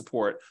for that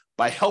support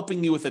by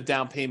helping you with a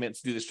down payment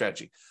to do the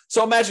strategy.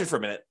 So imagine for a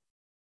minute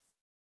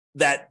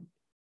that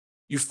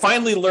you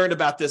finally learned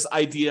about this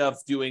idea of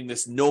doing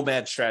this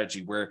nomad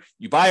strategy where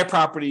you buy a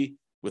property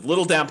with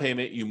little down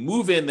payment, you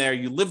move in there,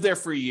 you live there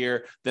for a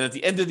year, then at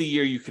the end of the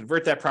year, you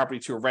convert that property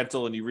to a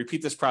rental and you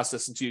repeat this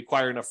process until you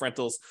acquire enough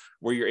rentals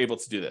where you're able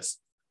to do this.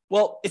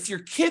 Well, if your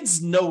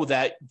kids know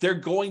that they're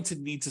going to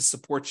need to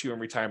support you in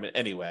retirement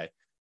anyway,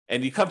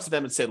 and you come to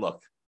them and say,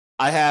 look,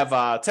 I have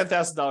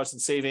 $10,000 in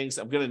savings.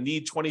 I'm going to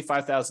need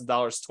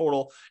 $25,000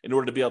 total in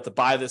order to be able to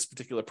buy this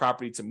particular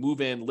property, to move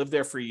in, live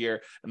there for a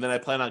year, and then I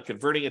plan on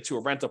converting it to a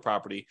rental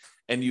property.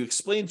 And you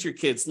explain to your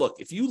kids, look,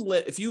 if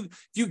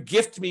you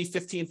gift me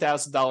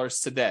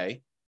 $15,000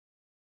 today,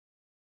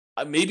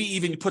 maybe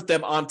even put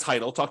them on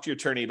title, talk to your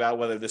attorney about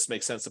whether this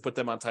makes sense to put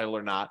them on title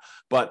or not,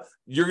 but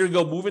you're going to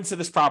go move into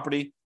this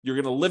property. You're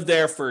going to live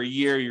there for a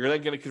year. You're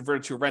then going to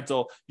convert it to a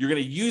rental. You're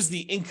going to use the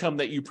income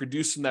that you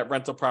produce from that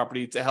rental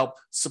property to help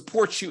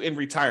support you in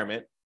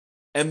retirement.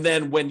 And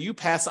then when you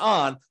pass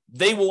on,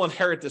 they will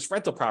inherit this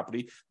rental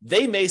property.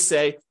 They may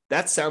say,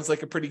 that sounds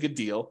like a pretty good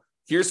deal.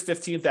 Here's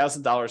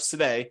 $15,000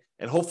 today,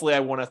 and hopefully I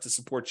won't have to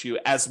support you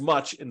as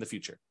much in the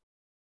future.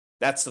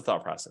 That's the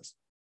thought process.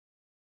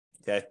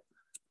 Okay.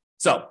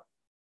 So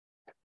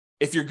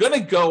if you're going to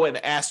go and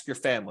ask your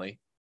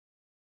family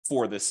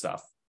for this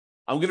stuff,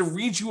 I'm going to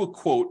read you a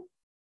quote,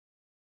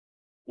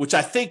 which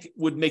I think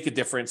would make a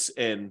difference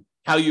in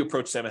how you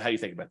approach them and how you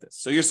think about this.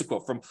 So here's the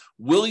quote from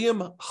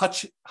William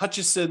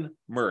Hutchison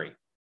Murray.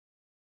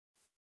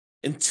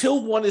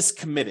 Until one is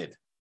committed,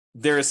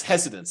 there is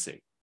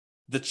hesitancy,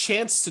 the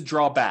chance to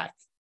draw back,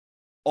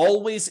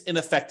 always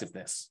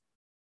ineffectiveness.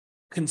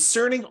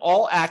 Concerning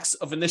all acts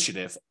of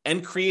initiative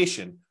and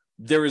creation,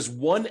 there is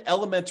one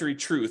elementary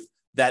truth,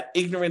 that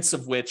ignorance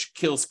of which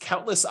kills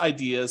countless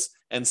ideas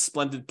and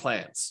splendid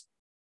plans.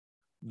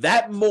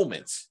 That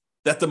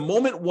the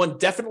moment one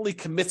definitely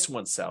commits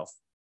oneself,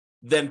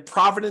 then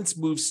providence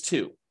moves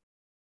too.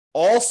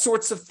 All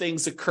sorts of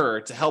things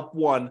occur to help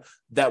one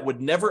that would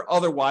never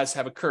otherwise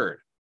have occurred.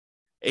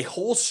 A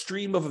whole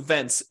stream of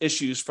events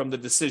issues from the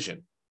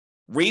decision,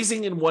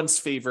 raising in one's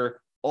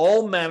favor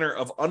all manner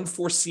of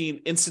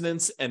unforeseen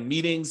incidents and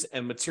meetings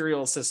and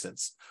material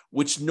assistance,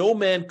 which no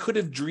man could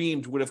have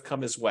dreamed would have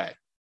come his way.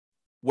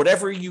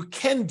 Whatever you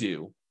can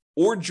do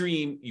or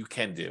dream you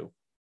can do,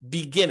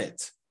 begin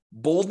it.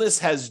 Boldness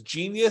has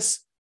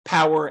genius,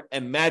 power,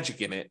 and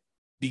magic in it.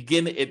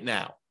 Begin it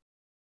now.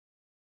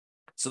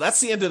 So that's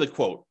the end of the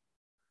quote.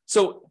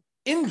 So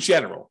in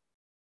general,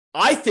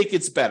 I think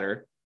it's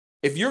better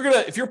if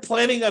you're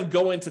planning on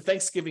going to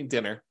Thanksgiving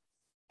dinner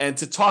and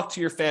to talk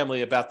to your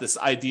family about this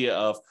idea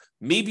of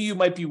maybe you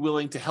might be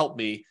willing to help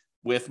me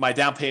with my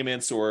down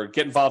payments or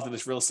get involved in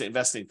this real estate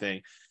investing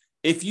thing.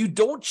 If you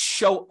don't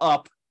show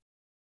up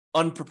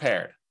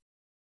unprepared,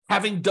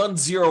 having done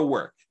zero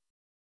work,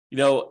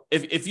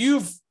 if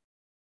you've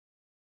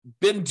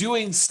been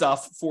doing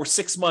stuff for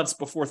 6 months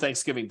before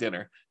Thanksgiving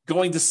dinner,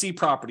 going to see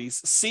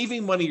properties,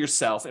 saving money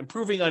yourself,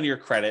 improving on your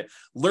credit,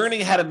 learning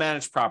how to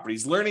manage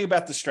properties, learning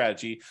about the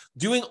strategy,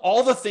 doing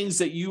all the things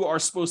that you are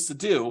supposed to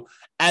do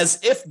as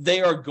if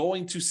they are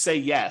going to say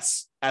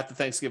yes at the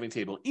Thanksgiving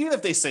table, even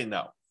if they say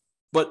no.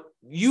 But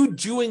you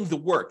doing the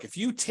work, if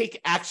you take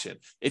action,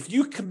 if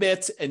you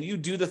commit and you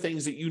do the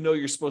things that you know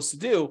you're supposed to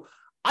do,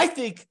 I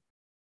think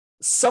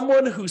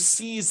someone who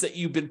sees that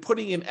you've been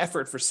putting in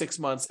effort for 6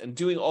 months and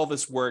doing all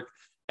this work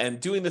and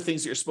doing the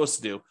things that you're supposed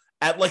to do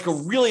at like a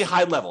really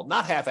high level,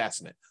 not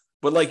half-assing it,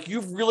 but like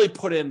you've really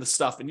put in the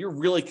stuff and you're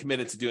really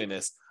committed to doing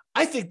this,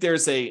 I think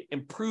there's a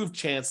improved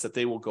chance that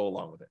they will go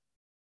along with it.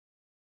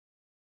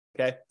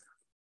 Okay.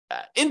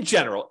 In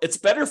general, it's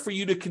better for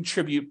you to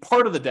contribute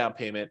part of the down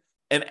payment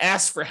and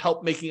ask for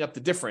help making up the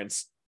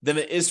difference than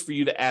it is for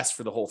you to ask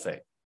for the whole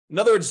thing. In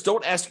other words,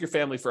 don't ask your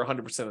family for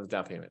 100% of the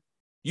down payment.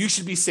 You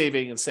should be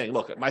saving and saying,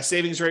 look, my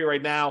savings rate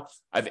right now,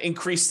 I've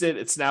increased it.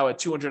 It's now at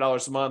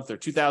 $200 a month or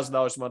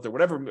 $2,000 a month or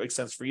whatever makes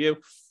sense for you.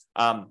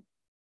 And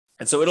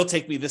so it'll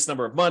take me this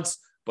number of months.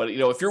 But,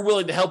 if you're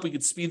willing to help, we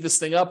can speed this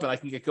thing up and I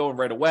can get going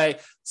right away.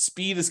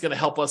 Speed is going to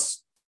help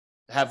us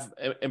have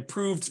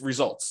improved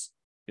results,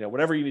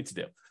 whatever you need to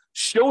do.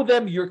 Show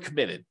them you're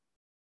committed.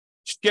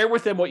 Share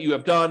with them what you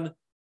have done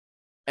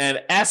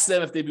and ask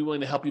them if they'd be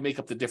willing to help you make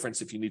up the difference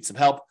if you need some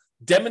help.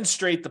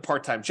 Demonstrate the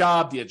part-time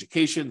job, the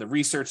education, the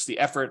research, the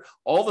effort,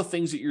 all the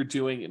things that you're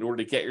doing in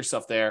order to get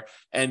yourself there.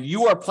 And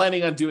you are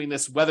planning on doing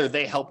this whether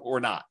they help or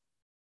not.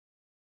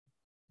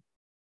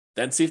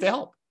 Then see if they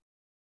help.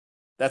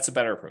 That's a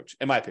better approach,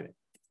 in my opinion.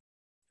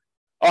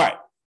 All right.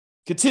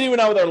 Continuing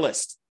on with our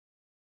list.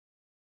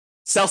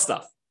 Sell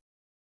stuff.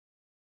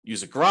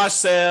 Use a garage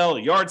sale,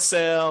 a yard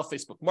sale,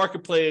 Facebook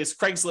Marketplace,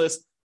 Craigslist.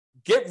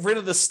 Get rid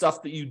of the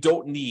stuff that you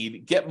don't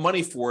need, get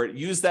money for it,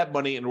 use that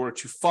money in order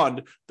to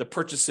fund the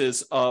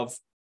purchases of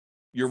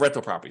your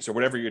rental properties or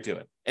whatever you're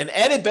doing. An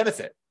added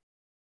benefit,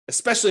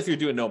 especially if you're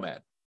doing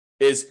nomad,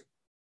 is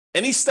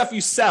any stuff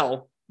you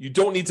sell, you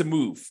don't need to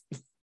move.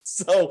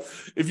 So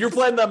if you're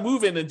planning on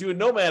moving and doing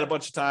Nomad a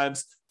bunch of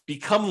times,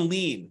 become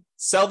lean.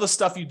 Sell the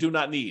stuff you do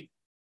not need.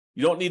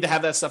 You don't need to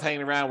have that stuff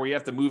hanging around where you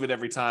have to move it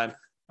every time.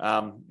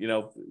 Go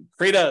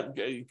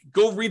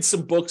read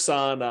some books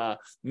on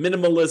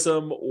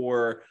minimalism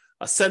or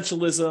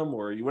essentialism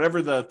or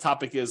whatever the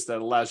topic is that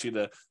allows you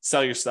to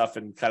sell your stuff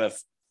and kind of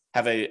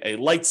have a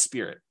light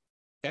spirit.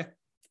 Okay.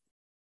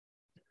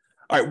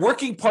 All right.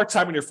 Working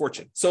part-time in your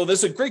fortune. So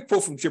there's a great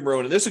quote from Jim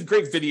Rohn, and there's a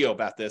great video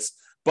about this,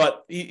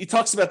 but he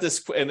talks about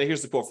this. And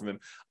here's the quote from him.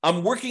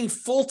 I'm working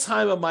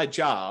full-time on my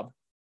job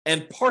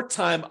and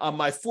part-time on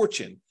my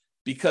fortune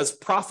because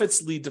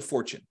profits lead to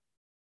fortune.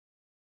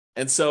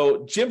 And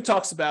so Jim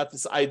talks about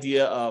this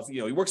idea of,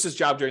 he works his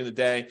job during the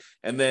day,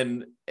 and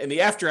then in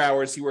the after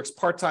hours, he works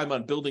part-time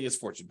on building his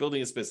fortune, building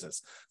his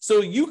business.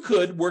 So you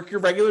could work your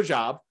regular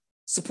job,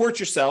 support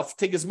yourself,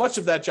 take as much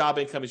of that job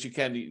income as you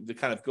can to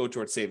kind of go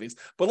towards savings.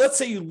 But let's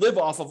say you live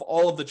off of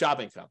all of the job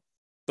income,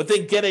 but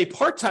then get a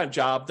part-time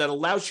job that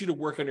allows you to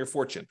work on your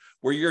fortune,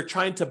 where you're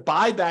trying to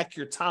buy back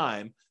your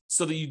time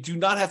so that you do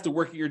not have to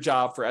work at your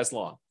job for as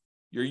long.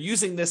 You're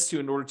using this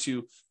in order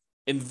to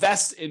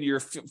invest in your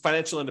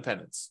financial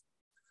independence.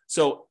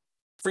 So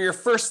for your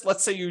first,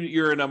 let's say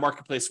you're in a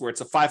marketplace where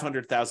it's a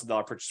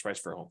 $500,000 purchase price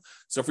for a home.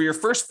 So for your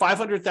first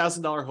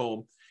 $500,000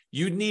 home,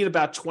 you'd need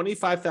about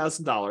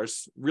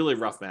 $25,000, really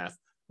rough math,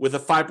 with a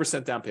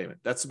 5% down payment.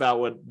 That's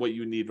about what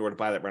you need in order to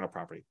buy that rental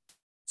property.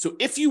 So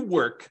if you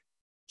work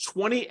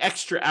 20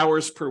 extra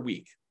hours per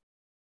week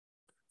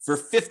for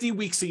 50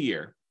 weeks a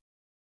year,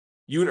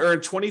 you would earn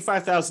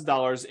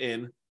 $25,000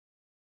 in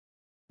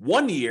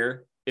 1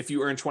 year if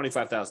you earn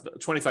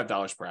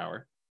 $25 per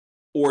hour,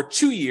 or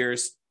 2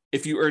 years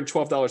if you earn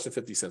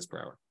 $12.50 per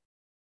hour.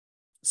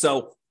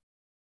 So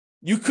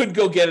you could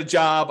go get a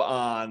job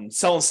on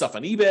selling stuff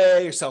on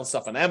eBay or selling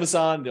stuff on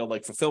Amazon,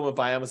 like Fulfillment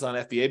by Amazon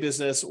FBA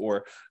business,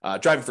 or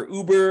driving for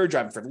Uber,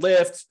 driving for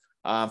Lyft,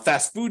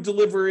 fast food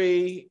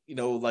delivery,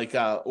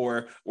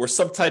 or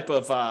some type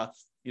of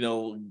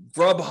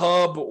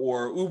Grubhub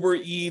or Uber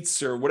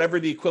Eats or whatever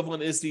the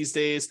equivalent is these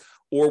days,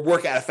 or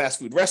work at a fast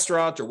food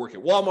restaurant, or work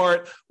at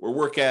Walmart, or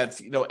work at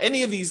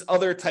any of these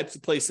other types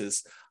of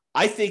places.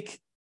 I think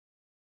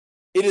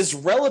it is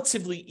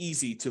relatively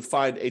easy to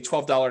find a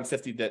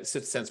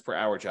 $12.50 per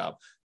hour job.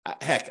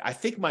 Heck, I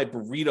think my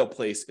burrito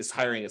place is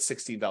hiring at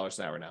 $16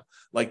 an hour now.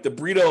 Like the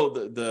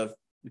burrito, the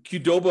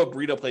Qdoba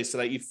burrito place that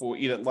I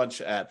eat at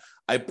lunch at,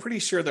 I'm pretty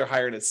sure they're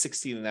hiring at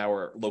 $16 an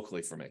hour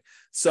locally for me.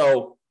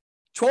 So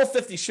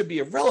 $12.50 should be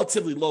a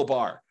relatively low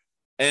bar.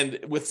 And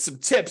with some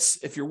tips,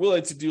 if you're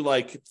willing to do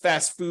like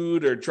fast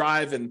food or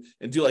drive and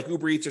do like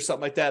Uber Eats or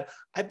something like that,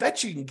 I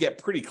bet you can get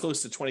pretty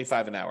close to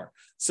 $25 an hour.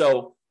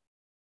 So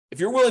if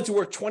you're willing to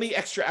work 20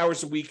 extra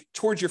hours a week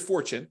towards your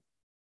fortune,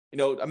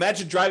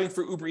 imagine driving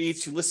for Uber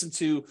Eats. You listen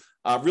to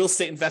real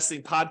estate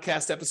investing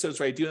podcast episodes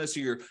where I do this.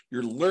 So you're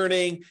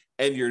learning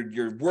and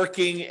you're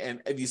working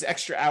and these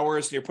extra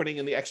hours, and you're putting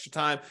in the extra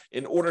time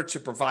in order to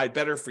provide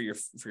better for your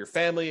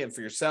family and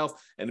for yourself,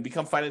 and to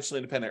become financially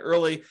independent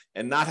early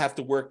and not have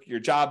to work your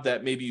job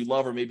that maybe you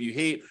love or maybe you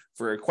hate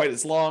for quite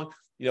as long.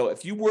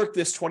 If you work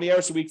this 20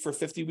 hours a week for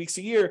 50 weeks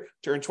a year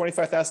to earn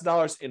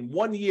 $25,000 in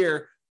 1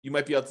 year, you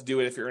might be able to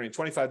do it if you're earning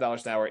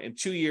 $25 an hour. In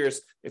 2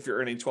 years, if you're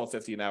earning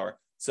 $12.50 an hour.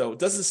 So it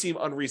doesn't seem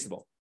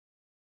unreasonable.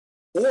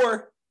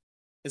 Or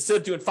instead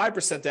of doing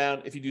 5%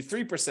 down, if you do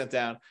 3%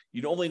 down,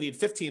 you'd only need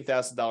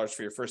 $15,000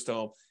 for your first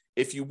home.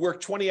 If you work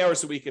 20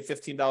 hours a week at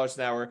 $15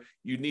 an hour,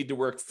 you'd need to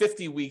work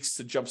 50 weeks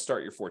to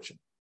jumpstart your fortune.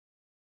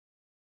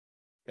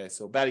 Okay,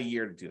 so about a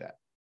year to do that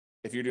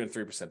if you're doing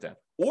 3% down.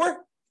 Or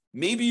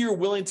maybe you're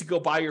willing to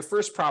go buy your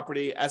first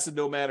property as a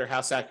nomad or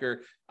house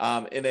hacker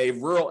in a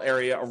rural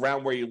area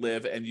around where you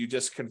live, and you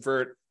just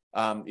convert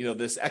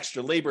this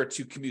extra labor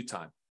to commute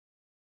time.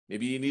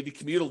 Maybe you need to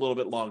commute a little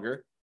bit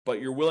longer, but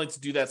you're willing to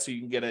do that so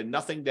you can get a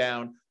nothing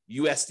down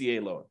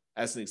USDA loan,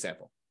 as an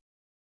example.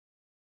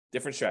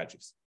 Different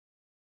strategies.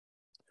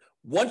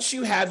 Once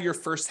you have your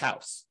first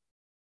house,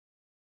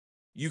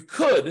 you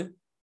could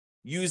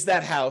use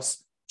that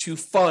house to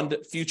fund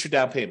future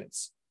down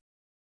payments,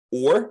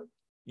 or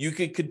you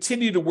could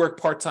continue to work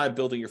part-time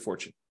building your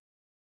fortune.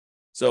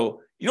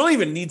 So you don't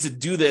even need to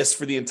do this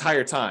for the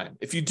entire time.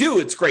 If you do,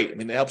 it's great. I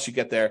mean, it helps you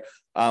get there.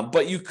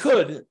 But you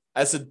could,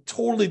 as a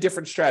totally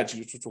different strategy,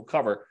 which we'll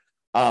cover,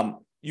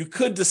 you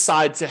could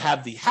decide to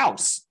have the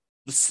house,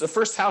 the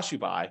first house you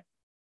buy,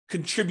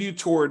 contribute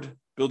toward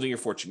building your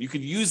fortune. You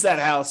could use that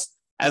house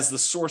as the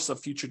source of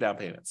future down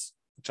payments,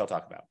 which I'll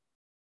talk about.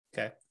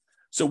 Okay.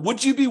 So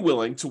would you be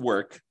willing to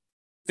work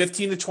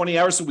 15 to 20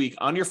 hours a week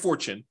on your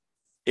fortune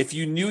if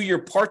you knew your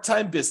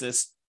part-time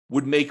business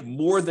would make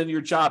more than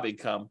your job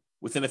income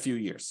within a few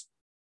years?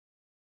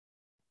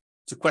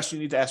 It's a question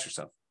you need to ask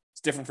yourself.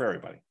 It's different for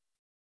everybody.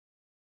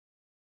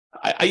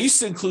 I used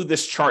to include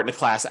this chart in a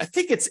class. I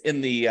think it's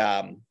in the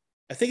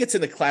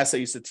class I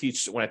used to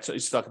teach when I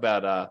used to talk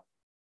about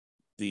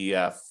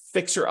the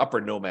Fixer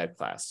Upper Nomad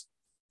class.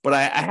 But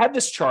I had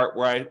this chart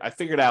where I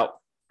figured out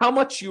how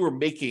much you were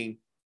making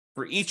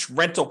for each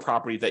rental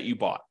property that you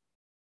bought.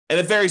 And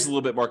it varies a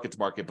little bit market to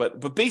market,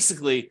 but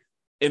basically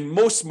in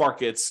most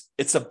markets,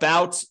 it's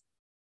about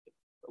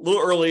a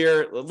little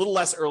earlier, a little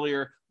less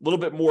earlier, a little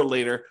bit more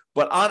later,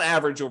 but on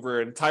average over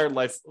an entire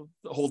life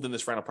holding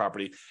this rental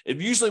property, it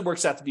usually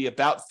works out to be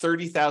about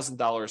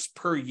 $30,000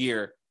 per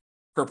year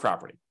per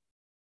property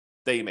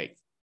that you make.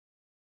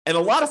 And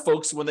a lot of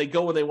folks, when they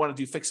want to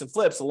do fix and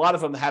flips, a lot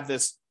of them have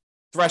this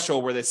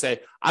threshold where they say,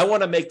 I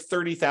want to make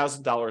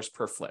 $30,000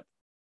 per flip.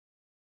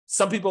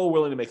 Some people are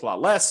willing to make a lot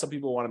less. Some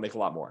people want to make a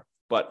lot more.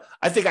 But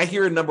I think I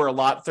hear a number a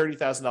lot,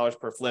 $30,000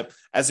 per flip,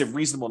 as a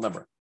reasonable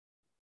number.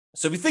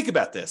 So if you think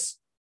about this,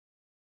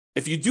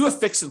 if you do a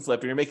fix and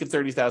flip and you're making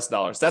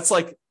 $30,000, that's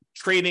like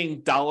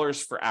trading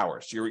dollars for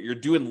hours. You're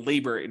doing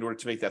labor in order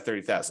to make that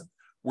 $30,000.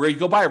 Where you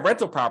go buy a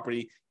rental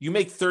property, you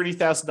make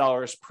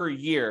 $30,000 per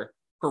year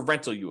per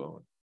rental you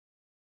own.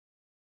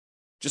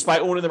 Just by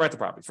owning the rental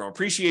property, from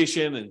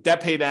appreciation and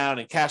debt pay down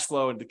and cash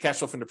flow and the cash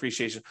flow from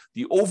depreciation,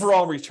 the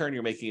overall return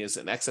you're making is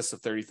in excess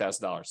of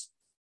 $30,000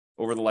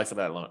 over the life of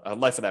that loan,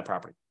 life of that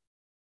property.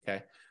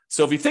 Okay,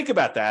 so if you think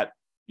about that,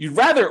 you'd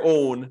rather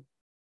own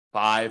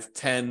 5,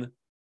 10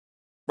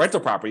 rental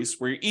properties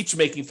where you're each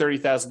making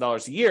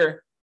 $30,000 a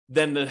year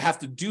than to have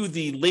to do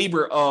the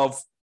labor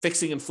of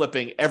fixing and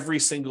flipping every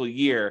single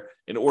year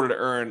in order to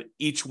earn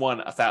each one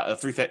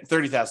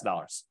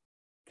 $30,000.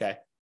 Okay.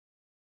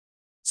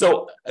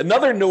 So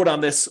another note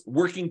on this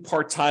working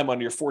part-time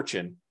on your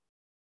fortune,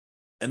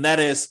 and that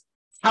is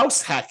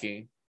house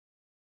hacking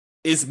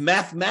is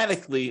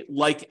mathematically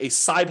like a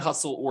side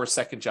hustle or a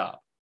second job.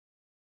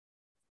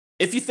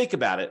 If you think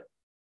about it,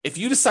 if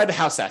you decide to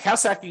house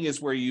hacking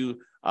is where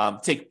you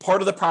take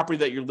part of the property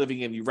that you're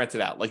living in, you rent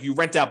it out. Like you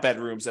rent out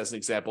bedrooms as an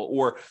example,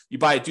 or you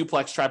buy a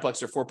duplex,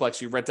 triplex, or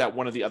fourplex, you rent out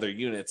one of the other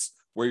units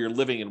where you're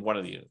living in one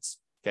of the units.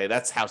 Okay,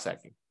 that's house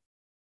hacking.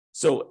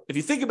 So if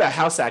you think about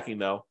house hacking,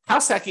 though,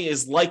 house hacking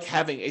is like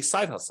having a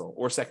side hustle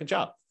or second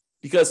job.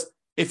 Because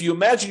if you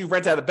imagine you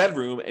rent out a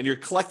bedroom and you're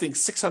collecting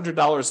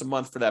 $600 a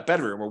month for that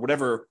bedroom, or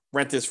whatever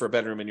rent is for a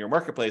bedroom in your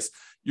marketplace,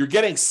 you're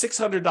getting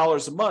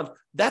 $600 a month.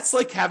 That's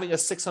like having a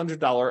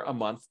 $600 a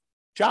month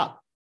job,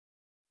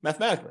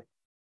 mathematically.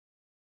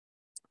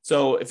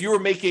 So if you were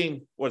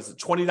making,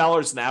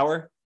 $20 an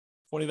hour,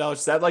 $20,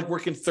 is that like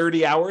working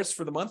 30 hours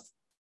for the month?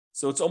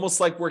 So it's almost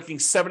like working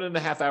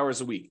 7.5 hours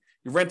a week.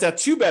 You rent out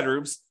 2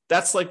 bedrooms,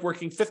 that's like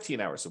working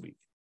 15 hours a week.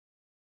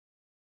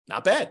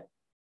 Not bad.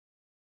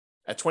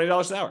 At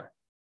 $20 an hour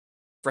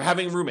for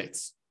having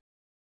roommates.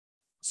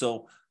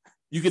 So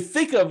you could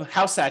think of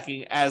house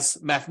hacking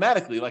as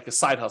mathematically like a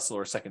side hustle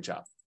or a second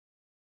job.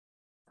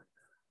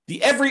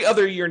 The every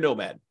other year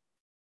nomad.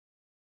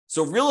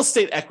 So real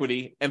estate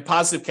equity and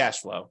positive cash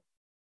flow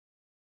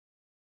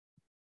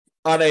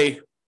on a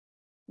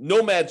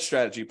nomad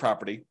strategy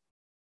property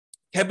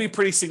can be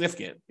pretty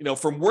significant. You know,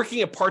 from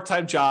working a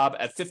part-time job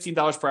at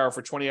 $15 per hour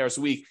for 20 hours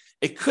a week,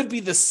 it could be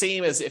the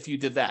same as if you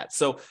did that.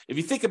 So if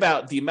you think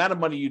about the amount of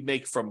money you'd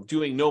make from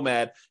doing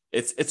nomad,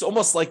 it's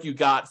almost like you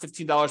got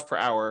 $15 per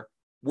hour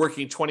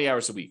working 20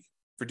 hours a week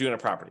for doing a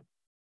property.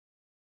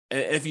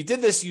 And if you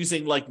did this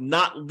using like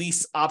not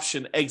lease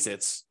option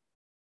exits,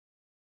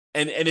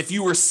 and if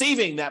you were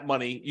saving that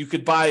money, you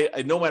could buy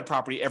a nomad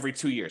property every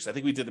 2 years. I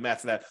think we did the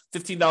math for that.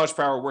 $15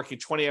 per hour working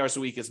 20 hours a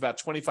week is about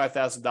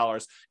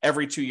 $25,000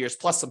 every 2 years,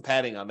 plus some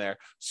padding on there.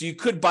 So you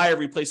could buy a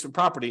replacement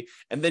property,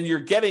 and then you're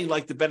getting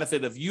like the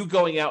benefit of you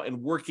going out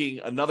and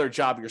working another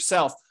job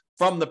yourself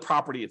from the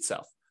property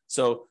itself.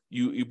 So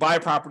you buy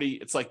a property,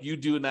 it's like you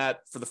doing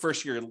that for the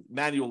first year,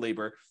 manual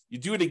labor. You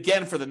do it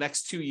again for the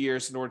next 2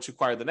 years in order to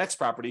acquire the next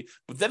property,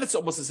 but then it's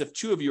almost as if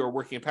 2 of you are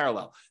working in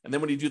parallel. And then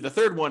when you do the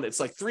third one,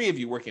 it's like 3 of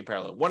you working in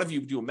parallel. 1 of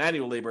you do a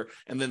manual labor,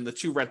 and then the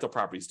 2 rental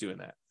properties doing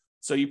that.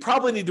 So you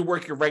probably need to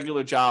work your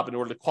regular job in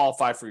order to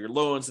qualify for your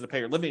loans and to pay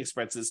your living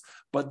expenses,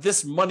 but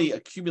this money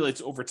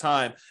accumulates over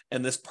time,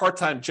 and this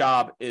part-time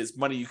job is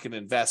money you can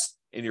invest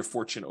in your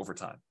fortune over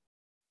time.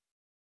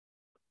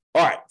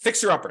 All right,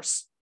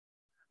 fixer-uppers.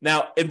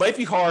 Now, it might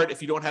be hard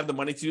if you don't have the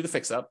money to do the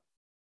fix-up.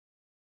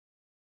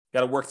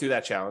 Got to work through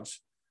that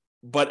challenge.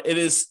 But it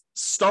is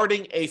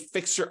starting a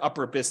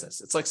fixer-upper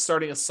business. It's like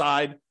starting a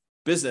side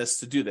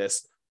business to do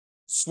this.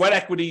 Sweat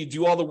equity, you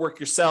do all the work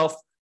yourself.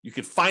 You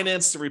could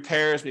finance the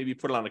repairs, maybe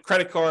put it on a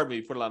credit card,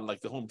 maybe put it on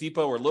like the Home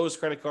Depot or Lowe's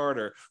credit card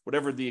or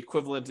whatever the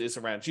equivalent is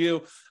around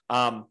you.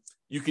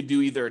 You could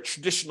do either a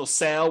traditional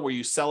sale where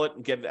you sell it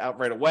and get it out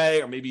right away,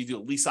 or maybe you do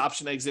a lease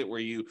option exit where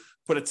you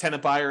put a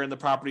tenant buyer in the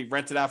property,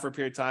 rent it out for a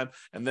period of time,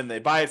 and then they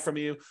buy it from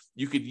you.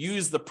 You could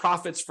use the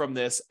profits from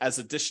this as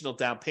additional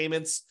down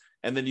payments,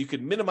 and then you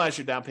could minimize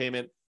your down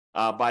payment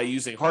by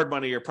using hard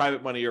money or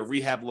private money or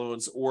rehab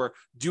loans or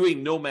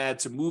doing nomad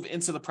to move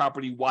into the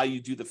property while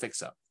you do the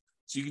fix-up.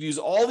 So you can use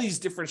all these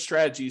different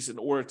strategies in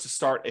order to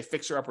start a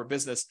fixer-upper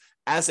business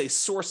as a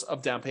source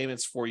of down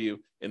payments for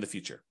you in the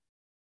future.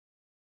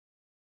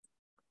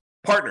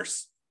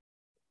 Partners.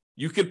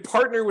 You could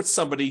partner with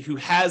somebody who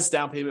has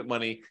down payment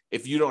money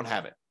if you don't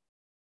have it.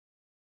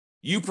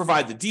 You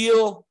provide the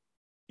deal,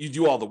 you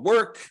do all the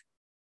work,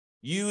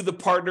 you, the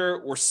partner,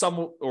 or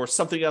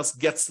something else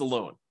gets the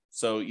loan.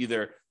 So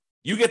either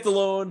You get the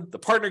loan, the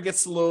partner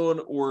gets the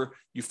loan, or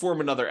you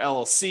form another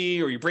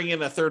LLC, or you bring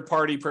in a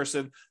third-party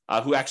person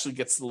who actually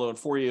gets the loan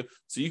for you.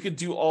 So you could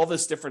do all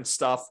this different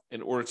stuff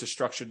in order to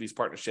structure these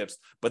partnerships,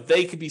 but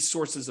they could be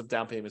sources of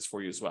down payments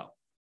for you as well.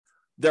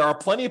 There are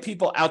plenty of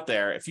people out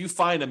there, if you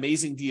find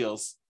amazing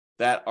deals,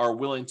 that are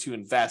willing to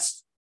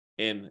invest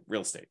in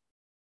real estate.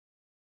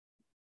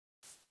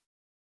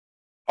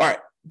 All right,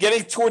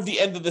 getting toward the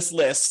end of this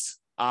list,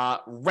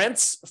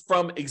 rents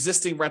from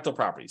existing rental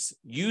properties.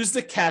 Use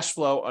the cash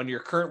flow on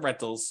your current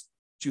rentals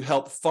to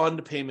help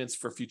fund payments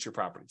for future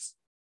properties.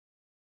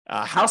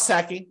 House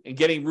hacking and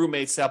getting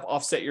roommates to help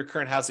offset your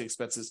current housing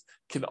expenses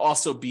can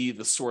also be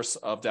the source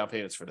of down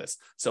payments for this.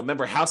 So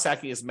remember, house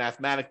hacking is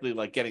mathematically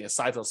like getting a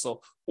side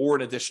hustle or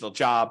an additional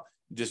job.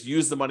 You just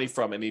use the money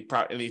from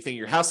anything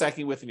you're house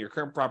hacking with in your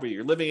current property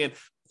you're living in,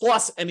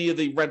 plus any of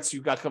the rents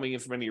you've got coming in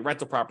from any of your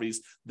rental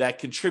properties that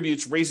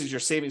contributes, raises your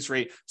savings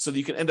rate so that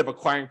you can end up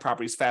acquiring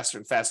properties faster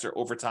and faster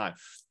over time.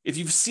 If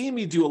you've seen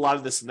me do a lot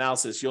of this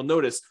analysis, you'll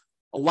notice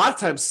a lot of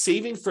times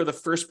saving for the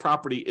first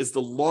property is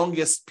the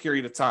longest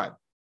period of time.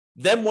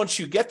 Then once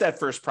you get that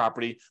first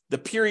property, the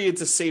period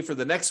to save for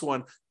the next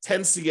one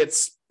tends to get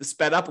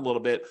sped up a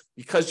little bit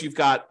because you've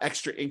got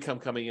extra income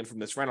coming in from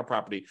this rental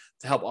property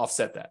to help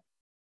offset that.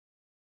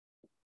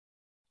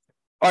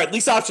 All right,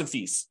 lease option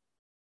fees.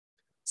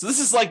 So this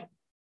is like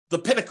the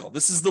pinnacle.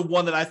 This is the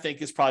one that I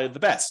think is probably the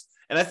best.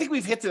 And I think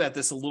we've hinted at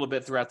this a little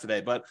bit throughout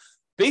today, but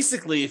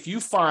basically if you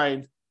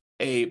find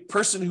a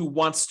person who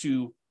wants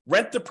to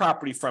rent the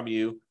property from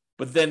you,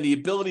 but then the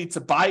ability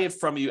to buy it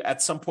from you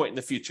at some point in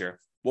the future,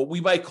 what we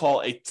might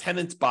call a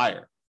tenant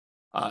buyer.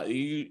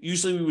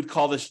 Usually we would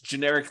call this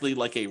generically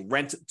like a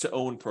rent to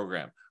own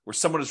program, where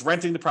someone is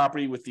renting the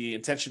property with the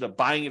intention of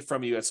buying it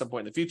from you at some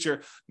point in the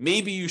future.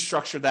 Maybe you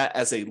structure that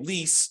as a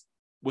lease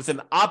with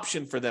an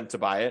option for them to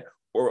buy it,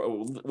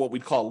 or what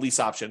we'd call a lease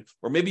option,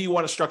 or maybe you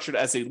want to structure it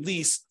as a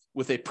lease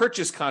with a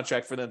purchase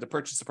contract for them to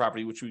purchase the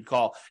property, which we'd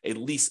call a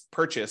lease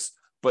purchase.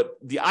 But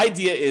the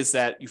idea is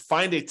that you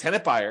find a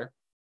tenant buyer,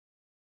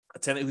 a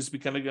tenant who's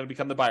going to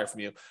become the buyer from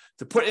you,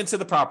 to put into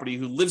the property,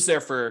 who lives there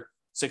for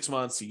 6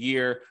 months, a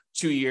year,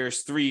 2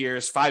 years, 3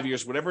 years, 5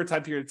 years, whatever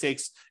time period it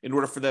takes in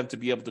order for them to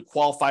be able to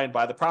qualify and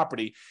buy the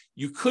property.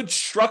 You could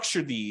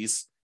structure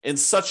these in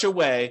such a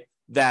way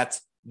that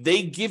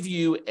they give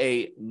you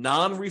a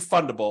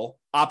non-refundable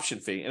option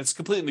fee, and it's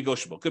completely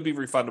negotiable. It could be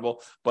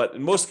refundable, but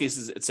in most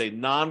cases, it's a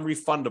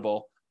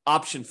non-refundable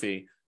option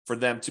fee for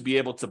them to be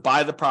able to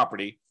buy the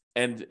property.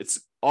 And it's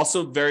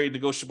also very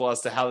negotiable as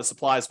to how this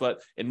applies,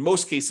 but in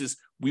most cases,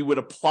 we would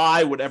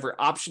apply whatever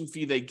option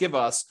fee they give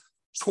us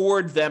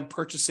toward them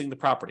purchasing the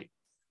property.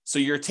 So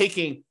you're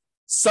taking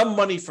some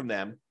money from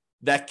them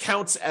that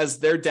counts as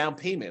their down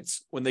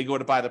payments when they go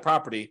to buy the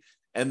property,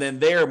 and then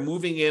they're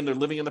moving in, they're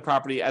living in the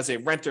property as a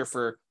renter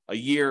for a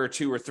year or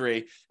 2 or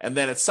 3, and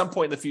then at some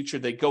point in the future,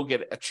 they go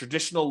get a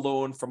traditional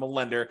loan from a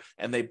lender,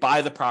 and they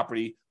buy the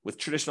property with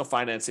traditional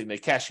financing, they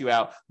cash you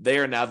out, they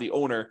are now the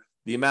owner.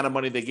 The amount of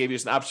money they gave you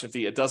as an option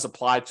fee, it does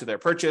apply to their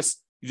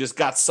purchase. You just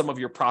got some of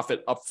your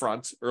profit up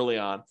front early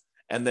on,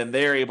 and then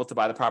they're able to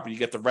buy the property. You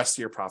get the rest of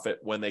your profit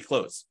when they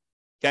close.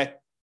 Okay?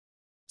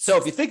 So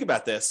if you think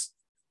about this,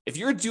 if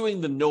you're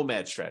doing the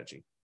nomad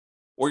strategy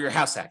or you're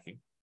house hacking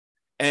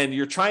and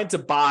you're trying to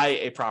buy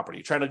a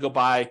property, trying to go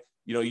buy,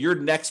 your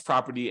next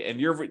property, and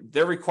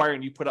they're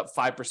requiring you put up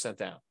 5%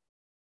 down.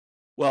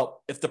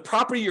 Well, if the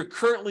property you're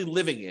currently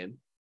living in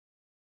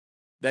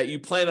that you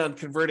plan on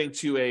converting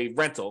to a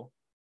rental,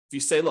 if you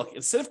say, look,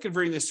 instead of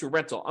converting this to a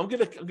rental, I'm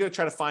gonna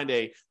try to find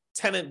a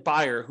tenant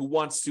buyer who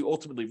wants to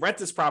ultimately rent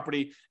this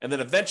property and then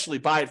eventually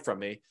buy it from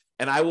me.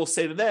 And I will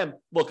say to them,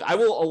 look, I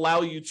will allow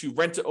you to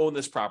rent to own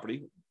this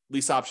property,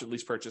 lease option,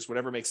 lease purchase,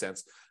 whatever makes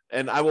sense.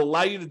 And I will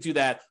allow you to do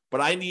that,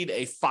 but I need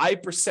a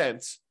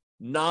 5%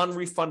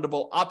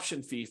 non-refundable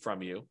option fee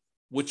from you,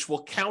 which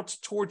will count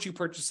towards you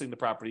purchasing the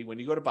property when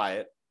you go to buy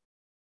it.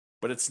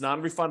 But it's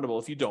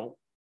non-refundable if you don't,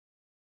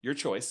 your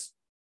choice.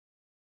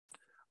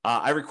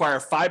 I require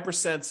a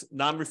 5%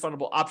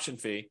 non-refundable option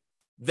fee.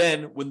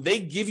 Then when they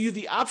give you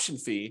the option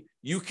fee,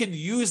 you can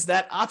use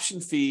that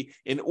option fee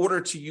in order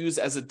to use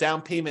as a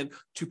down payment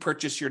to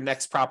purchase your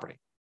next property.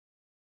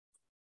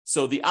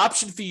 So the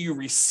option fee you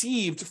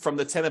received from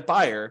the tenant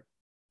buyer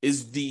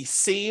is the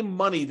same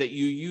money that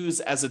you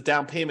use as a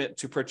down payment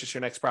to purchase your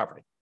next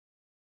property.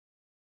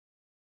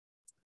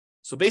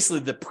 So basically,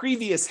 the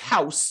previous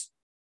house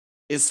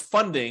is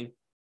funding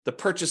the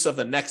purchase of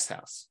the next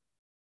house.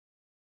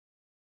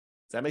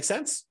 Does that make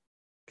sense?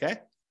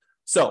 Okay.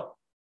 So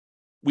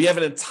we have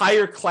an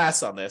entire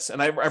class on this,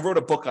 and I wrote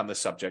a book on this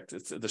subject.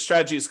 The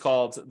strategy is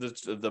called,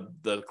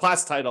 the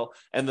class title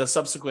and the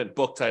subsequent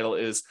book title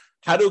is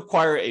How to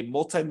Acquire a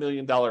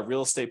Multi-Million-Dollar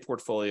Real Estate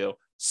Portfolio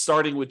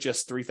Starting with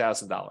Just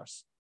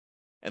 $3,000.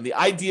 And the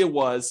idea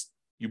was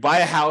you buy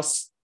a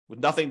house with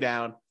nothing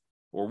down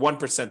or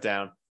 1%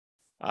 down,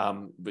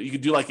 but you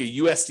could do like a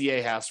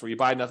USDA house where you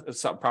buy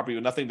some property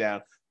with nothing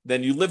down.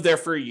 Then you live there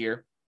for a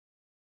year.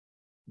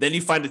 Then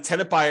you find a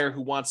tenant buyer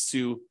who wants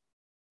to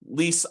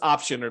lease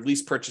option or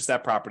lease purchase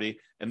that property,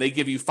 and they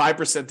give you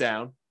 5%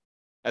 down.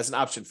 as an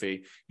option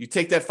fee. You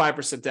take that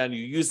 5% down,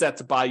 you use that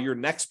to buy your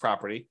next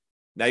property.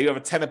 Now you have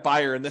a tenant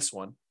buyer in this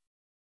one.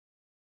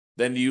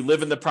 Then you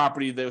live in the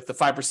property with the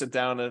 5%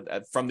 down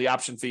from the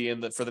option fee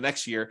for the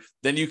next year.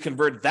 Then you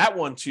convert that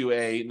one to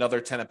another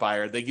tenant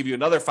buyer. They give you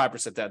another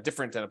 5% down,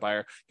 different tenant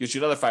buyer gives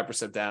you another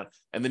 5% down.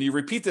 And then you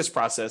repeat this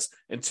process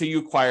until you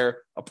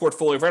acquire a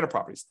portfolio of rental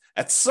properties.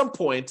 At some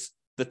point,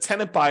 the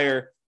tenant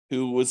buyer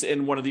who was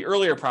in one of the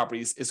earlier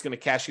properties is going to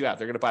cash you out.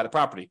 They're going to buy the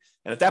property.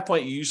 And at that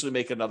point, you usually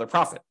make another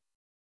profit.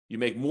 You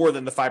make more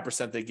than the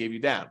 5% they gave you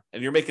down.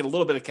 And you're making a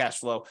little bit of cash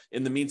flow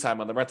in the meantime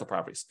on the rental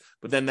properties.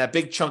 But then that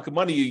big chunk of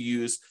money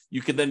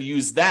you can then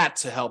use that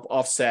to help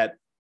offset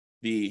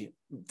the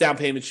down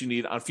payments you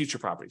need on future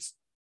properties.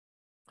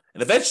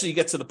 And eventually you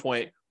get to the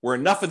point where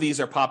enough of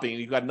these are popping and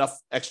you've got enough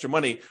extra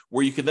money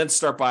where you can then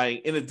start buying,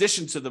 in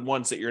addition to the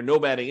ones that you're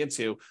nomading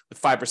into with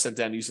 5%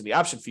 down using the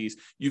option fees,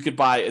 you could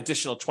buy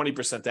additional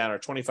 20% down or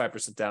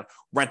 25% down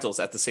rentals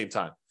at the same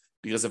time.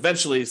 Because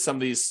eventually some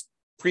of these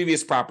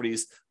previous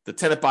properties, the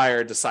tenant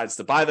buyer decides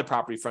to buy the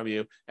property from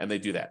you, and they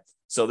do that.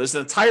 So there's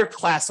an entire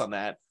class on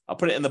that. I'll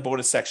put it in the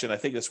bonus section. I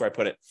think that's where I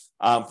put it,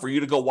 for you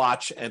to go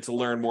watch and to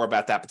learn more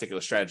about that particular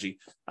strategy.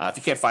 If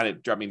you can't find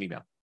it, drop me an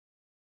email.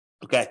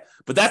 Okay,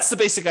 but that's the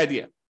basic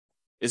idea,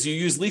 is you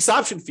use lease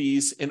option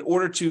fees in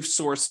order to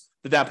source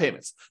the down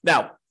payments.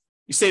 Now,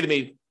 you say to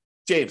me,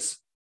 James,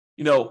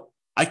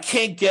 I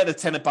can't get a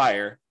tenant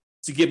buyer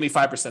to give me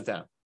 5%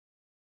 down.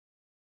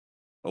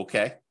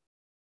 Okay.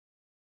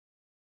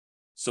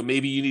 So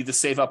maybe you need to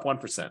save up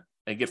 1%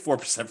 and get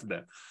 4% from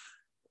them.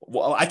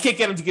 Well, I can't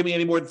get them to give me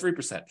any more than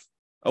 3%.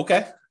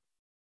 Okay.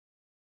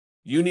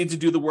 You need to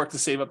do the work to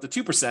save up the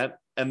 2%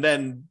 and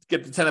then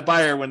get the tenant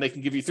buyer when they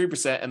can give you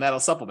 3%, and that'll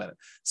supplement it.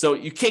 So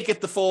you can't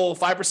get the full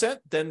 5%,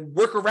 then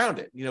work around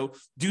it.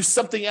 Do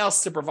something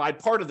else to provide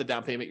part of the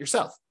down payment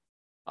yourself.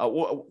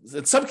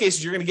 In some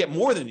cases, you're going to get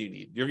more than you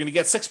need. You're going to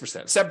get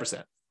 6%,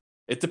 7%.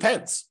 It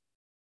depends.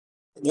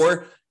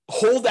 Or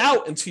hold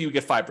out until you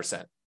get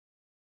 5%.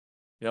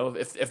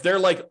 If they're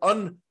like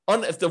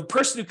if the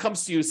person who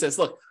comes to you says,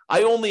 look,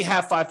 I only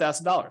have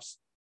 $5,000.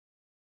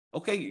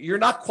 Okay, you're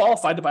not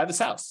qualified to buy this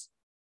house.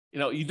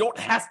 You don't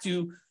have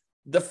to.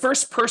 The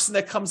first person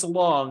that comes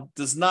along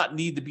does not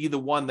need to be the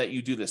one that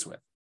you do this with.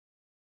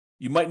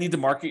 You might need to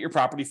market your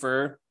property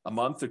for a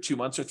month or 2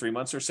 months or 3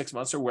 months or 6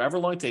 months or whatever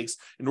long it takes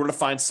in order to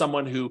find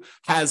someone who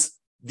has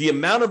the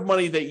amount of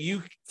money that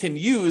you can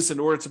use in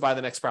order to buy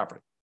the next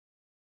property.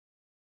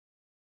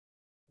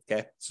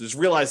 Okay, so just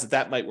realize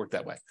that might work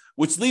that way,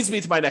 which leads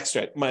me to my next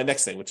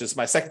thing, which is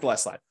my second to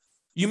last slide.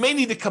 You may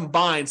need to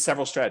combine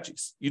several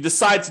strategies. You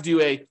decide to do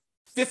a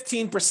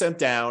 15%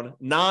 down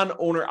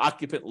non-owner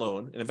occupant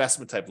loan, an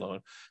investment type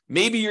loan.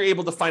 Maybe you're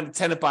able to find a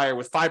tenant buyer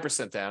with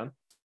 5% down.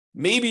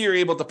 Maybe you're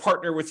able to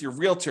partner with your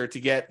realtor to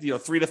get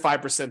 3 to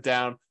 5%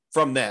 down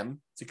from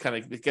them to kind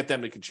of get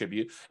them to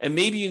contribute. And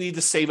maybe you need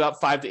to save up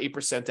 5 to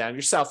 8% down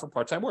yourself for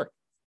part-time work.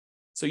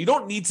 So you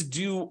don't need to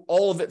do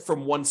all of it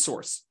from one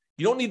source.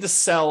 You don't need to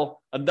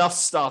sell enough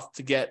stuff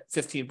to get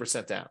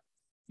 15% down.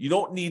 You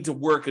don't need to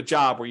work a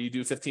job where you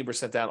do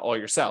 15% down all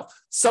yourself.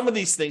 Some of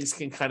these things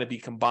can kind of be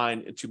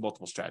combined into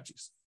multiple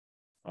strategies.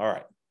 All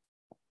right.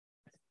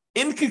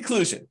 In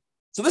conclusion,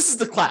 so this is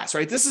the class,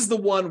 right? This is the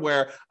one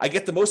where I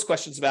get the most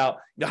questions about,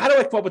 how do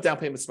I come up with down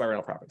payments to my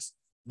rental properties?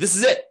 This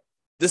is it.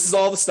 This is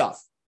all the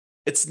stuff.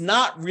 It's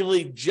not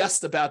really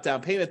just about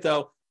down payment,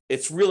 though.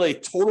 It's really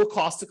total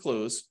cost to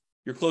close,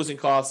 your closing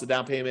costs, the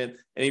down payment,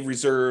 any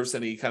reserves,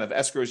 any kind of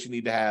escrows you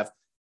need to have,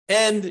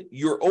 and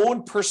your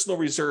own personal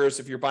reserves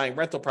if you're buying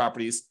rental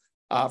properties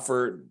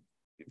for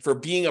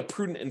being a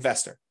prudent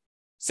investor.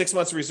 6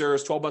 months of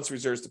reserves, 12 months of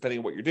reserves, depending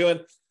on what you're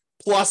doing.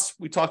 Plus,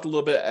 we talked a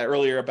little bit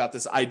earlier about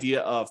this idea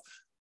of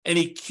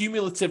any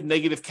cumulative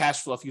negative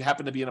cash flow if you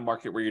happen to be in a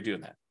market where you're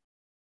doing that.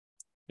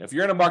 If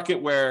you're in a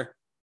market where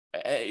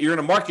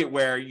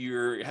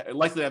you're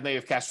likely to have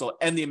negative cash flow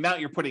and the amount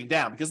you're putting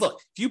down, because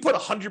look, if you put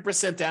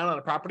 100% down on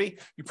a property,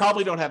 you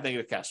probably don't have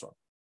negative cash flow.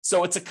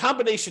 So it's a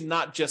combination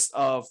not just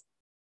of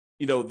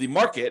the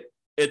market,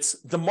 it's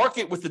the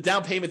market with the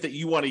down payment that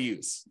you want to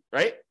use,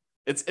 right?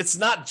 It's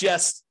not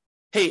just,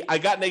 hey, I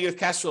got negative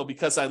cash flow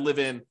because I live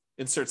in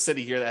insert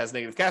city here that has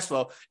negative cash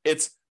flow.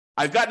 It's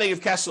I've got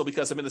negative cash flow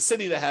because I'm in a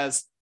city that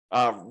has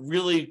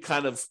really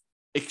kind of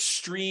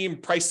extreme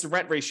price to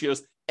rent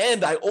ratios,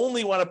 and I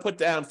only want to put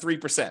down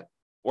 3%,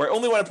 or I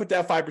only want to put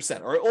down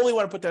 5%, or I only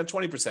want to put down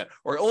 20%,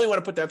 or I only want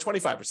to put down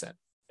 25%.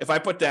 If I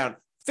put down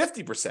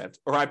 50%,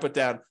 or I put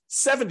down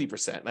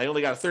 70%, and I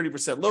only got a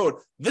 30% load,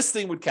 this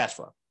thing would cash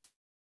flow.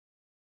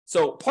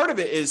 So part of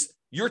it is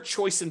your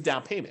choice in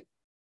down payment.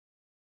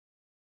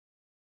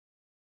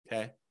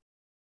 Okay.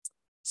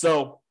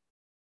 So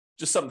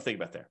just something to think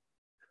about there.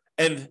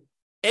 And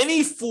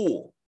any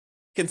fool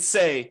can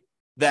say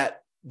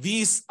that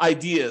these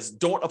ideas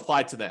don't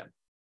apply to them.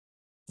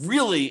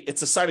 Really,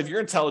 it's a sign of your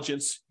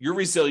intelligence, your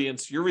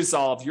resilience, your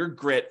resolve, your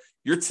grit,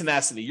 your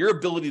tenacity, your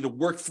ability to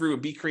work through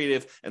and be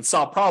creative and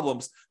solve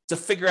problems to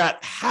figure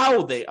out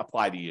how they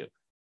apply to you,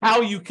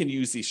 how you can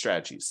use these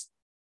strategies.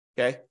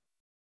 Okay.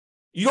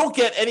 You don't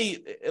get any,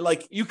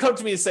 like, you come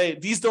to me and say,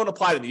 these don't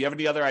apply to me. You have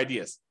any other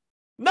ideas?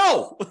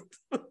 No.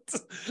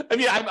 I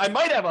mean, I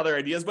might have other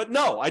ideas, but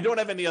no, I don't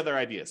have any other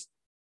ideas.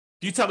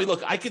 You tell me,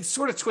 look, I could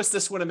sort of twist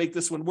this one and make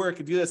this one work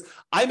and do this.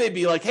 I may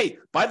be like, hey,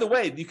 by the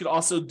way, you could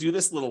also do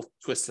this little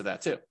twist to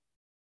that too.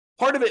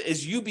 Part of it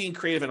is you being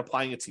creative and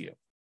applying it to you.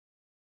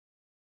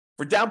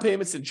 For down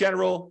payments in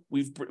general,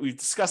 we've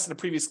discussed in a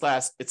previous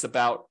class, it's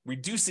about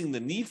reducing the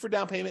need for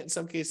down payment in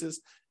some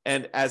cases.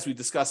 And as we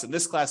discussed in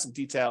this class in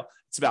detail,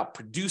 it's about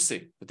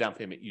producing the down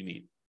payment you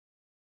need.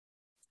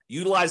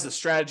 Utilize a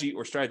strategy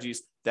or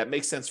strategies that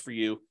make sense for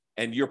you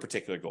and your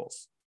particular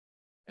goals.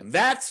 And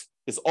that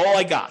is all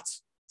I got.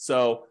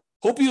 So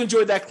hope you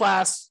enjoyed that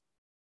class.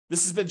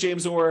 This has been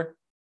James Orr.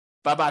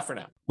 Bye-bye for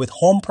now. With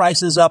home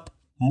prices up,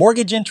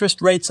 mortgage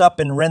interest rates up,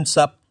 and rents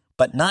up,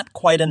 but not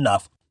quite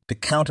enough to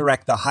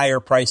counteract the higher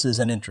prices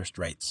and interest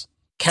rates.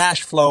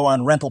 Cash flow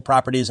on rental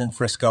properties in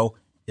Frisco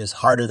is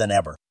harder than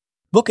ever.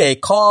 Book a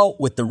call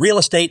with the Real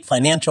Estate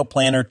Financial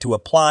Planner to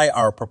apply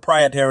our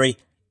proprietary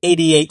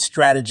 88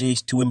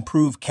 strategies to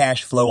improve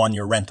cash flow on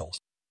your rentals.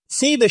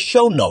 See the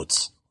show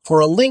notes for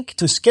a link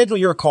to schedule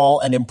your call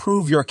and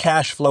improve your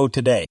cash flow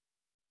today.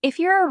 If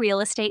you're a real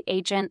estate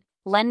agent,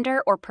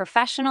 lender, or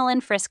professional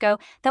in Frisco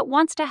that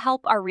wants to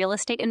help our real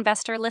estate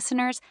investor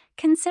listeners,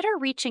 consider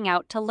reaching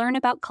out to learn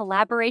about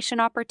collaboration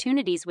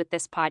opportunities with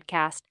this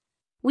podcast.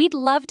 We'd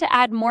love to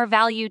add more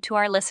value to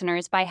our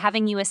listeners by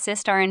having you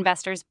assist our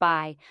investors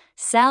buy,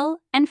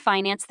 sell, and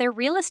finance their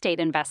real estate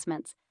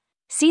investments.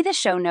 See the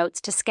show notes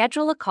to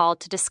schedule a call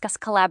to discuss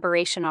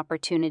collaboration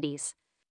opportunities.